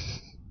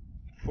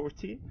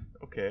 14?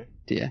 Okay.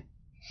 Yeah.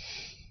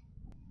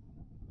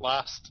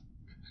 Last.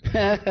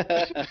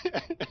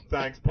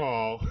 Thanks,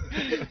 Paul.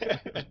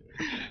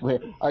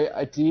 Wait,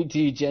 do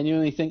you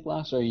genuinely think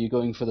last, or are you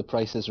going for the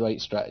Price is Right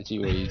strategy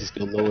where you just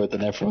go lower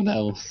than everyone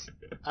else?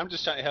 I'm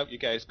just trying to help you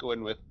guys go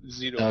in with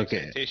zero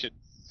expectations,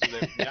 so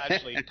that when you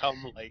actually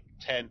come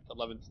 10th,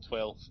 11th,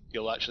 12th,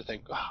 you'll actually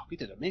think, wow, we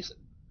did amazing.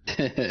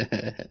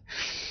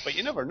 But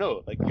you never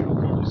know.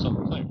 You're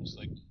some players.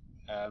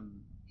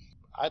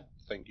 I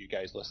think you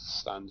guys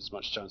stand as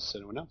much chance as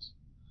anyone else.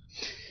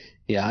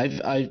 Yeah,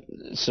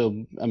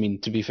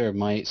 to be fair,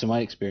 my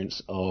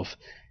experience of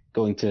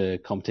going to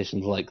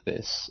competitions like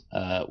this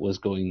was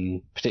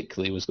going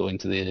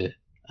to the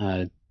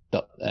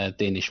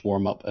Danish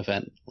warm-up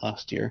event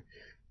last year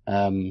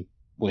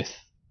with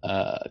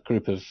a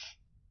group of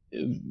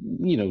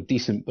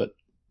decent but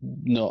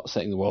not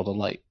setting the world on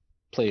light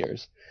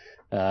players.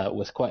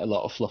 With quite a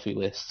lot of fluffy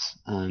lists,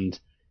 and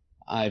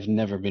I've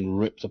never been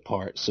ripped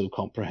apart so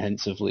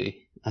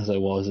comprehensively as I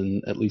was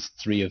in at least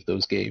 3 of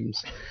those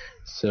games.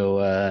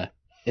 So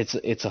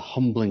it's a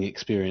humbling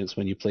experience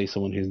when you play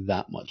someone who's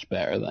that much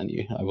better than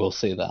you. I will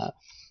say that.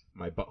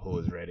 My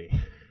butthole is ready.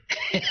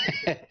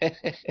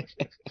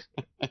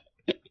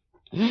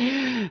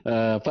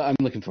 But I'm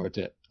looking forward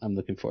to it. I'm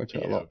looking forward to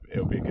it a lot.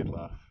 It'll be a good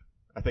laugh.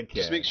 I think.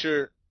 Just make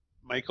sure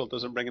Michael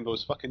doesn't bring in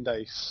those fucking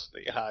dice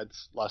that you had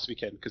last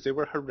weekend, because they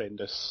were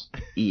horrendous.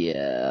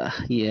 Yeah.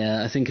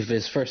 I think if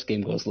his first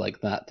game goes like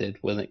that did,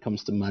 when it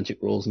comes to magic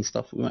rolls and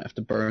stuff, we might have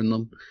to burn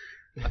them.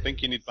 I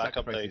think you need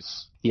backup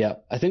dice. Yeah,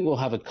 I think we'll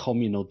have a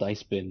communal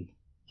dice bin,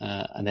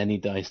 and any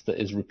dice that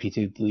is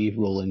repeatedly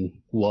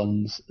rolling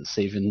ones,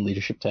 saving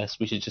leadership tests,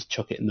 we should just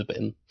chuck it in the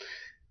bin,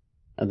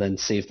 and then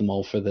save them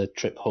all for the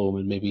trip home,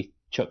 and maybe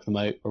chuck them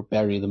out or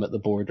bury them at the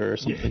border or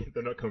something. Yeah,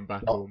 they're not coming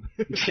back home.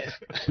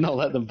 Not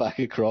let them back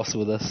across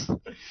with us.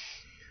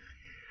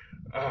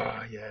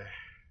 Yeah.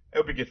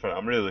 It'll be good fun.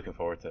 I'm really looking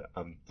forward to it.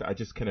 I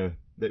just kind of,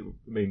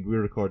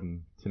 we're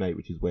recording tonight,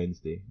 which is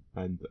Wednesday,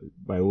 and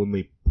my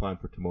only plan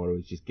for tomorrow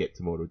is just get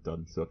tomorrow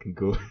done so I can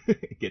go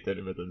get down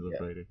to Midlands on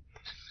Friday.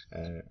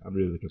 I'm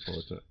really looking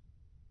forward to it.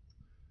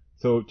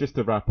 So just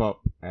to wrap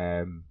up,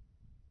 I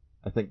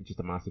think just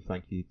a massive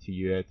thank you to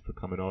you, Ed, for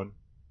coming on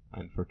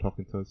and for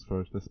talking to us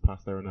for this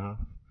past hour and a half.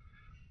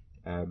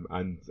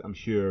 And I'm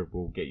sure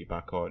we'll get you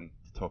back on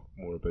to talk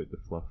more about the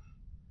fluff,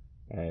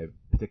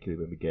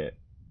 particularly when we get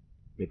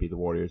maybe the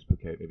Warriors book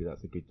out. Maybe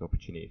that's a good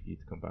opportunity for you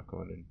to come back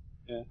on and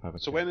have a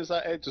So chat. when is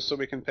that, Ed? Just so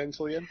we can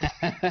pencil you in.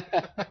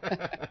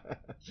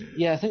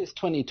 Yeah, I think it's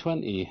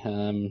 2020.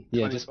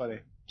 Yeah, 2020.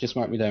 just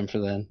mark me down for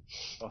then.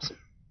 Awesome.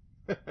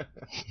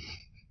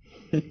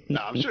 No,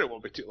 I'm sure it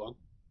won't be too long.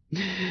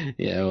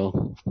 Yeah,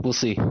 well, we'll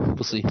see.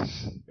 We'll see.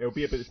 It'll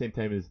be about the same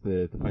time as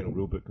the final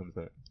rulebook comes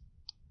out.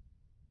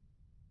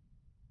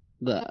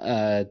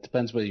 That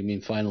depends whether you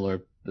mean final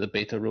or the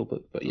beta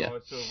rulebook, but yeah.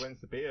 Oh, so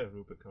when's the beta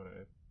rulebook coming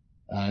out?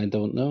 I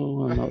don't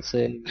know. I'm not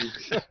saying.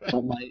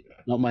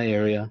 not my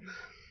area.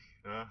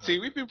 Uh-huh. See,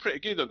 we've been pretty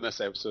good on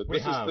this episode. We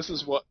have. This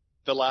is what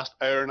the last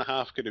hour and a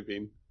half could have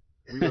been.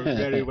 We were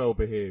very well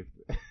behaved.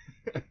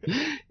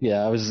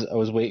 Yeah, I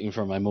was waiting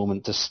for my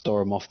moment to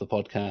storm off the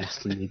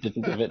podcast, and you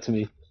didn't give it to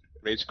me.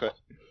 Rage quit.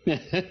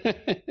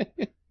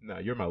 Nah,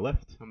 you're my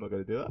lift. I'm not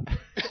going to do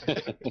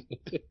that.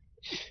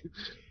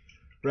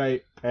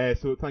 Right,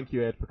 so thank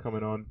you, Ed, for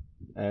coming on.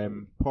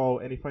 Paul,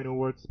 any final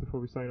words before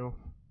we sign off?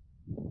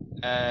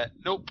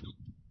 Nope.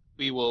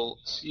 We will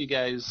see you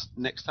guys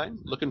next time.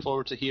 Looking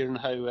forward to hearing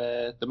how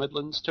the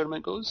Midlands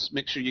tournament goes.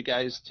 Make sure you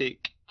guys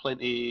take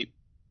plenty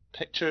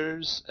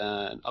pictures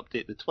and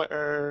update the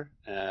Twitter,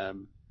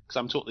 because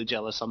I'm totally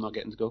jealous I'm not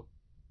getting to go.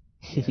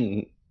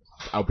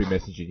 I'll be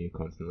messaging you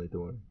constantly,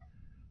 don't worry.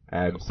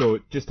 So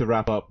just to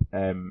wrap up,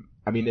 I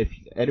mean, if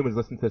anyone's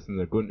listening to this and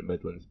they're going to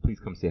Midlands, please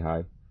come say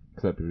hi,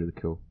 because that'd be really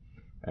cool.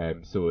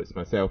 So it's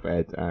myself,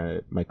 Ed,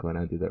 Michael and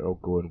Andy that are all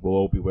going. We'll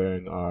all be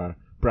wearing our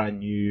brand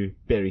new,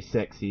 very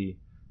sexy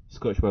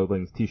Scottish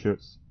Wildlings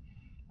t-shirts.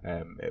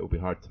 It'll be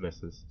hard to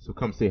miss us. So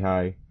come say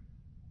hi.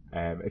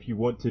 If you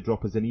want to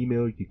drop us an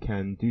email, you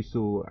can do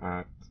so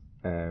at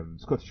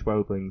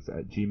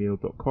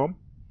scottishwildlings@gmail.com.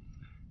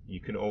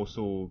 You can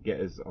also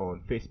get us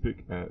on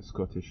Facebook at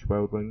Scottish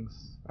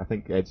Wildlings. I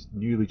think Ed's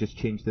newly just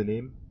changed the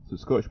name. So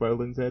Scottish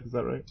Wildlings, Ed, is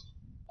that right?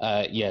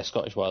 Yeah,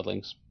 Scottish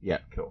Wildlings. Yeah,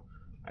 cool.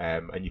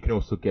 And you can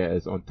also get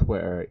us on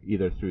Twitter,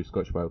 either through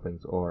Scottish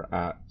Wildlings or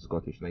at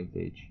Scottish Ninth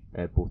Age,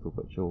 both of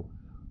which will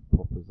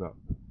pop us up.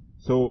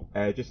 So,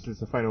 just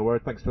as a final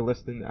word, thanks for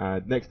listening.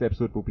 Next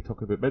episode we'll be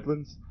talking about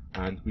Midlands,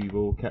 and we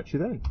will catch you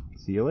then.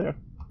 See you later.